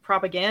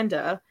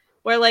propaganda,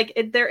 where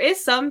like there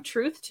is some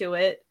truth to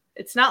it.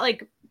 It's not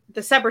like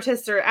the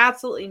Separatists are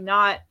absolutely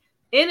not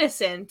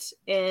innocent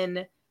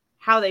in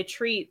how they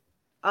treat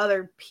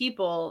other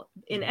people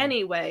in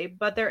any way,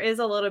 but there is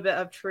a little bit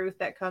of truth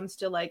that comes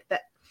to like the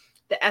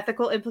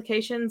ethical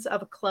implications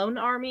of a clone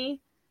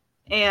army,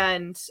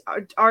 and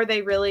are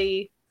they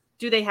really,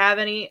 do they have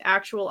any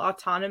actual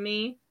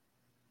autonomy?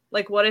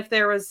 Like, what if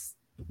there was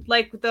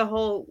like the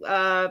whole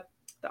the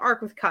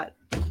arc with Cut,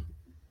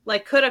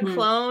 like could a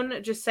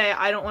clone just say,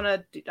 I don't want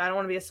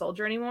to be a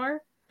soldier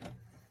anymore?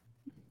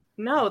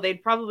 No,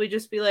 they'd probably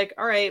just be like,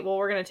 all right, well,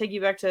 we're gonna take you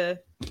back to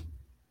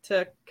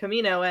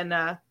Camino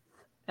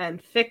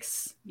and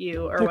fix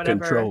you or whatever.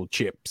 Control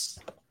chips.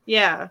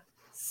 Yeah.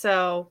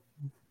 So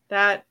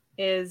that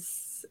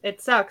is, it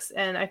sucks.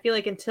 And I feel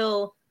like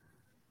until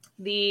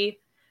we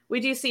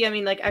do see, I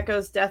mean, like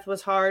Echo's death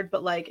was hard,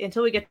 but like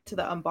until we get to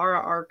the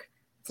Umbara arc,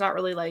 it's not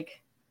really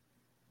like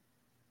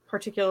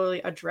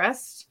particularly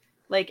addressed.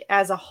 Like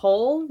as a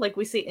whole, like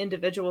we see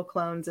individual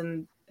clones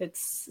and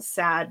it's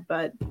sad,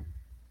 but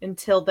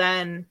until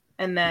then,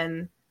 and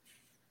then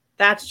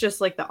that's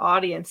just like the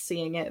audience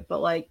seeing it.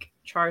 But like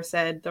Char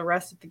said, the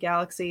rest of the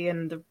galaxy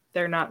and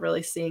they're not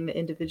really seeing the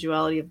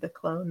individuality of the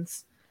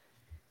clones.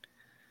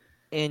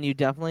 And you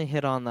definitely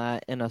hit on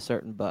that in a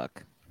certain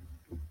book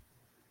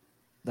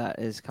that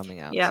is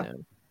coming out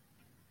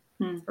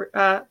soon.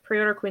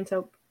 Pre-order Queen's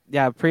Hope.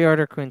 Yeah,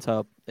 pre-order Queen's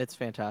Hope. It's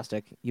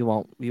fantastic. You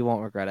won't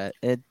regret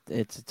it.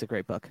 It's a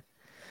great book.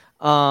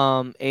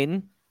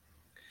 Aiden?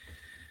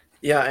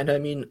 Yeah, and I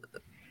mean,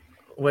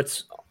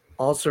 what's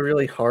also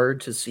really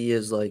hard to see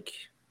is like,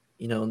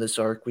 in this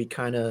arc, we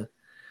kind of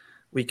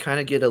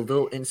get a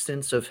little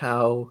instance of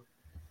how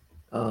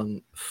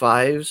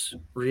Fives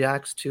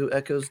reacts to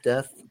Echo's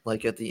death.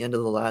 Like at the end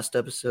of the last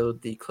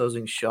episode, the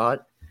closing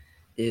shot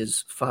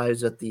is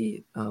Fives at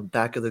the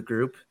back of the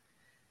group,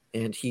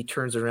 and he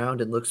turns around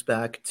and looks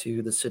back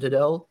to the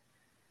Citadel,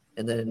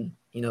 and then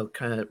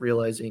kind of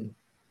realizing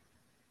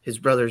his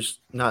brother's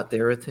not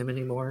there with him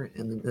anymore,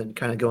 and then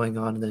kind of going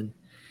on, and then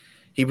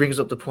he brings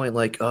up the point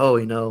like,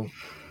 oh,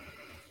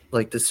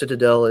 like the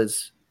Citadel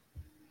it's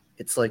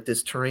like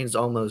this terrain's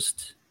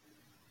almost,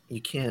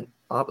 you can't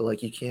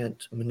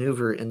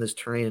maneuver in this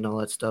terrain and all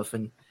that stuff.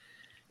 And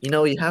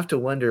you have to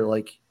wonder,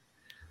 like,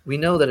 we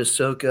know that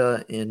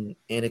Ahsoka and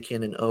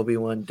Anakin and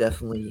Obi-Wan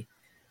definitely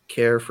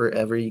care for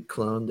every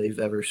clone they've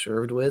ever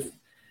served with,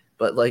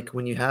 but like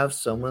when you have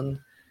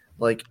someone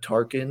like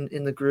Tarkin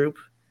in the group,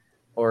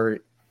 or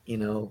I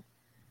don't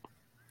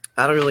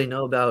really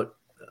know about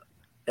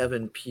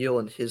Evan Peel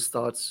and his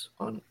thoughts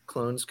on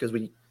clones, because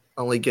we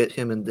only get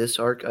him in this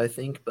arc, I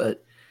think.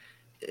 But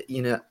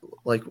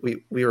like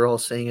we were all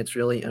saying, it's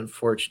really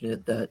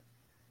unfortunate that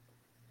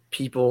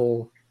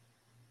people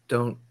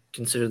don't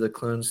consider the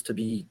clones to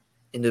be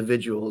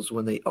individuals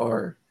when they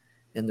are,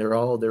 and they're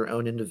all their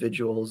own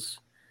individuals.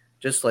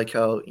 Just like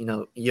how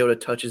Yoda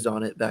touches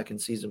on it back in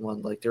season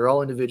 1, like they're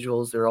all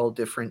individuals, they're all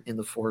different in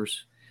the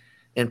Force,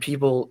 and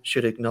people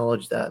should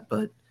acknowledge that.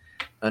 But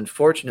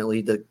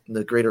unfortunately,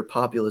 the greater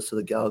populace of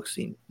the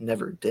galaxy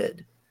never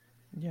did.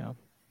 Yeah.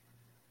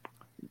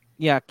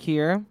 Yeah,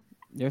 Kier,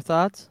 your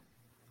thoughts?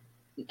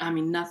 I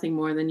mean, nothing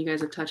more than you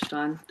guys have touched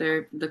on.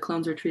 The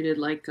clones are treated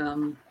like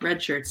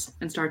red shirts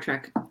in Star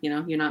Trek.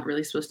 You're not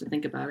really supposed to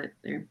think about it.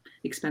 They're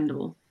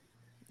expendable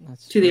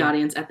to the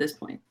audience at this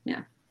point.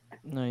 Yeah.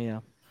 No,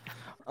 yeah.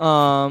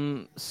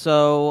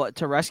 So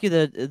to rescue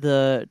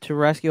to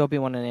rescue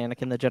Obi-Wan and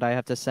Anakin, the Jedi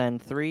have to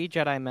send 3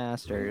 Jedi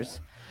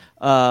Masters,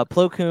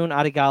 Plo Koon,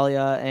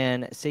 Adigalia,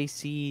 and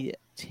Saesee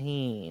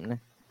Tiin.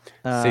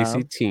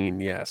 Saesee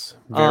Tiin, yes,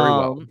 very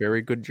well,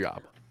 very good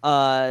job.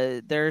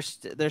 They're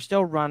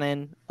still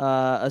running.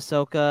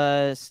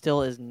 Ahsoka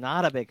still is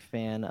not a big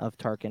fan of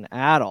Tarkin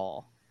at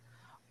all.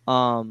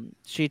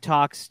 She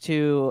talks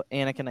to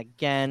Anakin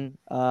again.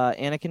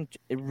 Anakin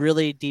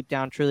really deep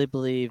down truly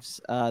believes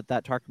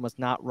that Tarkin was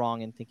not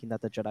wrong in thinking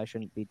that the Jedi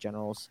shouldn't be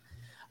generals.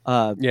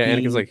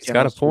 Anakin's like, he's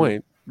got a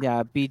point.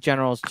 Be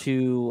generals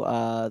to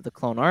the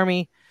clone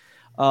army.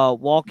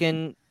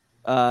 Walken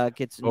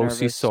gets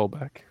nervous.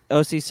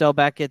 O.C.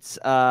 Sobek gets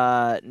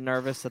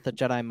nervous that the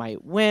Jedi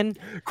might win.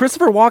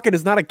 Christopher Walken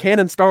is not a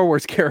canon Star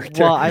Wars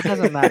character. Well, it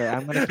doesn't matter.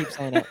 I'm going to keep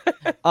saying it.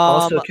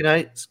 Also, can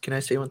I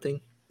say one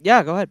thing?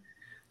 Yeah, go ahead.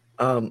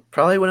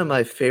 Probably one of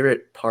my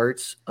favorite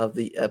parts of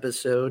the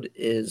episode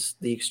is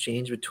the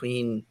exchange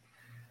between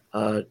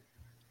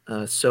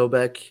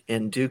Sobek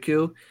and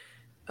Dooku.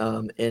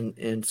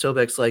 And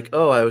Sobek's like,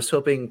 "Oh, I was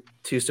hoping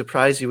to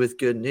surprise you with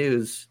good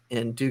news,"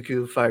 and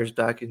Dooku fires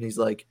back and he's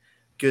like,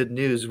 "Good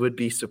news would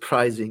be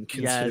surprising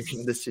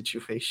considering the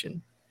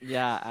situation."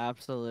 Yeah,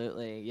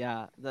 absolutely.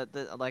 Yeah,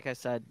 like I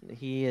said,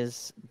 he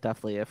is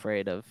definitely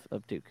afraid of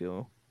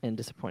Dooku and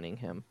disappointing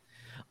him.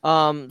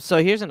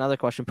 So here's another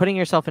question: putting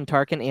yourself in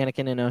Tarkin,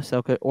 Anakin, and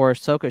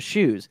Ahsoka's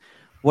shoes,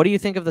 what do you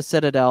think of the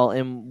Citadel?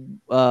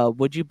 And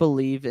would you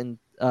believe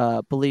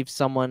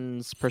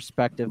someone's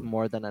perspective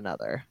more than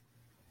another?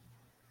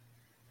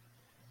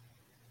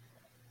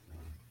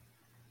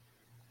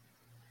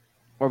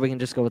 Or we can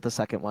just go with the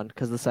second one,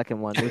 because the second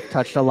one, we've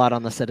touched a lot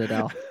on the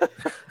Citadel.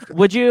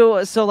 Would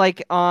you, so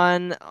like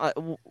on,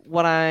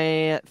 what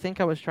I think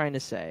I was trying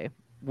to say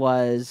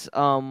was,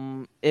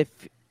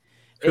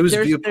 whose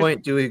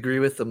viewpoint do we agree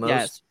with the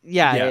most? Yes.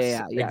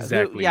 Yeah.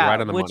 Exactly. Right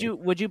on the money.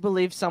 Would you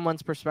believe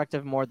someone's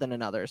perspective more than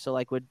another? So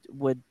like, would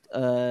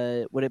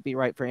it be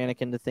right for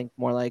Anakin to think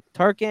more like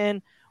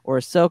Tarkin or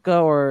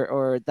Ahsoka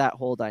or that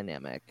whole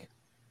dynamic?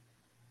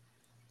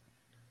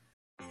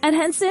 At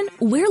Henson,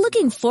 we're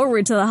looking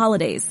forward to the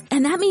holidays,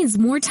 and that means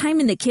more time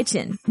in the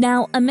kitchen.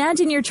 Now,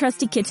 imagine your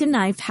trusty kitchen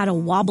knife had a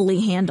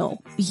wobbly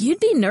handle. You'd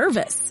be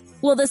nervous.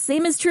 Well, the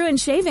same is true in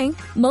shaving.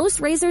 Most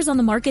razors on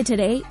the market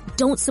today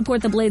don't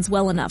support the blades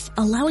well enough,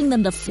 allowing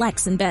them to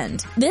flex and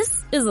bend.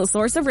 This is a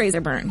source of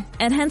razor burn.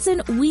 At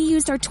Henson, we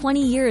used our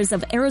 20 years of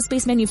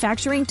aerospace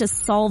manufacturing to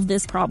solve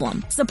this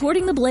problem,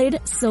 supporting the blade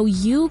so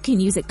you can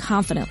use it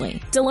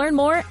confidently. To learn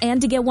more and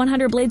to get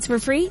 100 blades for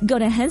free, go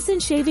to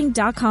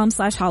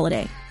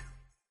hensonshaving.com/holiday.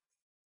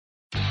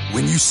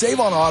 When you save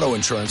on auto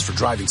insurance for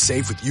driving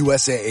safe with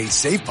USAA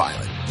Safe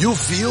Pilot, you'll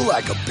feel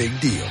like a big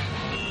deal,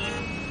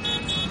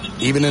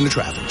 even in a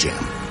traffic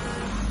jam.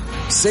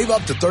 Save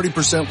up to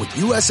 30% with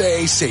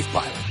USAA Safe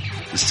Pilot.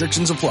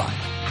 Restrictions apply.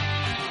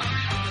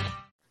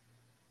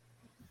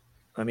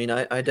 I mean,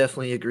 I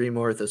definitely agree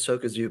more with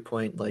Ahsoka's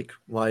viewpoint. Like,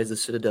 why is the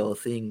Citadel a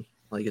thing?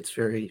 Like, it's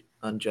very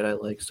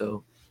un-Jedi-like,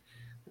 so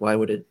why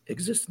would it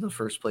exist in the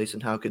first place?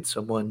 And how could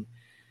someone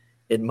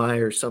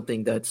admire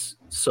something that's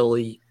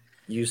solely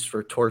used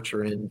for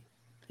torture and,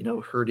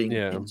 hurting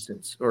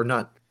instance, or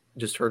not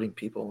just hurting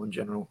people in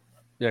general?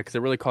 Yeah, because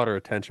it really caught our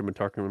attention when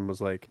Tarkin was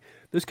like,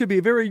 "This could be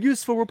a very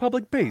useful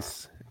Republic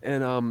base,"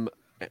 and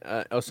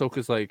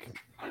Ahsoka's like,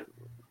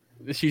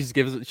 she just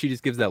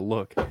gives that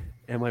look, and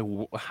I'm like,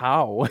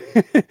 how?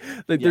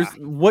 There's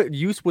what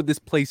use would this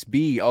place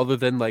be other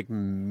than like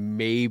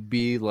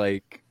maybe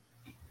like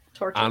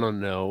torture? I don't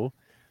know.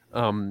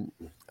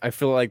 I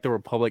feel like the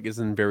Republic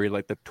isn't very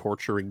like the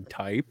torturing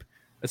type,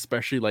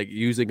 especially like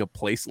using a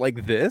place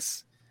like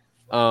this.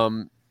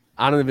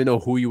 I don't even know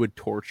who you would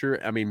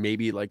torture. I mean,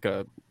 maybe like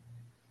a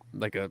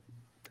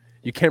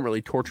you can't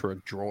really torture a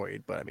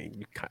droid, but I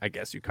mean, I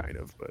guess you kind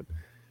of, but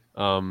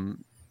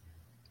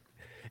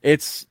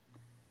it's,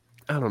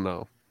 I don't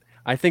know.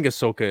 I think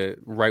Ahsoka,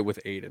 right with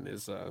Aiden,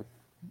 is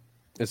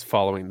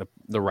following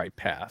the right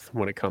path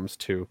when it comes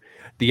to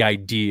the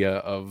idea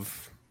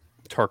of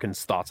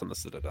Tarkin's thoughts on the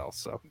Citadel.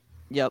 So,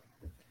 yep.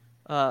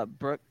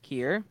 Brooke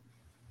Kier.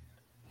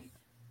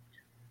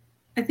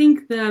 I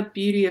think the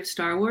beauty of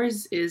Star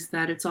Wars is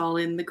that it's all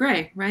in the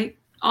gray, right?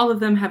 all of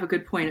them have a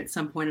good point at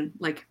some point.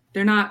 Like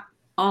they're not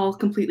all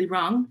completely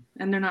wrong,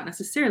 and they're not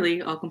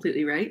necessarily all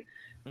completely right.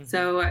 Mm-hmm.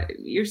 So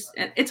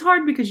it's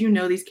hard because you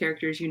know these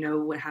characters, you know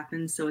what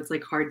happens, so it's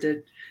like hard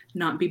to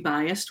not be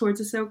biased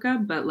towards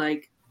Ahsoka. But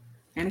like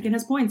Anakin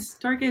has points,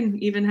 Tarkin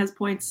even has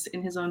points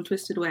in his own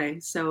twisted way.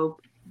 So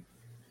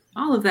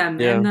all of them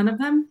and none of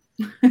them.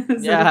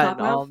 Yeah,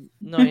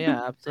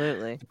 yeah,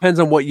 absolutely. Depends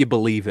on what you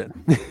believe in.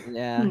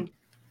 Yeah,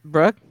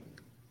 Brooke.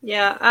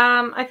 Yeah,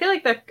 I feel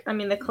like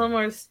the Clone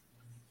Wars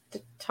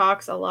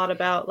talks a lot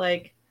about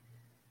like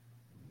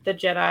the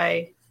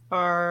Jedi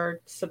are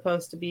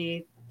supposed to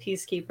be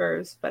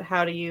peacekeepers, but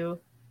how do you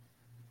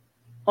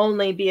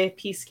only be a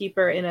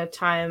peacekeeper in a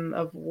time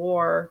of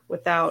war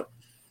without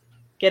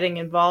getting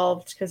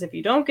involved? Because if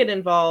you don't get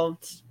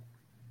involved,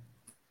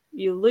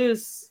 you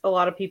lose a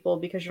lot of people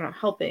because you're not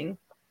helping.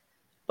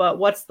 But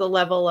what's the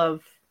level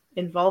of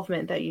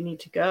involvement that you need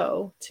to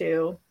go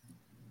to?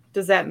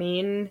 Does that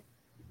mean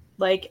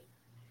like,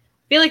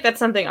 I feel like that's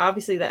something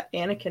obviously that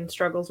Anakin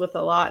struggles with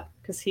a lot,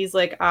 because he's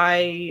like,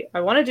 I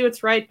want to do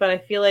what's right, but I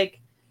feel like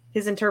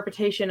his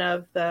interpretation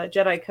of the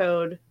Jedi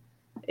Code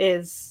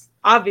is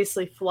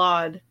obviously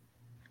flawed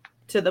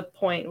to the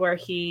point where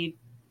he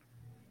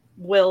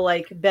will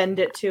like bend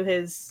it to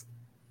his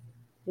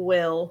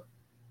will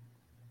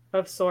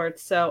of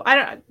sorts. So I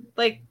don't,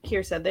 like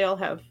Kier said, they all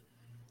have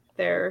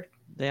their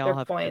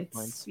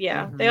points.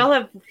 Yeah, they all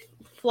have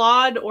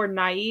flawed or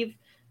naive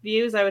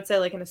views. I would say,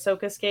 like in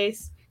Ahsoka's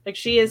case, like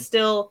she is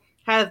still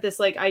have this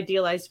like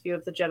idealized view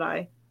of the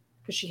Jedi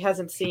because she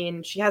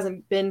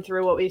hasn't been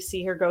through what we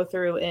see her go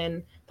through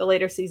in the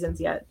later seasons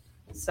yet.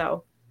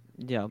 So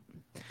yeah.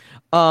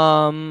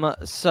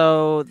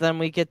 So then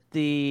we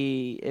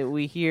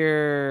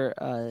hear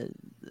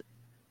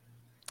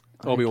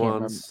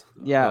Obi-Wan's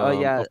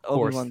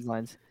Obi-Wan's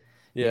lines.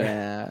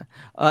 Yeah.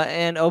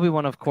 And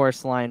Obi-Wan, of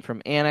course, line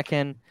from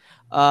Anakin.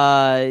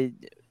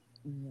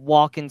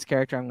 Walken's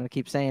character, I'm going to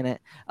keep saying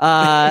it,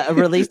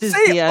 releases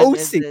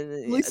releases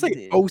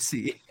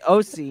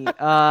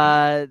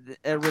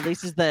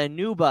the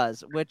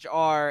Anubas, which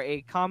are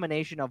a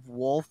combination of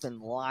wolf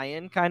and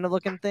lion kind of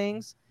looking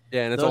things.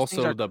 Yeah, and it's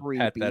also the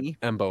pet that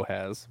Embo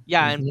has.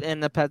 Yeah,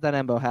 and the pet that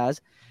Embo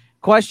has.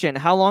 Question: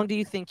 how long do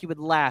you think you would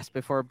last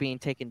before being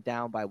taken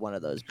down by one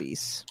of those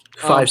beasts?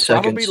 5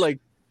 seconds. Probably like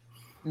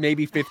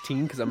maybe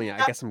 15, because I mean,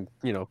 I guess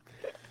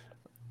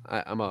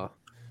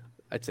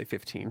I'd say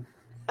 15.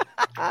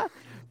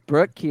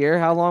 Brooke here,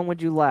 how long would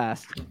you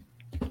last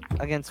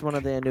against one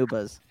of the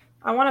Anubas?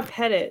 I want to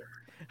pet it.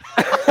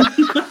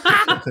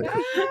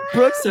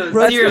 Brooks, so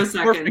 0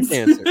 seconds.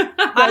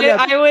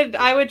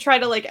 I would try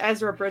to like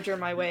Ezra Bridger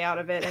my way out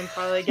of it and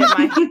probably get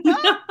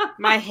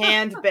my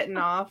hand bitten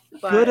off.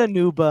 But... Good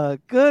Anuba.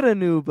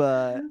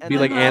 And be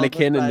like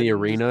Anakin in the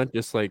arena,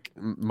 just like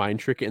mind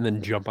trick it and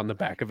then jump on the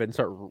back of it and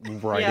start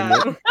riding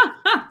it.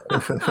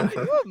 Can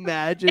you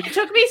imagine? It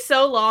took me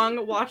so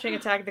long watching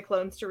Attack of the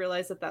Clones to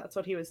realize that that's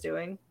what he was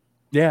doing.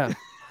 Yeah.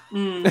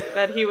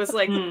 That he was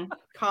like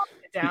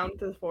calming it down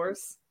to the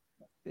Force.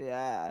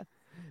 Yeah.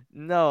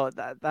 No,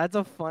 that's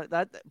a fun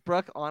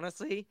Brooke,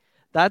 honestly,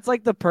 that's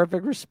like the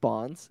perfect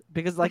response,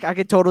 because like I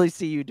could totally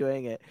see you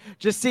doing it.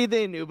 Just see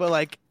the Anuba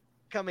like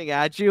coming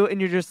at you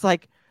and you're just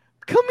like,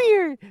 come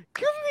here,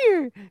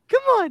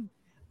 come on.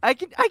 I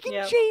can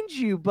change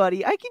you,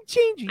 buddy. I can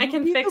change you. I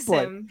can fix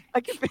him.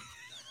 I can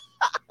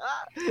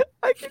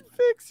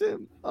fix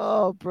him.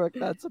 Oh, Brooke,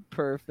 that's a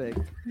perfect.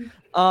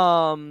 It's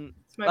my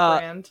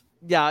brand.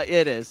 Yeah,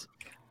 it is.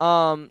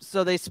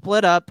 So they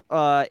split up.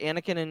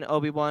 Anakin and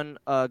Obi-Wan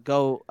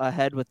go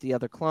ahead with the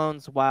other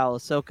clones, while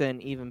Ahsoka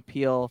and even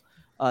Peel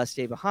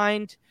stay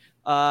behind.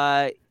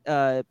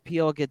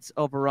 Peel gets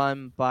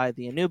overrun by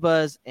the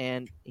Anubas,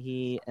 and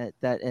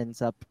that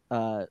ends up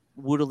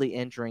woodily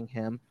injuring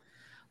him.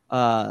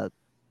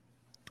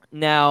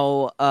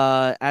 Now,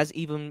 as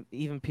even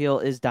Peel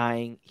is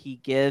dying, he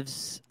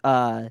gives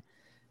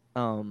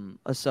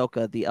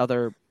Ahsoka the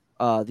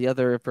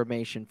other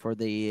information for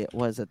the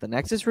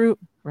Nexus route,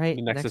 right?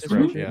 The Nexus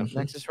route, yeah.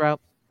 Nexus route.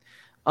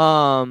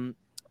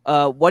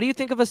 What do you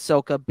think of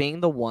Ahsoka being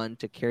the one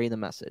to carry the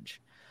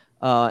message?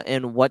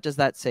 And what does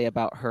that say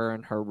about her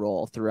and her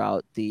role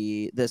throughout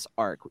this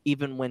arc,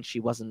 even when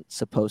she wasn't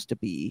supposed to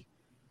be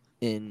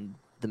in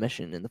the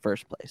mission in the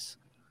first place?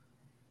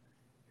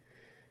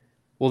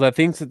 Well, the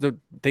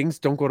things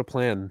don't go to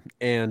plan,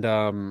 and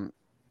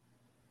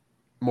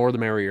more the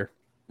merrier.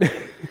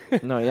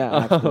 No, yeah,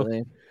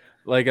 absolutely.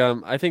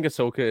 I think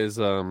Ahsoka is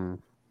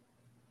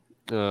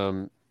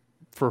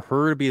for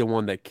her to be the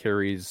one that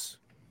carries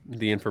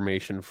the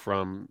information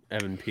from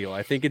Evan Peel.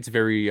 I think it's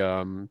very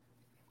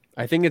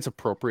I think it's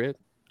appropriate,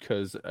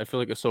 because I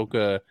feel like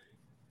Ahsoka,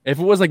 if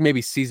it was like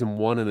maybe season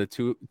 1 and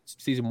 2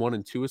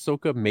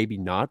 Ahsoka, maybe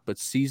not, but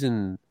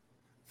season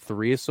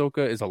 3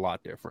 Ahsoka is a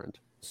lot different.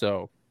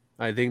 So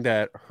I think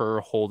that her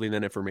holding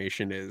that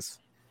information is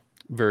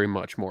very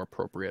much more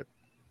appropriate.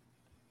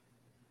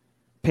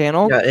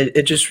 Panel? Yeah,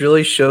 it just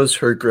really shows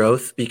her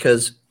growth,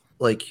 because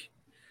like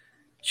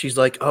she's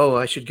like, oh,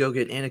 I should go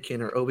get Anakin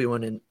or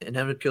Obi-Wan, and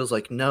Evan Peel's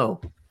like, no,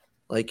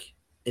 like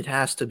it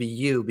has to be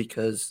you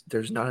because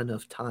there's not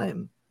enough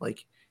time.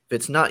 Like, if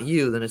it's not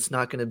you, then it's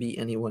not going to be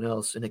anyone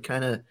else. And it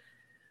kind of,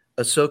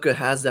 Ahsoka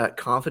has that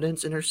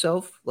confidence in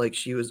herself. Like,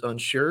 she was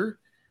unsure,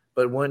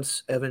 but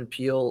once Evan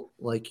Peel,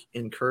 like,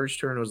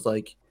 encouraged her and was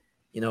like,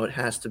 it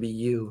has to be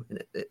you.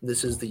 And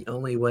this is the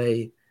only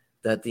way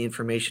that the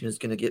information is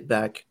going to get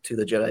back to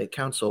the Jedi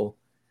Council.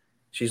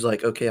 She's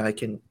like, okay, I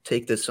can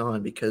take this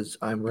on because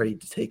I'm ready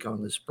to take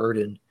on this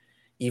burden,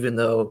 even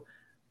though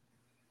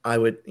I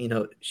would,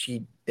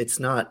 it's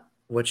not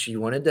what she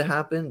wanted to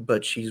happen,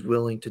 but she's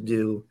willing to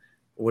do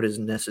what is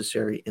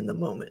necessary in the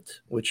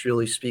moment, which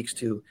really speaks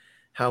to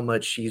how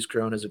much she's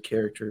grown as a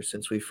character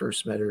since we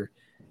first met her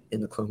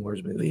in the Clone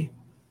Wars movie.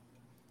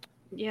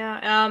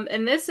 Yeah,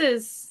 and this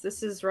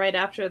is right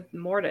after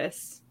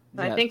Mortis.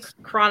 Yes. I think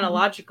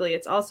chronologically,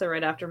 it's also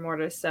right after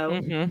Mortis. So,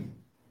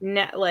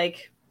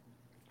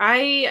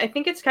 I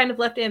think it's kind of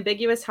left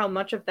ambiguous how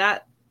much of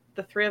that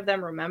the three of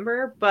them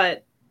remember,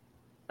 but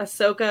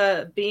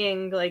Ahsoka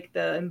being like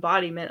the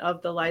embodiment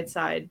of the light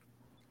side,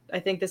 I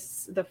think this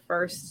is the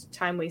first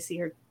time we see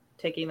her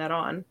taking that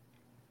on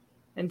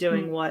and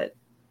doing what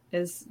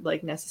is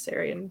like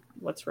necessary and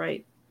what's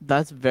right.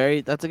 That's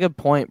a good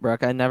point,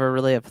 Brooke. I never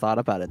really have thought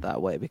about it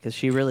that way because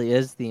she really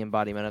is the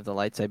embodiment of the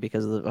light side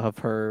because of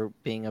her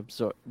being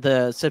absorbed,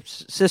 the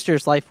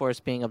sister's life force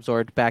being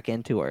absorbed back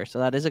into her. So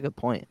that is a good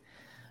point.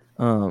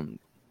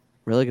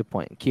 Really good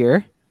point.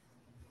 Kier?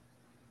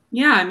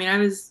 Yeah, I mean, I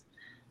was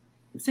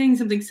saying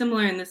something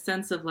similar in the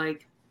sense of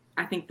like,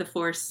 I think the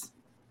Force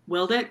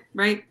willed it,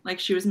 right? Like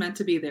she was meant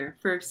to be there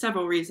for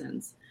several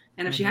reasons.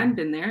 And if she hadn't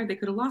been there, they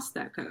could have lost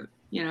that code.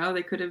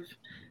 They could have,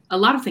 a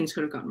lot of things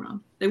could have gone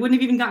wrong. They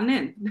wouldn't have even gotten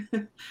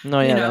in.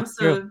 No, yeah, that's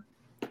true.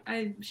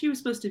 She was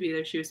supposed to be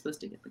there. She was supposed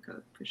to get the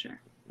code for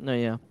sure. No,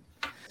 yeah.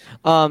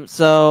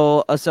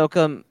 So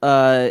Ahsoka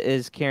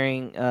is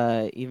carrying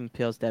Even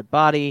Peel's dead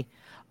body.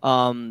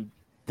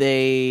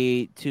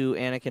 They to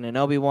Anakin and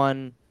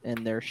Obi-Wan,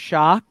 and they're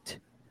shocked.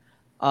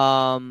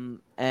 And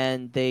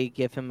they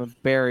give him a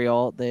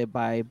burial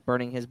by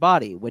burning his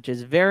body, which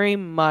is very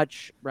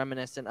much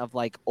reminiscent of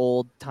like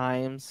old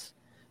times,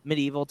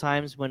 medieval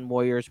times when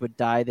warriors would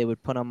die. They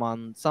would put them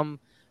on some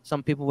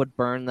people would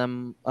burn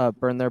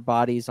their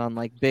bodies on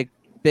like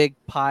big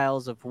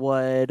piles of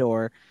wood,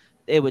 or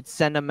they would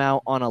send them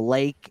out on a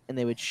lake and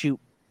they would shoot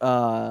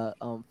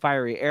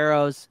fiery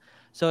arrows.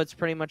 So it's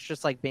pretty much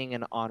just like being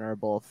an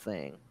honorable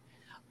thing.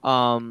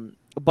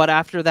 But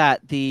after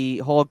that, the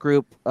whole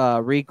group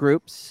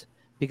regroups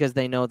because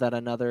they know that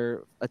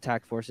another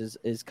attack force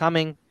is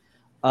coming.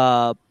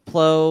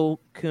 Plo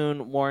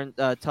Koon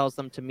tells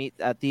them to meet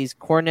at these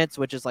coordinates,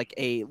 which is like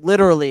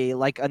literally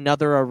like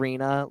another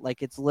arena.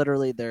 Like it's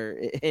literally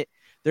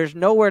there's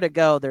nowhere to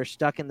go. They're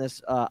stuck in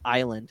this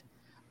island.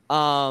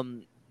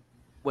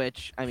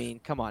 Which, I mean,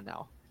 come on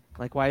now.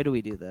 Like, why do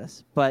we do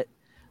this? But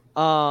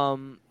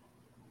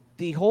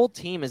the whole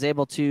team is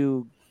able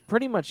to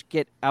pretty much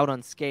get out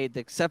unscathed,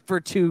 except for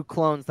two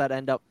clones that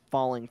end up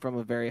falling from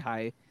a very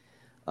high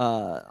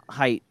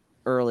height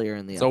earlier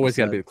in the episode. Always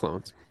got to be the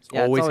clones.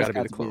 Always got to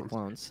be the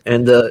clones.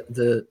 And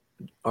the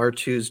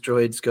R2's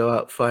droids go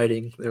out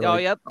fighting. They're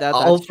yep.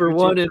 All for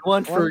one and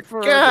one for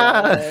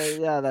God.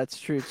 Yeah, that's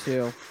true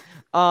too.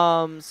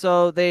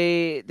 So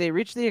they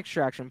reach the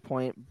extraction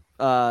point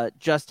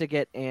just to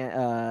get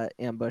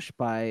ambushed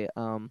by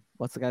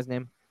what's the guy's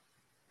name?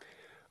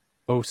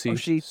 O.C.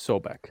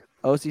 Sobek.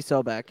 O.C.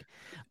 Sobek,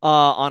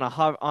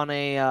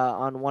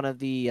 on one of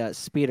the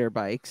speeder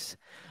bikes,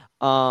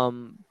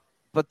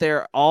 but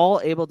they're all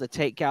able to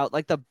take out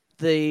like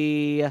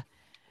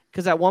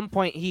because at one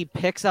point he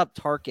picks up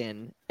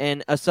Tarkin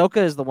and Ahsoka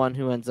is the one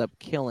who ends up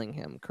killing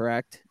him.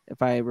 Correct,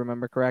 if I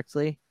remember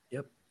correctly.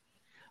 Yep.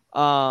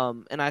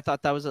 And I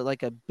thought that was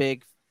like a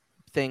big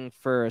thing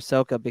for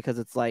Ahsoka because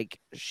it's like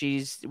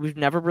we've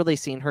never really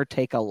seen her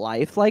take a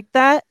life like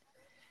that.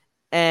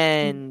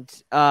 And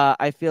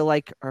I feel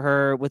like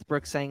with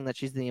Brooke saying that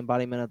she's the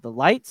embodiment of the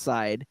light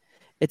side,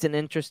 it's an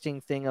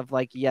interesting thing of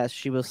like, yes,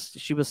 she was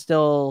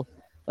still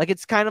like,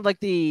 it's kind of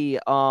like the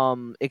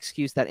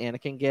excuse that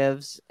Anakin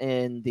gives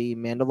in the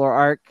Mandalore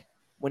arc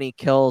when he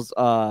kills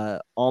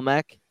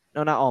Olmec.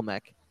 No, not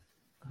Olmec.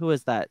 Who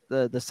is that?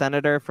 The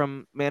senator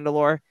from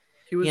Mandalore.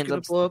 He was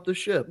going to blow up the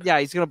ship. Yeah,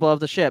 he's going to blow up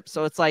the ship.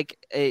 So it's like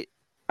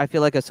I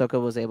feel like Ahsoka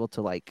was able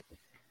to like.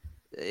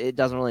 It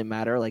doesn't really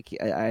matter. Like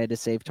I had to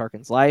save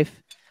Tarkin's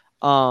life,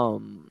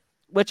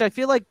 which I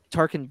feel like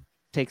Tarkin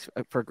takes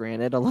for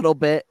granted a little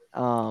bit,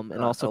 and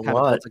also kind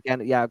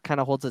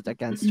of holds it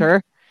against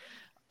her.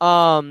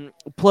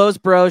 Plo's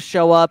bros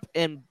show up,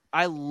 and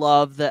I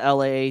love the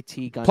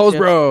LAAT gunship. Plo's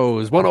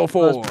bros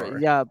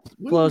 104.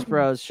 Plo's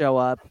bros show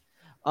up.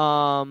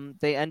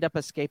 They end up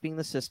escaping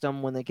the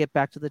system. When they get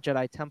back to the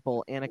Jedi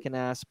Temple, Anakin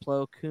asks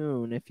Plo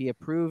Koon if he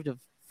approved of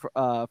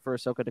for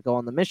Ahsoka to go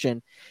on the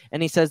mission,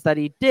 and he says that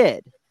he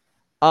did.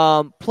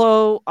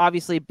 Plo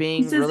obviously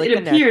being he says really it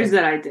connected. Appears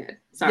that I did.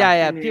 Sorry,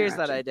 it appears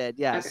that I did.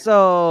 Yeah. Okay.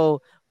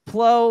 So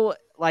Plo,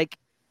 like,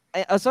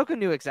 Ahsoka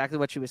knew exactly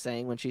what she was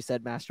saying when she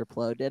said Master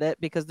Plo did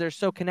it, because they're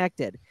so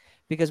connected.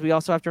 Because we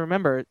also have to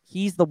remember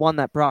he's the one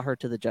that brought her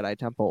to the Jedi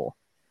Temple,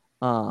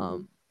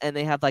 and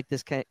they have like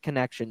this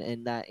connection,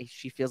 in that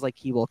she feels like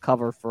he will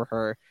cover for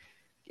her.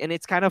 And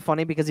it's kind of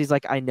funny because he's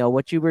like, I know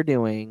what you were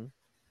doing.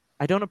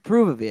 I don't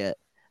approve of it.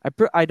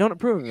 I don't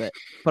approve of it,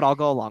 but I'll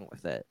go along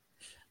with it.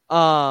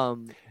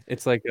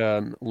 It's like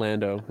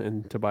Lando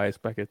and Tobias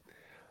Beckett.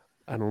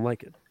 I don't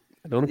like it.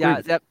 I don't agree. Yeah,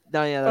 with it,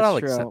 no, yeah, but that's I'll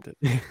true. accept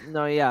it.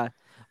 No, yeah.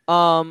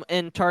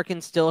 And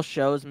Tarkin still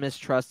shows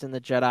mistrust in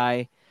the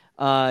Jedi,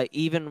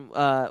 even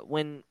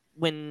when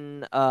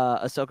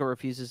Ahsoka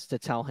refuses to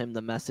tell him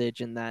the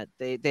message, and that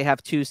they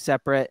have two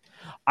separate.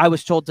 I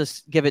was told to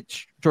give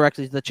it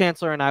directly to the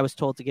Chancellor, and I was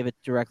told to give it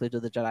directly to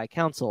the Jedi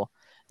Council.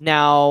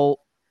 Now,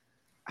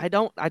 I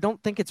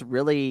don't think it's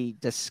really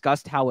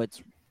discussed how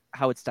it's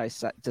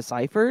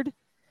deciphered,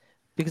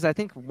 because I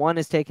think one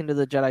is taken to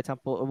the Jedi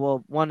Temple.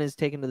 Well, one is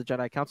taken to the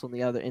Jedi Council, and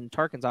the other, and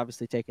Tarkin's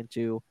obviously taken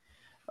to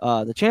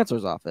the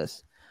Chancellor's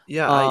office.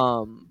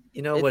 Yeah,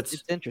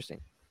 it's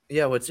interesting.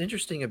 Yeah, what's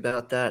interesting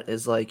about that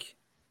is like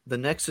the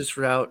Nexus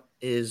route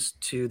is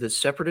to the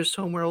Separatist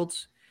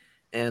homeworlds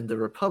and the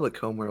Republic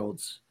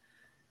homeworlds,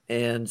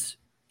 and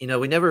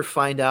we never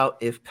find out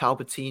if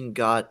Palpatine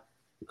got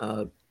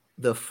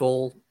the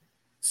full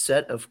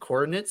set of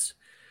coordinates.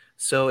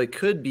 So it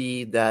could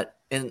be that,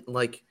 and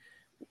like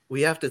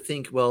we have to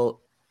think,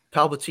 well,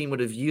 Palpatine would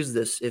have used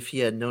this if he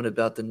had known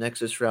about the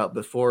Nexus route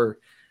before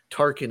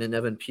Tarkin and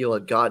Evan Peel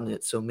had gotten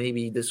it. So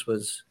maybe this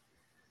was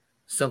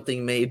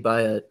something made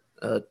by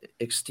a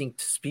extinct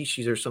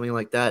species or something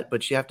like that.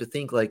 But you have to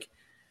think like,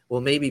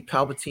 well, maybe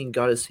Palpatine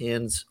got his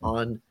hands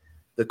on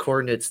the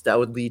coordinates that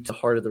would lead to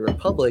Heart of the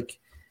Republic,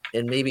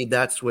 and maybe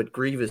that's what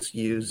Grievous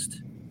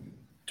used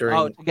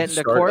during the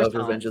start of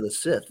Revenge of the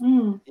Sith.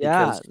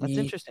 Yeah, that's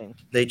interesting.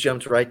 They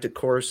jumped right to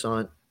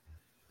Coruscant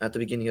at the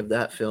beginning of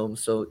that film,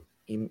 so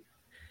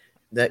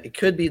that it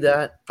could be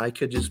that. I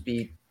could just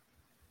be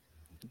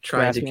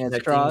trying to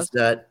connect things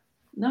that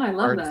I love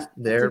aren't that.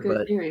 there, That's a good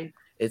but theory.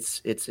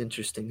 it's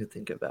interesting to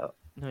think about.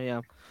 Oh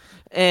yeah,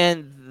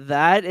 and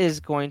that is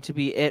going to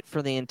be it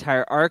for the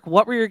entire arc.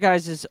 What were your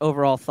guys'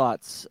 overall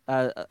thoughts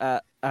on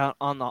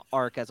the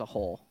arc as a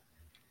whole?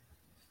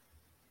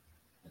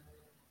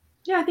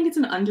 Yeah, I think it's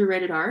an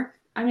underrated arc.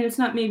 I mean, it's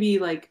not maybe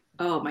like,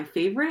 my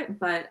favorite,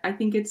 but I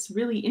think it's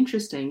really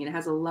interesting. It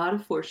has a lot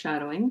of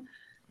foreshadowing,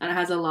 and it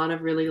has a lot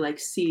of really like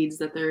seeds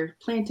that they're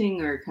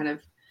planting or kind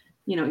of,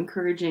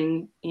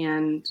 encouraging.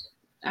 And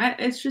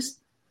it's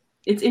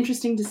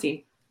interesting to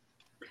see.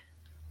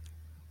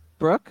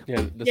 Brooke?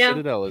 Yeah, the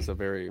Citadel is a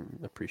very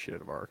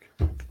appreciative arc.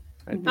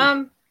 I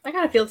kind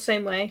of feel the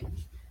same way.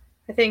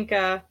 I think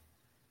I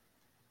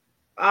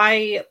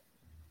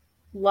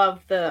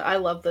love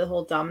the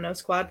whole Domino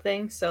Squad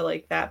thing. So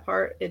like that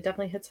part, it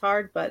definitely hits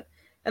hard,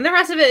 and the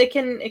rest of it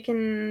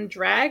can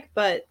drag,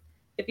 but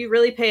if you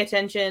really pay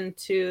attention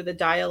to the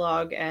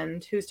dialogue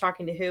and who's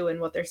talking to who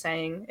and what they're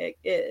saying,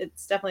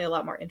 it's definitely a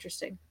lot more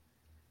interesting.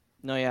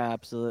 No, yeah,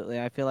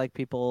 absolutely. I feel like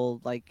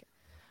people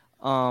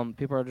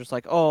are just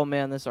like, oh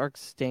man, this arc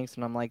stinks,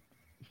 and I'm like,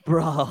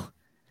 bro,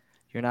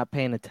 you're not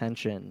paying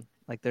attention.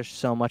 Like there's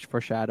so much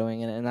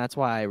foreshadowing, and that's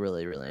why I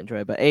really, really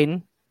enjoy it. But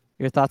Aiden,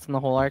 your thoughts on the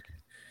whole arc?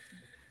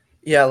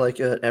 Yeah, like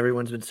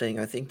everyone's been saying,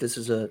 I think this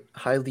is a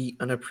highly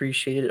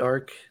unappreciated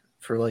arc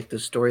for like the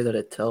story that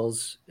it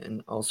tells,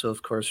 and also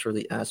of course for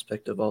the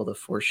aspect of all the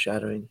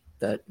foreshadowing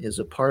that is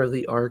a part of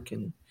the arc,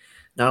 and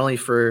not only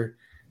for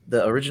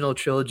the original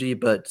trilogy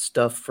but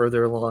stuff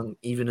further along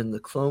even in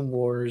the Clone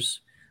Wars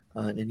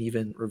and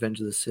even Revenge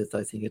of the Sith.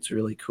 I think it's a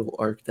really cool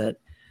arc that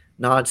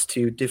nods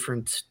to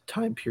different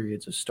time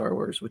periods of Star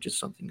Wars, which is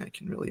something I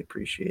can really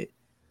appreciate.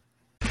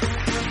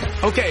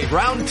 Okay,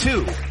 round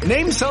 2.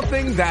 Name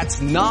something that's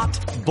not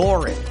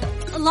boring.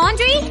 A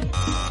laundry?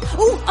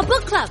 Ooh, a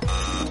book club.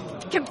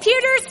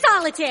 Computer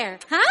solitaire,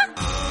 huh?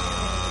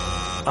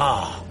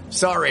 Ah,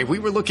 sorry, we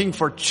were looking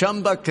for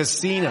Chumba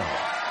Casino.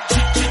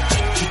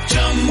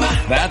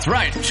 That's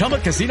right,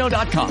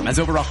 ChumbaCasino.com has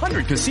over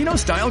 100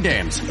 casino-style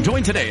games.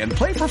 Join today and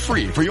play for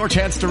free for your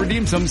chance to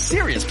redeem some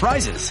serious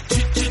prizes.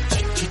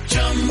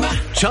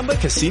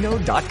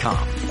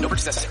 ChumbaCasino.com. No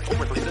purchase necessary. Void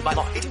where prohibited by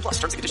law. 18+.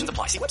 Terms and conditions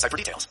apply. See website for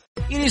details.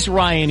 It is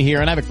Ryan here,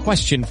 and I have a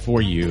question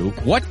for you.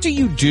 What do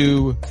you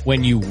do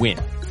when you win?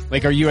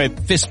 Like, are you a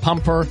fist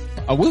pumper,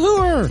 a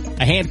woohooer,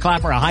 a hand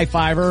clapper, a high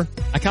fiver?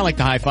 I kind of like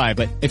the high five,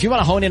 but if you want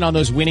to hone in on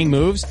those winning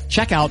moves,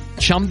 check out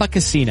Chumba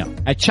Casino.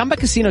 At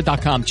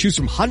ChumbaCasino.com, choose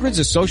from hundreds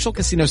of social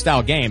casino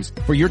style games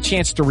for your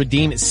chance to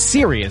redeem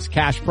serious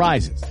cash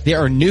prizes. There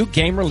are new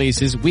game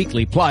releases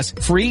weekly, plus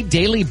free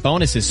daily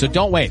bonuses. So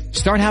don't wait.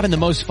 Start having the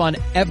most fun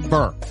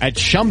ever at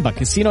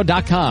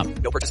ChumbaCasino.com.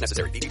 No purchase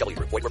necessary. VGW.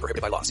 Void where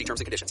prohibited by law. See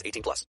terms and conditions.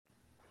 18+.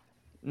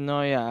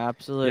 No, yeah,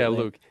 absolutely. Yeah,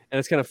 Luke. And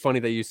it's kind of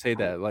funny that you say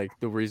that. Like,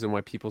 the reason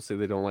why people say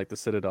they don't like the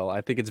Citadel, I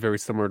think it's very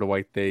similar to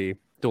why they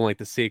don't like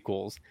the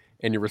sequels.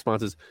 And your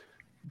response is,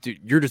 dude,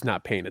 you're just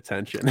not paying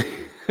attention.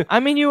 I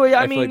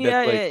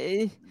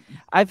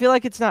feel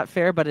like it's not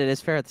fair, but it is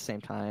fair at the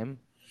same time.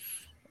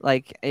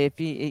 Like, if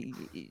you,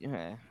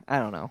 I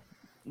don't know.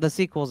 The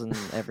sequels and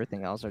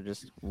everything else are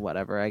just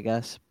whatever, I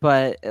guess.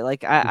 But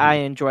like, I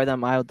enjoy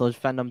them. I will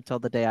defend them till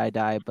the day I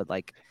die. But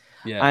like,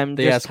 Yeah, I'm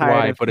they just ask tired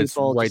why, of but it's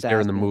people right just there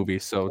in the asking. movie,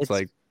 so it's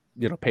like,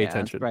 pay It's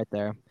attention. right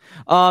there.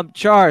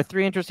 Char,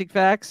 3 interesting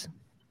facts.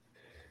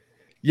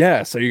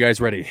 Yeah, so you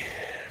guys ready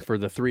for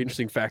the 3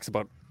 interesting facts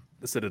about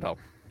the Citadel?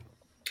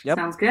 Yep.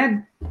 Sounds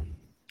good.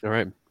 All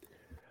right.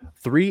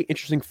 3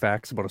 interesting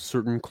facts about a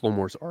certain Clone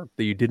Wars arc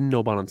that you didn't know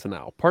about until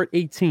now. Part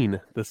 18,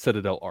 the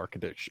Citadel arc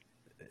addiction.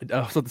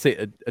 I was about to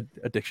say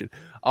addiction.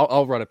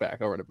 I'll run it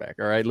back. All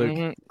right,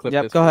 Luke. Clip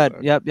Yep. this Go for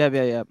ahead. the-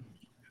 Yep.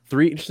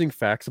 3 interesting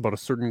facts about a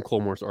certain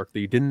Clone Wars arc that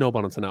you didn't know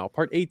about until now.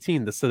 Part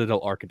 18, the Citadel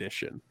arc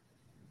edition.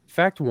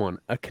 Fact 1,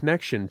 a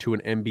connection to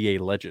an NBA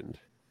legend.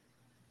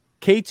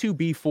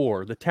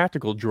 K2B4, the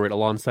tactical droid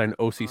alongside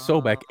OC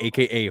Sobek,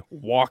 aka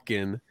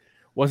Walken,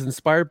 was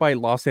inspired by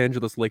Los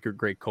Angeles Laker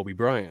great Kobe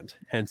Bryant.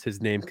 Hence, his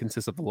name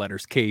consists of the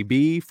letters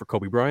KB for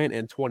Kobe Bryant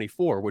and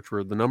 24, which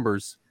was the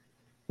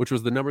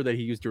number that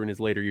he used during his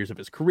later years of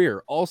his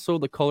career. Also,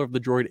 the color of the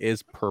droid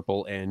is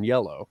purple and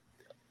yellow.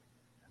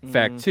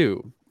 Fact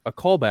 2, a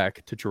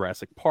callback to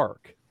Jurassic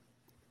Park.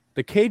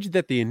 The cage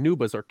that the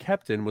Anubas are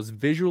kept in was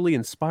visually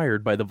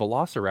inspired by the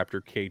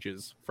Velociraptor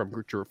cages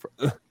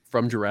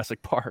from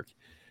Jurassic Park.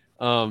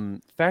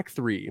 Fact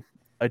 3,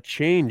 a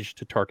change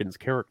to Tarkin's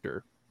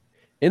character.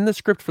 In the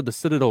script for the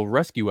Citadel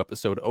rescue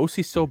episode,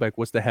 OC Sobek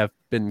was to have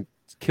been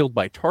killed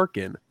by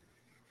Tarkin.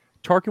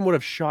 Tarkin would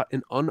have shot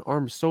an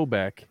unarmed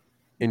Sobek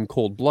in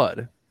cold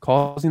blood,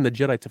 causing the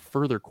Jedi to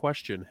further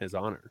question his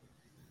honor.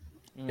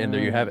 And there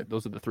you have it.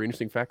 Those are the 3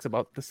 interesting facts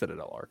about the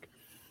Citadel arc.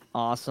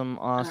 Awesome.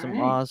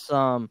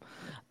 right.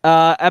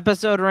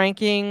 Episode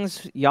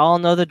rankings. Y'all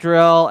know the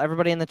drill.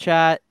 Everybody in the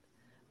chat,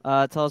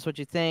 tell us what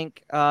you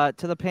think. To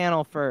the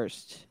panel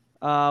first.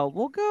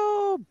 We'll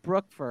go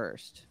Brooke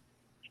first.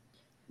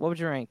 What would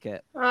you rank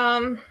it?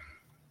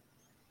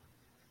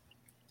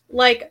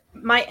 Like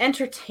my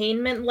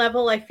entertainment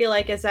level, I feel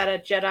like is at a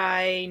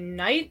Jedi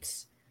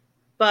Knight,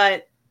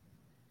 but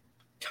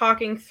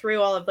talking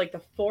through all of like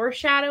the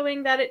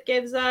foreshadowing that it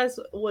gives us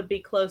would be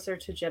closer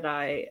to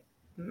Jedi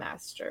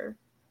Master.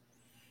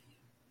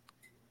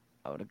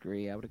 I would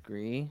agree.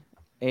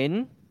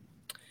 Aiden?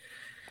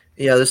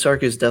 Yeah, this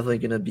arc is definitely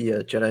going to be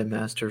a Jedi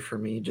Master for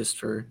me, just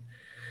for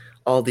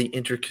all the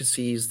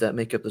intricacies that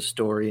make up the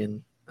story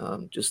and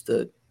just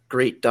the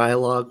great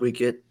dialogue we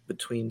get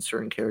between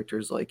certain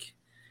characters like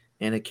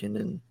Anakin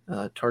and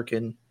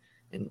Tarkin,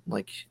 and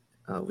like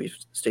we've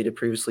stated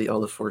previously, all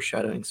the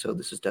foreshadowing. So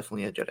this is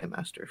definitely a Jedi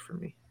Master for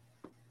me.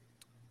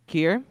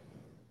 Kier?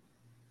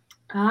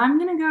 I'm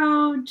gonna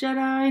go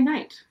Jedi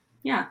Knight.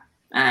 Yeah,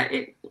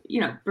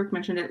 Brooke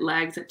mentioned it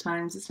lags at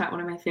times. It's not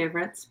one of my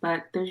favorites,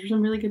 but there's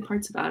some really good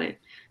parts about it.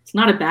 It's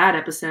not a bad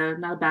episode,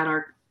 not a bad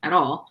arc at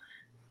all.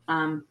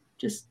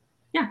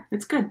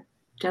 It's good.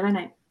 Jedi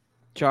Knight.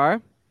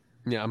 Char?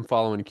 Yeah, I'm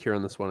following Kier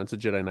on this one. It's a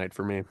Jedi Knight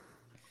for me.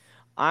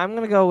 I'm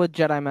going to go with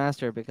Jedi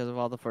Master because of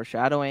all the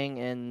foreshadowing,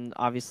 and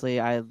obviously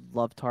I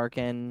love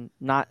Tarkin,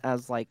 not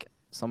as like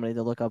somebody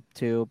to look up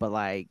to, but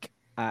like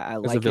I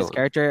like his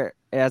character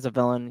as a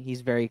villain.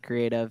 He's very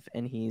creative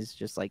and he's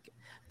just like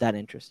that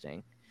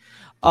interesting.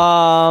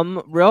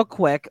 Real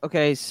quick.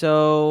 Okay.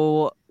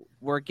 So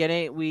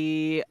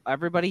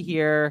everybody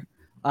here,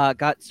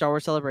 got Star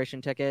Wars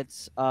Celebration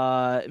tickets.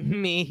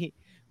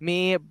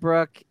 Me,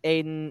 Brooke,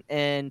 Aiden,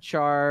 and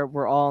Char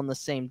were all in the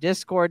same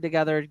Discord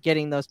together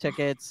getting those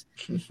tickets.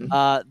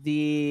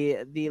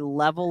 The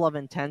level of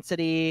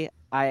intensity,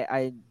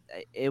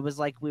 it was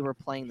like we were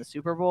playing the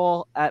Super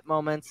Bowl at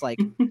moments, like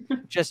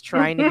just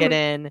trying to get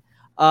in.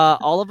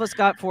 All of us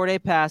got 4-day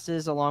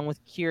passes, along with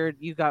Kier.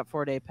 You got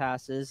 4-day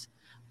passes.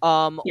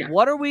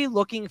 What are we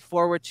looking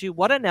forward to?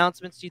 What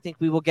announcements do you think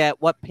we will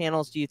get? What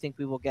panels do you think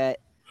we will get?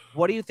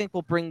 What do you think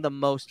will bring the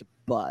most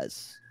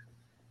buzz?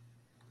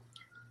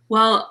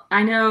 Well,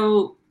 I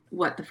know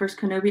the first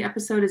Kenobi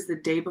episode is the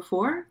day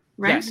before,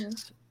 right?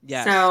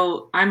 Yes.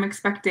 So I'm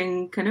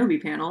expecting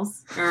Kenobi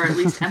panels, or at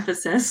least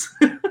emphasis.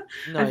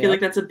 I feel like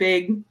that's a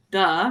big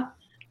duh.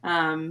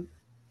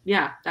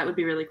 That would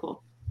be really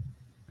cool.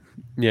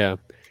 Yeah.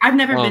 I've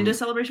never been to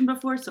Celebration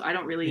before, so I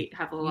don't really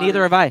have a lot.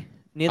 Neither have I.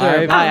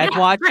 I've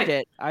watched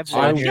it.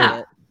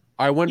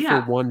 I went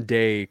for one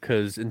day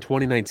because in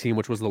 2019,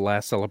 which was the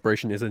last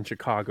celebration, is in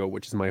Chicago,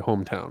 which is my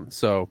hometown.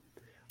 So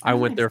I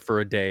went there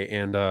for a day,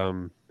 and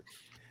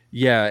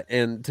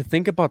and to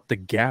think about the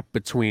gap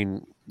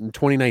between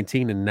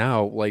 2019 and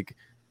now, like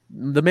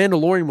The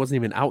Mandalorian wasn't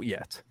even out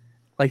yet.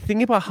 Like,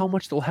 think about how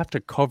much they'll have to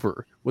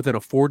cover within a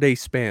 4-day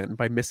span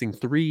by missing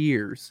 3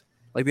 years.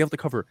 Like, they have to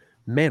cover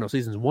Mando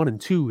seasons 1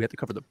 and 2. They have to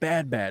cover the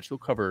Bad Batch. They'll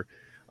cover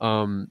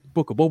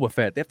Book of Boba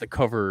Fett. They have to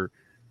cover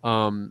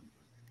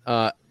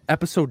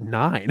episode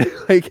 9.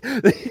 Like,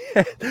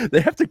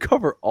 they have to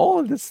cover all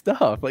of this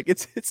stuff. Like,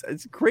 it's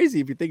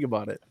crazy if you think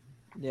about it.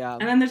 Yeah.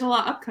 And then there's a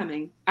lot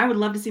upcoming. I would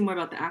love to see more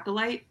about the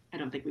Acolyte. I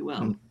don't think we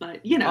will,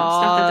 but stuff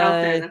that's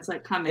out there that's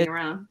like coming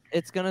around.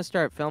 It's gonna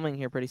start filming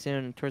here pretty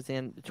soon,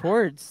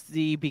 towards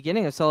the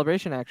beginning of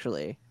Celebration,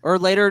 actually, or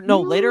later.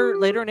 No, later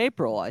in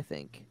April, I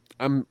think.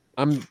 I'm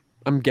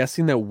I'm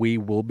guessing that we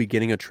will be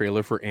getting a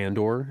trailer for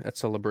Andor at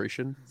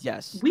Celebration.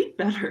 Yes. We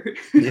better.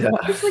 Yeah.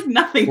 There's like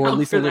nothing Or at else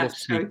least for a little that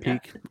show sneak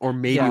yet. peek. Or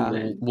maybe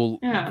Yeah. we'll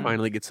Yeah.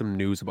 finally get some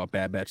news about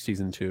Bad Batch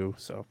Season 2.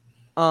 So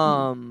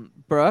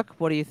Brooke,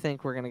 what do you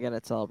think we're gonna get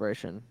at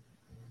Celebration?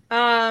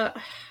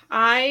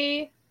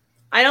 I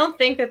don't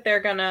think that they're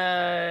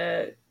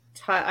gonna.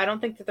 I don't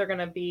think that they're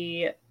gonna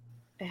be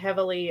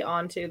heavily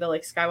onto the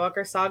like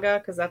Skywalker saga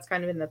because that's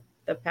kind of in the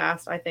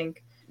past. I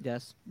think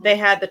Yes. they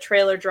had the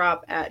trailer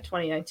drop at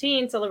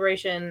 2019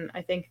 Celebration.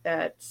 I think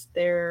that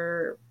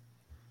they're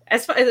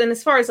as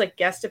far as like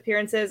guest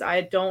appearances,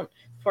 I don't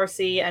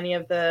foresee any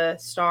of the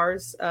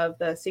stars of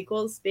the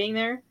sequels being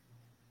there.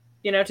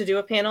 To do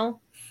a panel.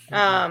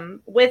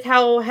 With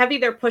how heavy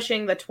they're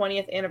pushing the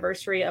 20th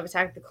anniversary of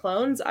Attack the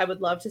Clones, I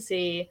would love to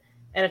see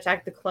an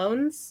Attack the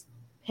Clones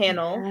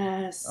panel.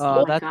 Yes.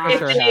 Oh, that's for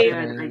sure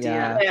happening.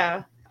 Yeah.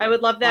 Yeah. I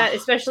would love that,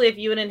 especially if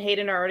Ewan and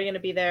Hayden are already going to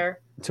be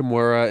there.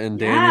 Tamora and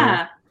Daniel.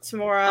 Yeah.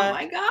 Tamora. Oh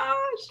my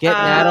gosh. Get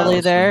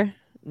Natalie there.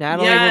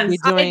 Natalie will be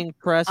Yes. doing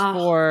press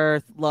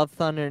for Love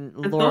Thunder and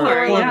Lord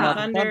Thor, Love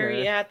yeah. and Thunder.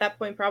 Yeah, at that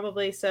point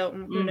probably. So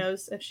who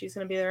knows if she's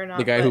going to be there or not.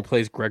 The guy who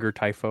plays Gregor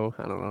Typho.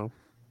 I don't know.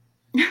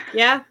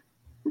 Yeah.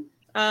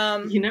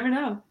 You never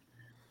know.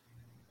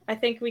 I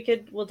think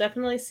we'll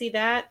definitely see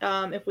that.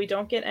 If we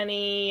don't get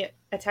any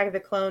Attack of the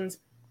Clones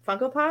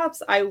Funko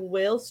Pops, I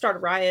will start a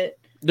riot.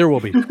 There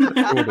will be.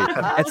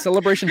 At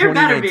Celebration There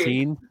better be.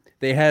 2019,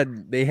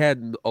 they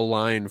had a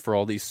line for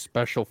all these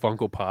special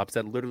Funko Pops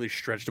that literally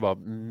stretched about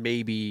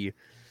maybe,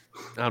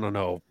 I don't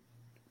know.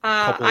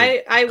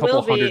 I will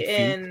couple be hundred feet.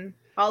 in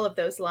all of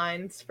those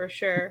lines for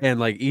sure. And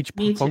like each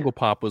Me too. Funko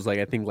Pop was like,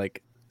 I think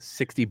like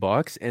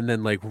 $60, and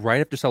then like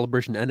right after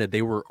Celebration ended,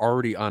 they were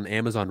already on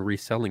Amazon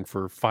reselling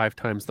for 5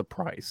 times the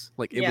price.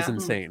 Like it was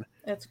insane.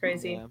 That's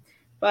crazy. Yeah.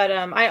 But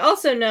I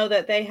also know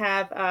that they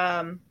have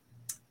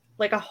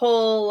like a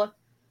whole.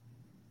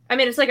 I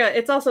mean,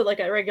 it's also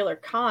like a regular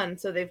con,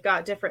 so they've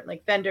got different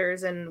like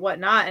vendors and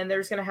whatnot, and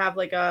there's gonna have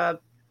like a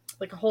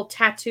whole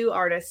tattoo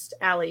artist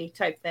alley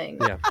type thing.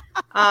 Yeah.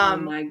 Oh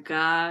my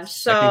gosh.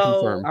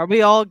 So are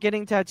we all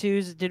getting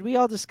tattoos? Did we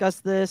all discuss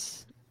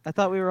this? I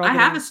thought we were all. I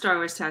have a Star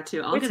Wars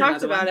tattoo. We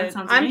talked about it.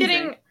 I'm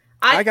getting.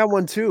 I got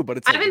one too, but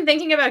it's. I've been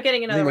thinking about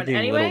getting another one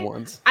anyway.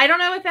 Ones. I don't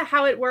know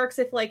how it works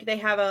if like they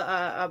have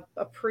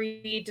a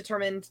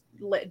predetermined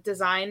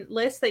design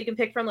list that you can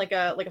pick from, like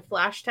a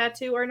flash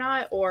tattoo or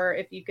not, or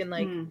if you can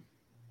like.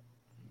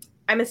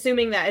 I'm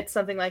assuming that it's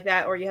something like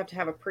that, or you have to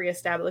have a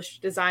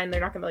pre-established design.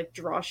 They're not going to like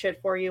draw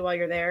shit for you while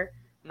you're there.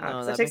 So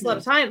it takes a lot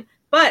of time.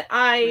 But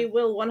I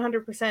will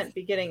 100%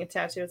 be getting a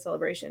tattoo at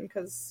Celebration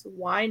because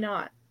why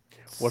not?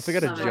 What if I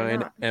got a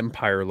giant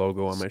Empire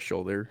logo on my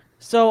shoulder?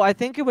 So I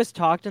think it was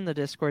talked in the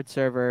Discord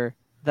server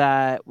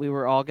that we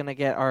were all gonna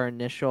get our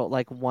initial,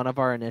 like one of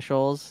our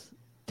initials,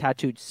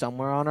 tattooed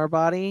somewhere on our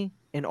body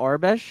in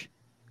Orbish.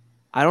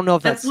 I don't know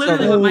if that's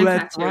literally still. what my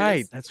that's tattoo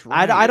right. is. That's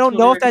right. I don't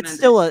know if that's recommend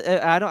still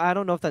a. I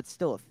don't know if that's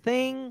still a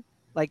thing.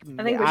 Like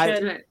I think we should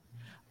do it.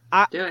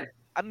 Do it.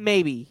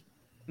 Maybe.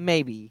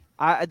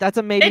 That's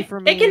a maybe for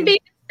me. It can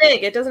be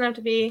big. It doesn't have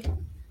to be.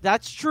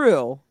 That's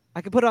true. I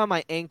could put it on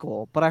my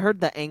ankle, but I heard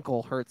the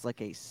ankle hurts like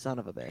a son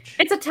of a bitch.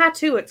 It's a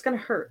tattoo. It's gonna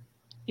hurt.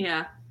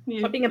 Yeah.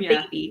 But being a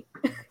baby.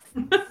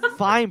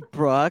 Fine,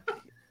 Brooke.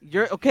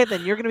 You're okay.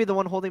 Then you're gonna be the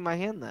one holding my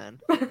hand. Then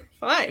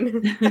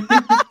fine.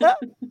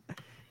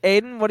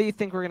 Aiden, what do you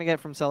think we're gonna get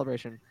from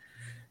Celebration?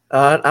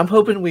 I'm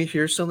hoping we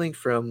hear something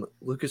from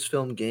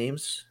Lucasfilm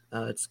Games.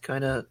 It's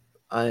kind of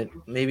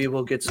maybe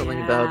we'll get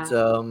something about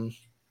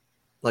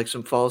like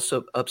some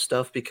follow-up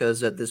stuff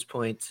because at this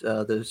point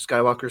the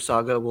Skywalker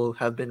saga will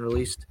have been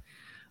released.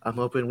 I'm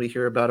hoping we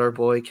hear about our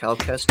boy Cal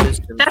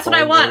Kestis. That's what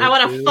I want. I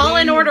want a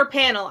Fallen Order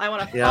panel. I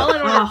want a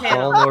Fallen Order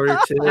panel. Fallen Order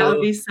 2. That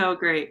would be so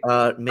great.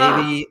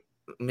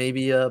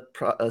 Maybe a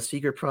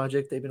secret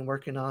project they've been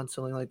working on,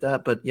 something like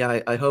that. But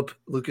yeah, I hope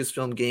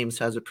Lucasfilm Games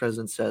has a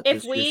presence at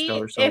this year's Star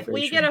Wars Celebration. If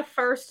we get a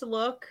first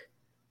look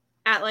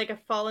at like a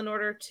Fallen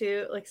Order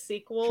 2 like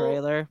sequel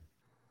trailer,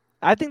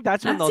 I think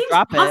that's when they'll seems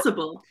drop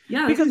possible. it.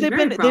 Yeah, because they've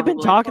been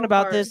probable. talking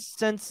about this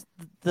since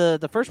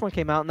the first one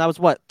came out, and that was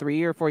what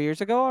 3 or 4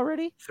 years ago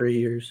already. 3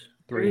 years.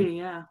 3,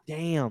 yeah.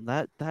 Damn,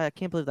 that I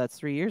can't believe that's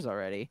 3 years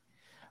already.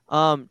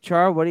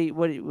 Char, what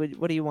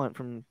do you want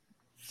from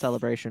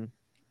Celebration?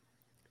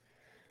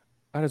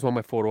 I just want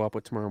my photo op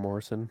with Tamara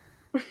Morrison.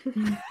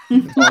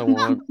 That's all I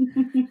want.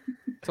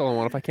 That's all I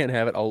want. If I can't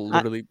have it, I'll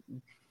literally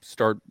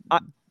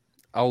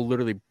I'll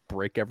literally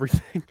break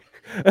everything.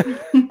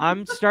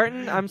 I'm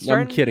starting. I'm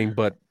kidding,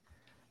 but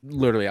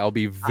literally, I'll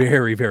be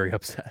very, very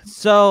upset.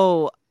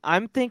 So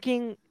I'm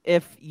thinking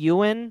if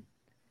Ewan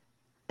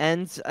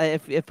ends,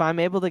 if I'm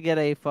able to get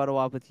a photo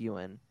op with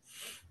Ewan,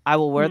 I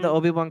will wear the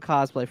Obi-Wan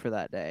cosplay for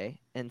that day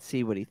and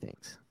see what he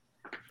thinks.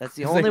 That's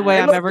the only way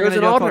I'm ever going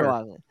to do a photo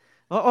op.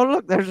 Oh,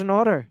 look, there's an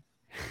order.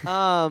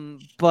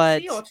 But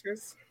sea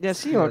otters. Yeah,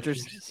 sea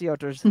otters. Sea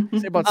otters.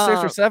 Say about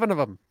 6 or 7 of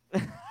them.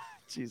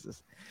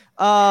 Jesus.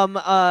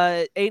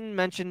 Aiden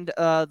mentioned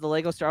the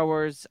Lego Star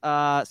Wars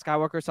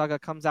Skywalker Saga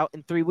comes out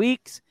in 3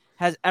 weeks.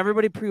 Has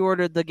everybody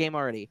pre-ordered the game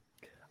already?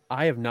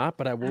 I have not,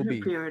 but I will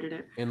be. Pre-ordered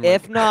it. In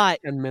If not,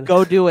 10 minutes.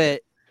 go do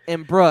it.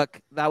 And Brooke,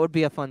 that would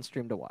be a fun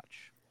stream to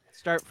watch.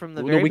 Start from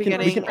the very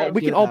beginning.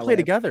 We can all play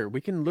together.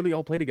 We can literally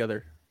all play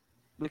together.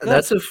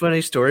 That's a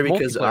funny story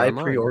because Multiplayer I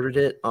online. pre-ordered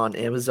it on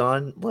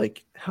Amazon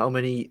like how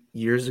many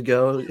years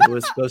ago it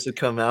was supposed to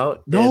come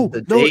out. No,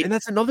 and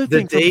that's another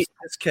thing. The date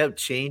just kept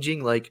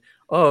changing. Like,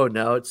 oh,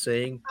 now it's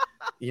saying,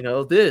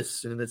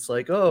 this, and it's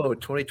like, oh,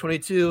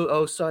 2022.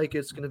 Oh, psych,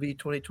 it's gonna be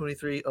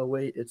 2023. Oh,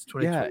 wait, it's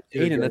 2022. Yeah,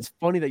 Aiden, again. that's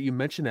funny that you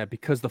mentioned that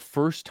because the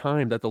first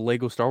time that the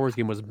Lego Star Wars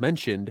game was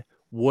mentioned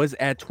was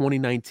at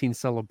 2019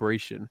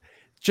 Celebration.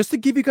 Just to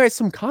give you guys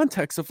some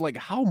context of like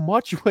how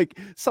much like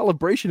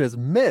Celebration has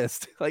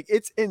missed. Like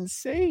it's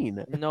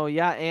insane. No,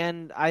 yeah,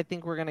 and I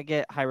think we're gonna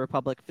get High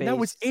Republic Phase. And that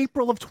was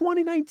April of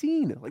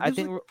 2019. Like I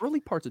think early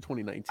parts of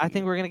 2019. I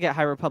think we're gonna get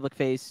High Republic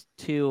Phase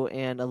 2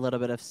 and a little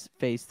bit of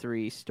Phase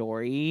 3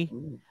 story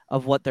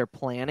of what they're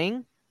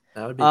planning.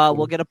 That would be cool.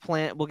 We'll get a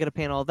plan. We'll get a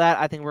panel of that.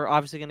 I think we're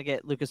obviously gonna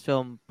get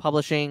Lucasfilm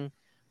Publishing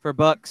for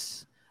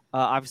books.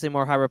 Obviously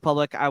more High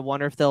Republic. I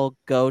wonder if they'll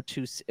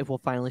if we'll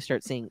finally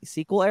start seeing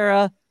sequel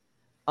era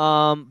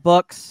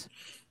books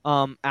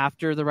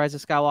after the Rise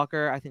of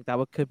Skywalker. I think that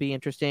could be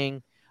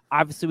interesting.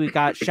 Obviously, we've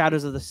got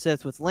Shadows of the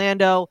Sith with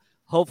Lando.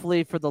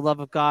 Hopefully, for the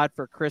love of God,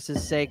 for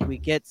Chris's sake, we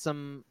get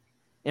some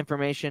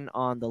information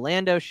on the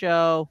Lando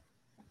show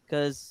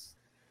because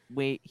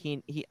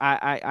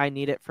I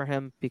need it for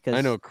him because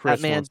I know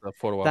Chris wants a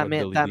photo of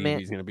Billy D.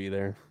 He's gonna be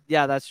there.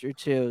 Yeah, that's true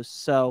too.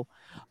 So,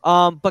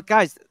 but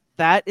guys,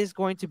 that is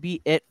going to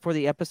be it for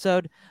the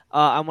episode.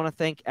 I want to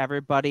thank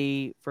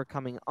everybody for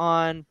coming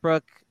on.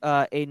 Brooke,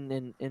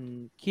 Aiden,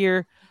 and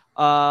Kier.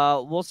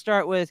 We'll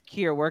start with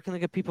Kier. Where can the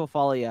good people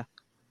follow you?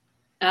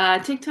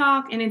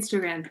 TikTok and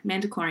Instagram,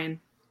 Mandalorian.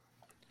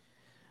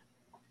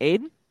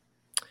 Aiden?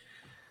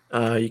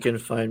 You can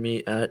find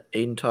me at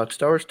Aiden Talk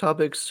Star Wars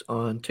Topics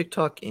on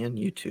TikTok and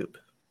YouTube.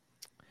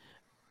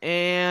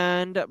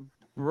 And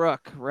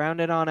Brooke,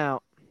 round it on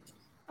out.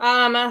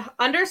 _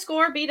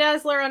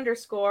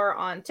 B__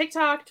 on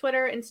TikTok,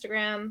 Twitter,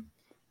 Instagram,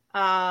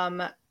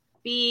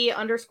 B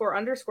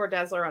 __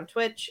 Dazzler on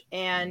Twitch,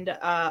 and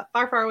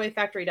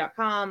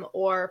farfarawayfactory.com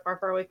or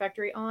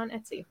farfarawayfactory on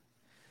Etsy.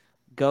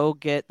 Go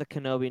get the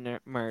Kenobi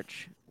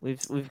merch.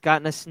 We've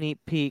gotten a sneak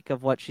peek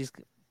of what she's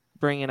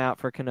bringing out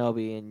for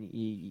Kenobi,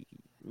 and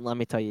let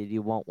me tell you,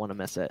 you won't want to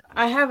miss it.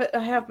 I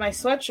have my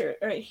sweatshirt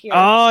right here.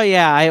 Oh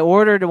yeah, I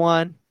ordered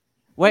one.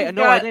 Wait,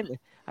 no, I didn't.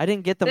 I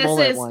didn't get the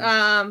mullet one.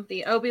 This is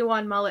the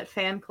Obi-Wan Mullet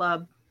Fan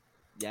Club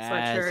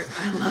sweatshirt.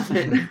 I love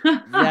it.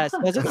 Yes.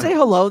 Does it say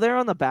hello there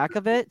on the back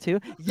of it too?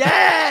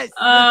 Yes.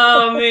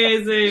 Oh,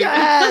 amazing.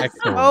 Yes.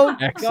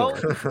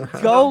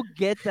 Excellent. Go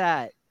get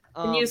that.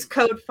 And use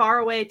code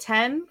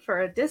FARAWAY10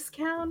 for a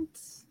discount.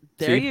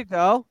 There you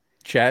go.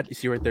 Chat, you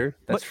see right there?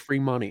 That's free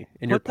money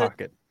in your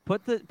pocket.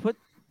 Get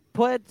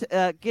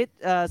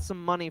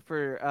some money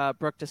for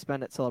Brooke to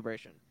spend at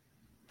Celebration.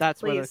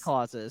 That's where the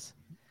clause is.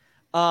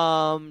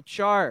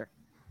 Char,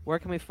 where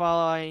can we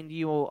find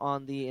you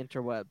on the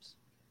interwebs?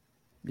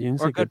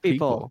 Or good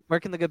people. Where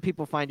can the good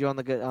people find you on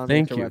the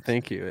interwebs?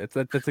 Thank you.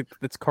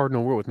 That's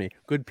cardinal rule with me.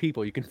 Good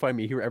people. You can find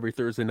me here every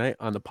Thursday night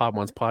on the Pod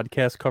Ones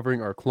podcast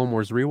covering our Clone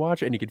Wars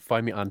rewatch, and you can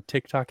find me on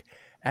TikTok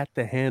at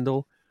the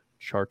handle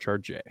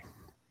CharCharJ.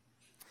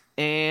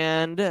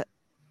 And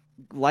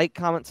like,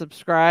 comment,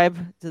 subscribe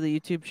to the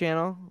YouTube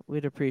channel.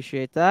 We'd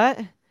appreciate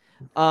that.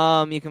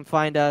 You can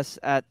find us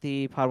at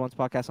the Pod Ones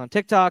Podcast on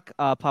TikTok,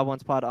 Pod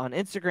Ones Pod on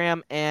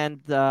Instagram,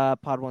 and the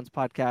Pod Ones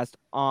Podcast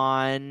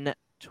on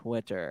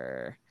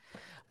Twitter.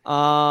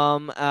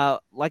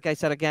 Like I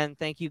said again,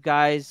 thank you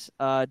guys.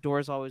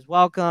 Door's always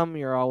welcome.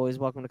 You're always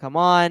welcome to come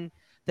on.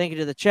 Thank you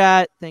to the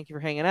chat. Thank you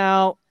for hanging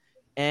out.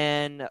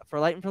 And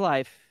for Light and for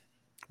Life,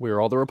 we are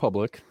all the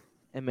Republic.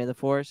 And may the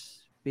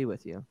Force be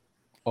with you.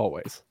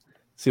 Always.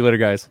 See you later,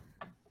 guys.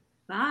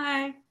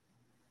 Bye.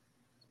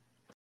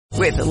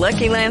 With the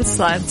Lucky Land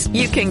Slots,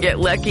 you can get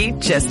lucky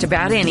just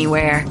about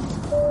anywhere.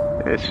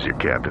 This is your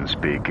captain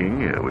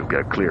speaking. We've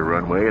got clear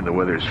runway and the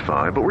weather's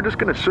fine, but we're just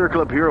going to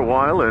circle up here a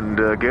while and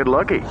get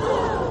lucky.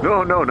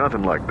 No,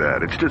 nothing like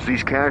that. It's just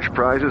these cash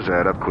prizes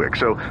add up quick.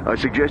 So I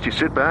suggest you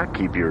sit back,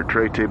 keep your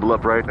tray table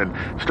upright, and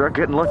start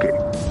getting lucky.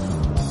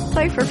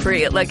 Play for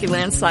free at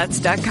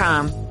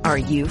LuckyLandSlots.com. Are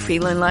you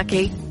feeling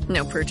lucky?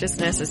 No purchase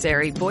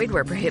necessary. Void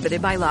where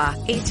prohibited by law.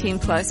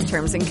 18+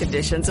 terms and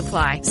conditions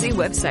apply. See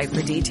website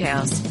for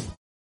details.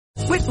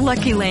 With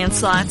Lucky Land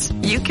Slots,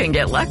 you can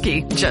get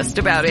lucky just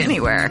about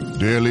anywhere.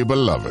 Dearly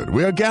beloved,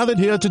 we are gathered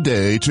here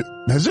today to...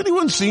 Has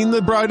anyone seen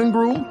the bride and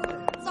groom?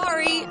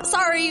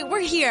 Sorry,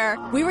 we're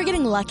here. We were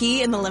getting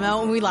lucky in the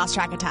limo and we lost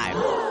track of time.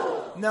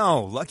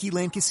 No, Lucky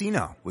Land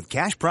Casino, with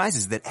cash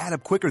prizes that add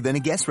up quicker than a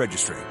guest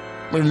registry.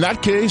 In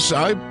that case,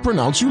 I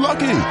pronounce you lucky.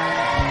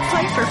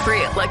 Play for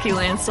free at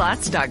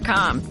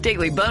LuckyLandSlots.com.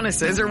 Daily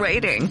bonuses are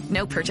waiting.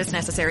 No purchase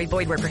necessary.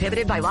 Void where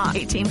prohibited by law.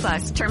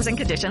 18+. Terms and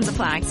conditions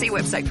apply. See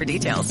website for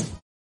details.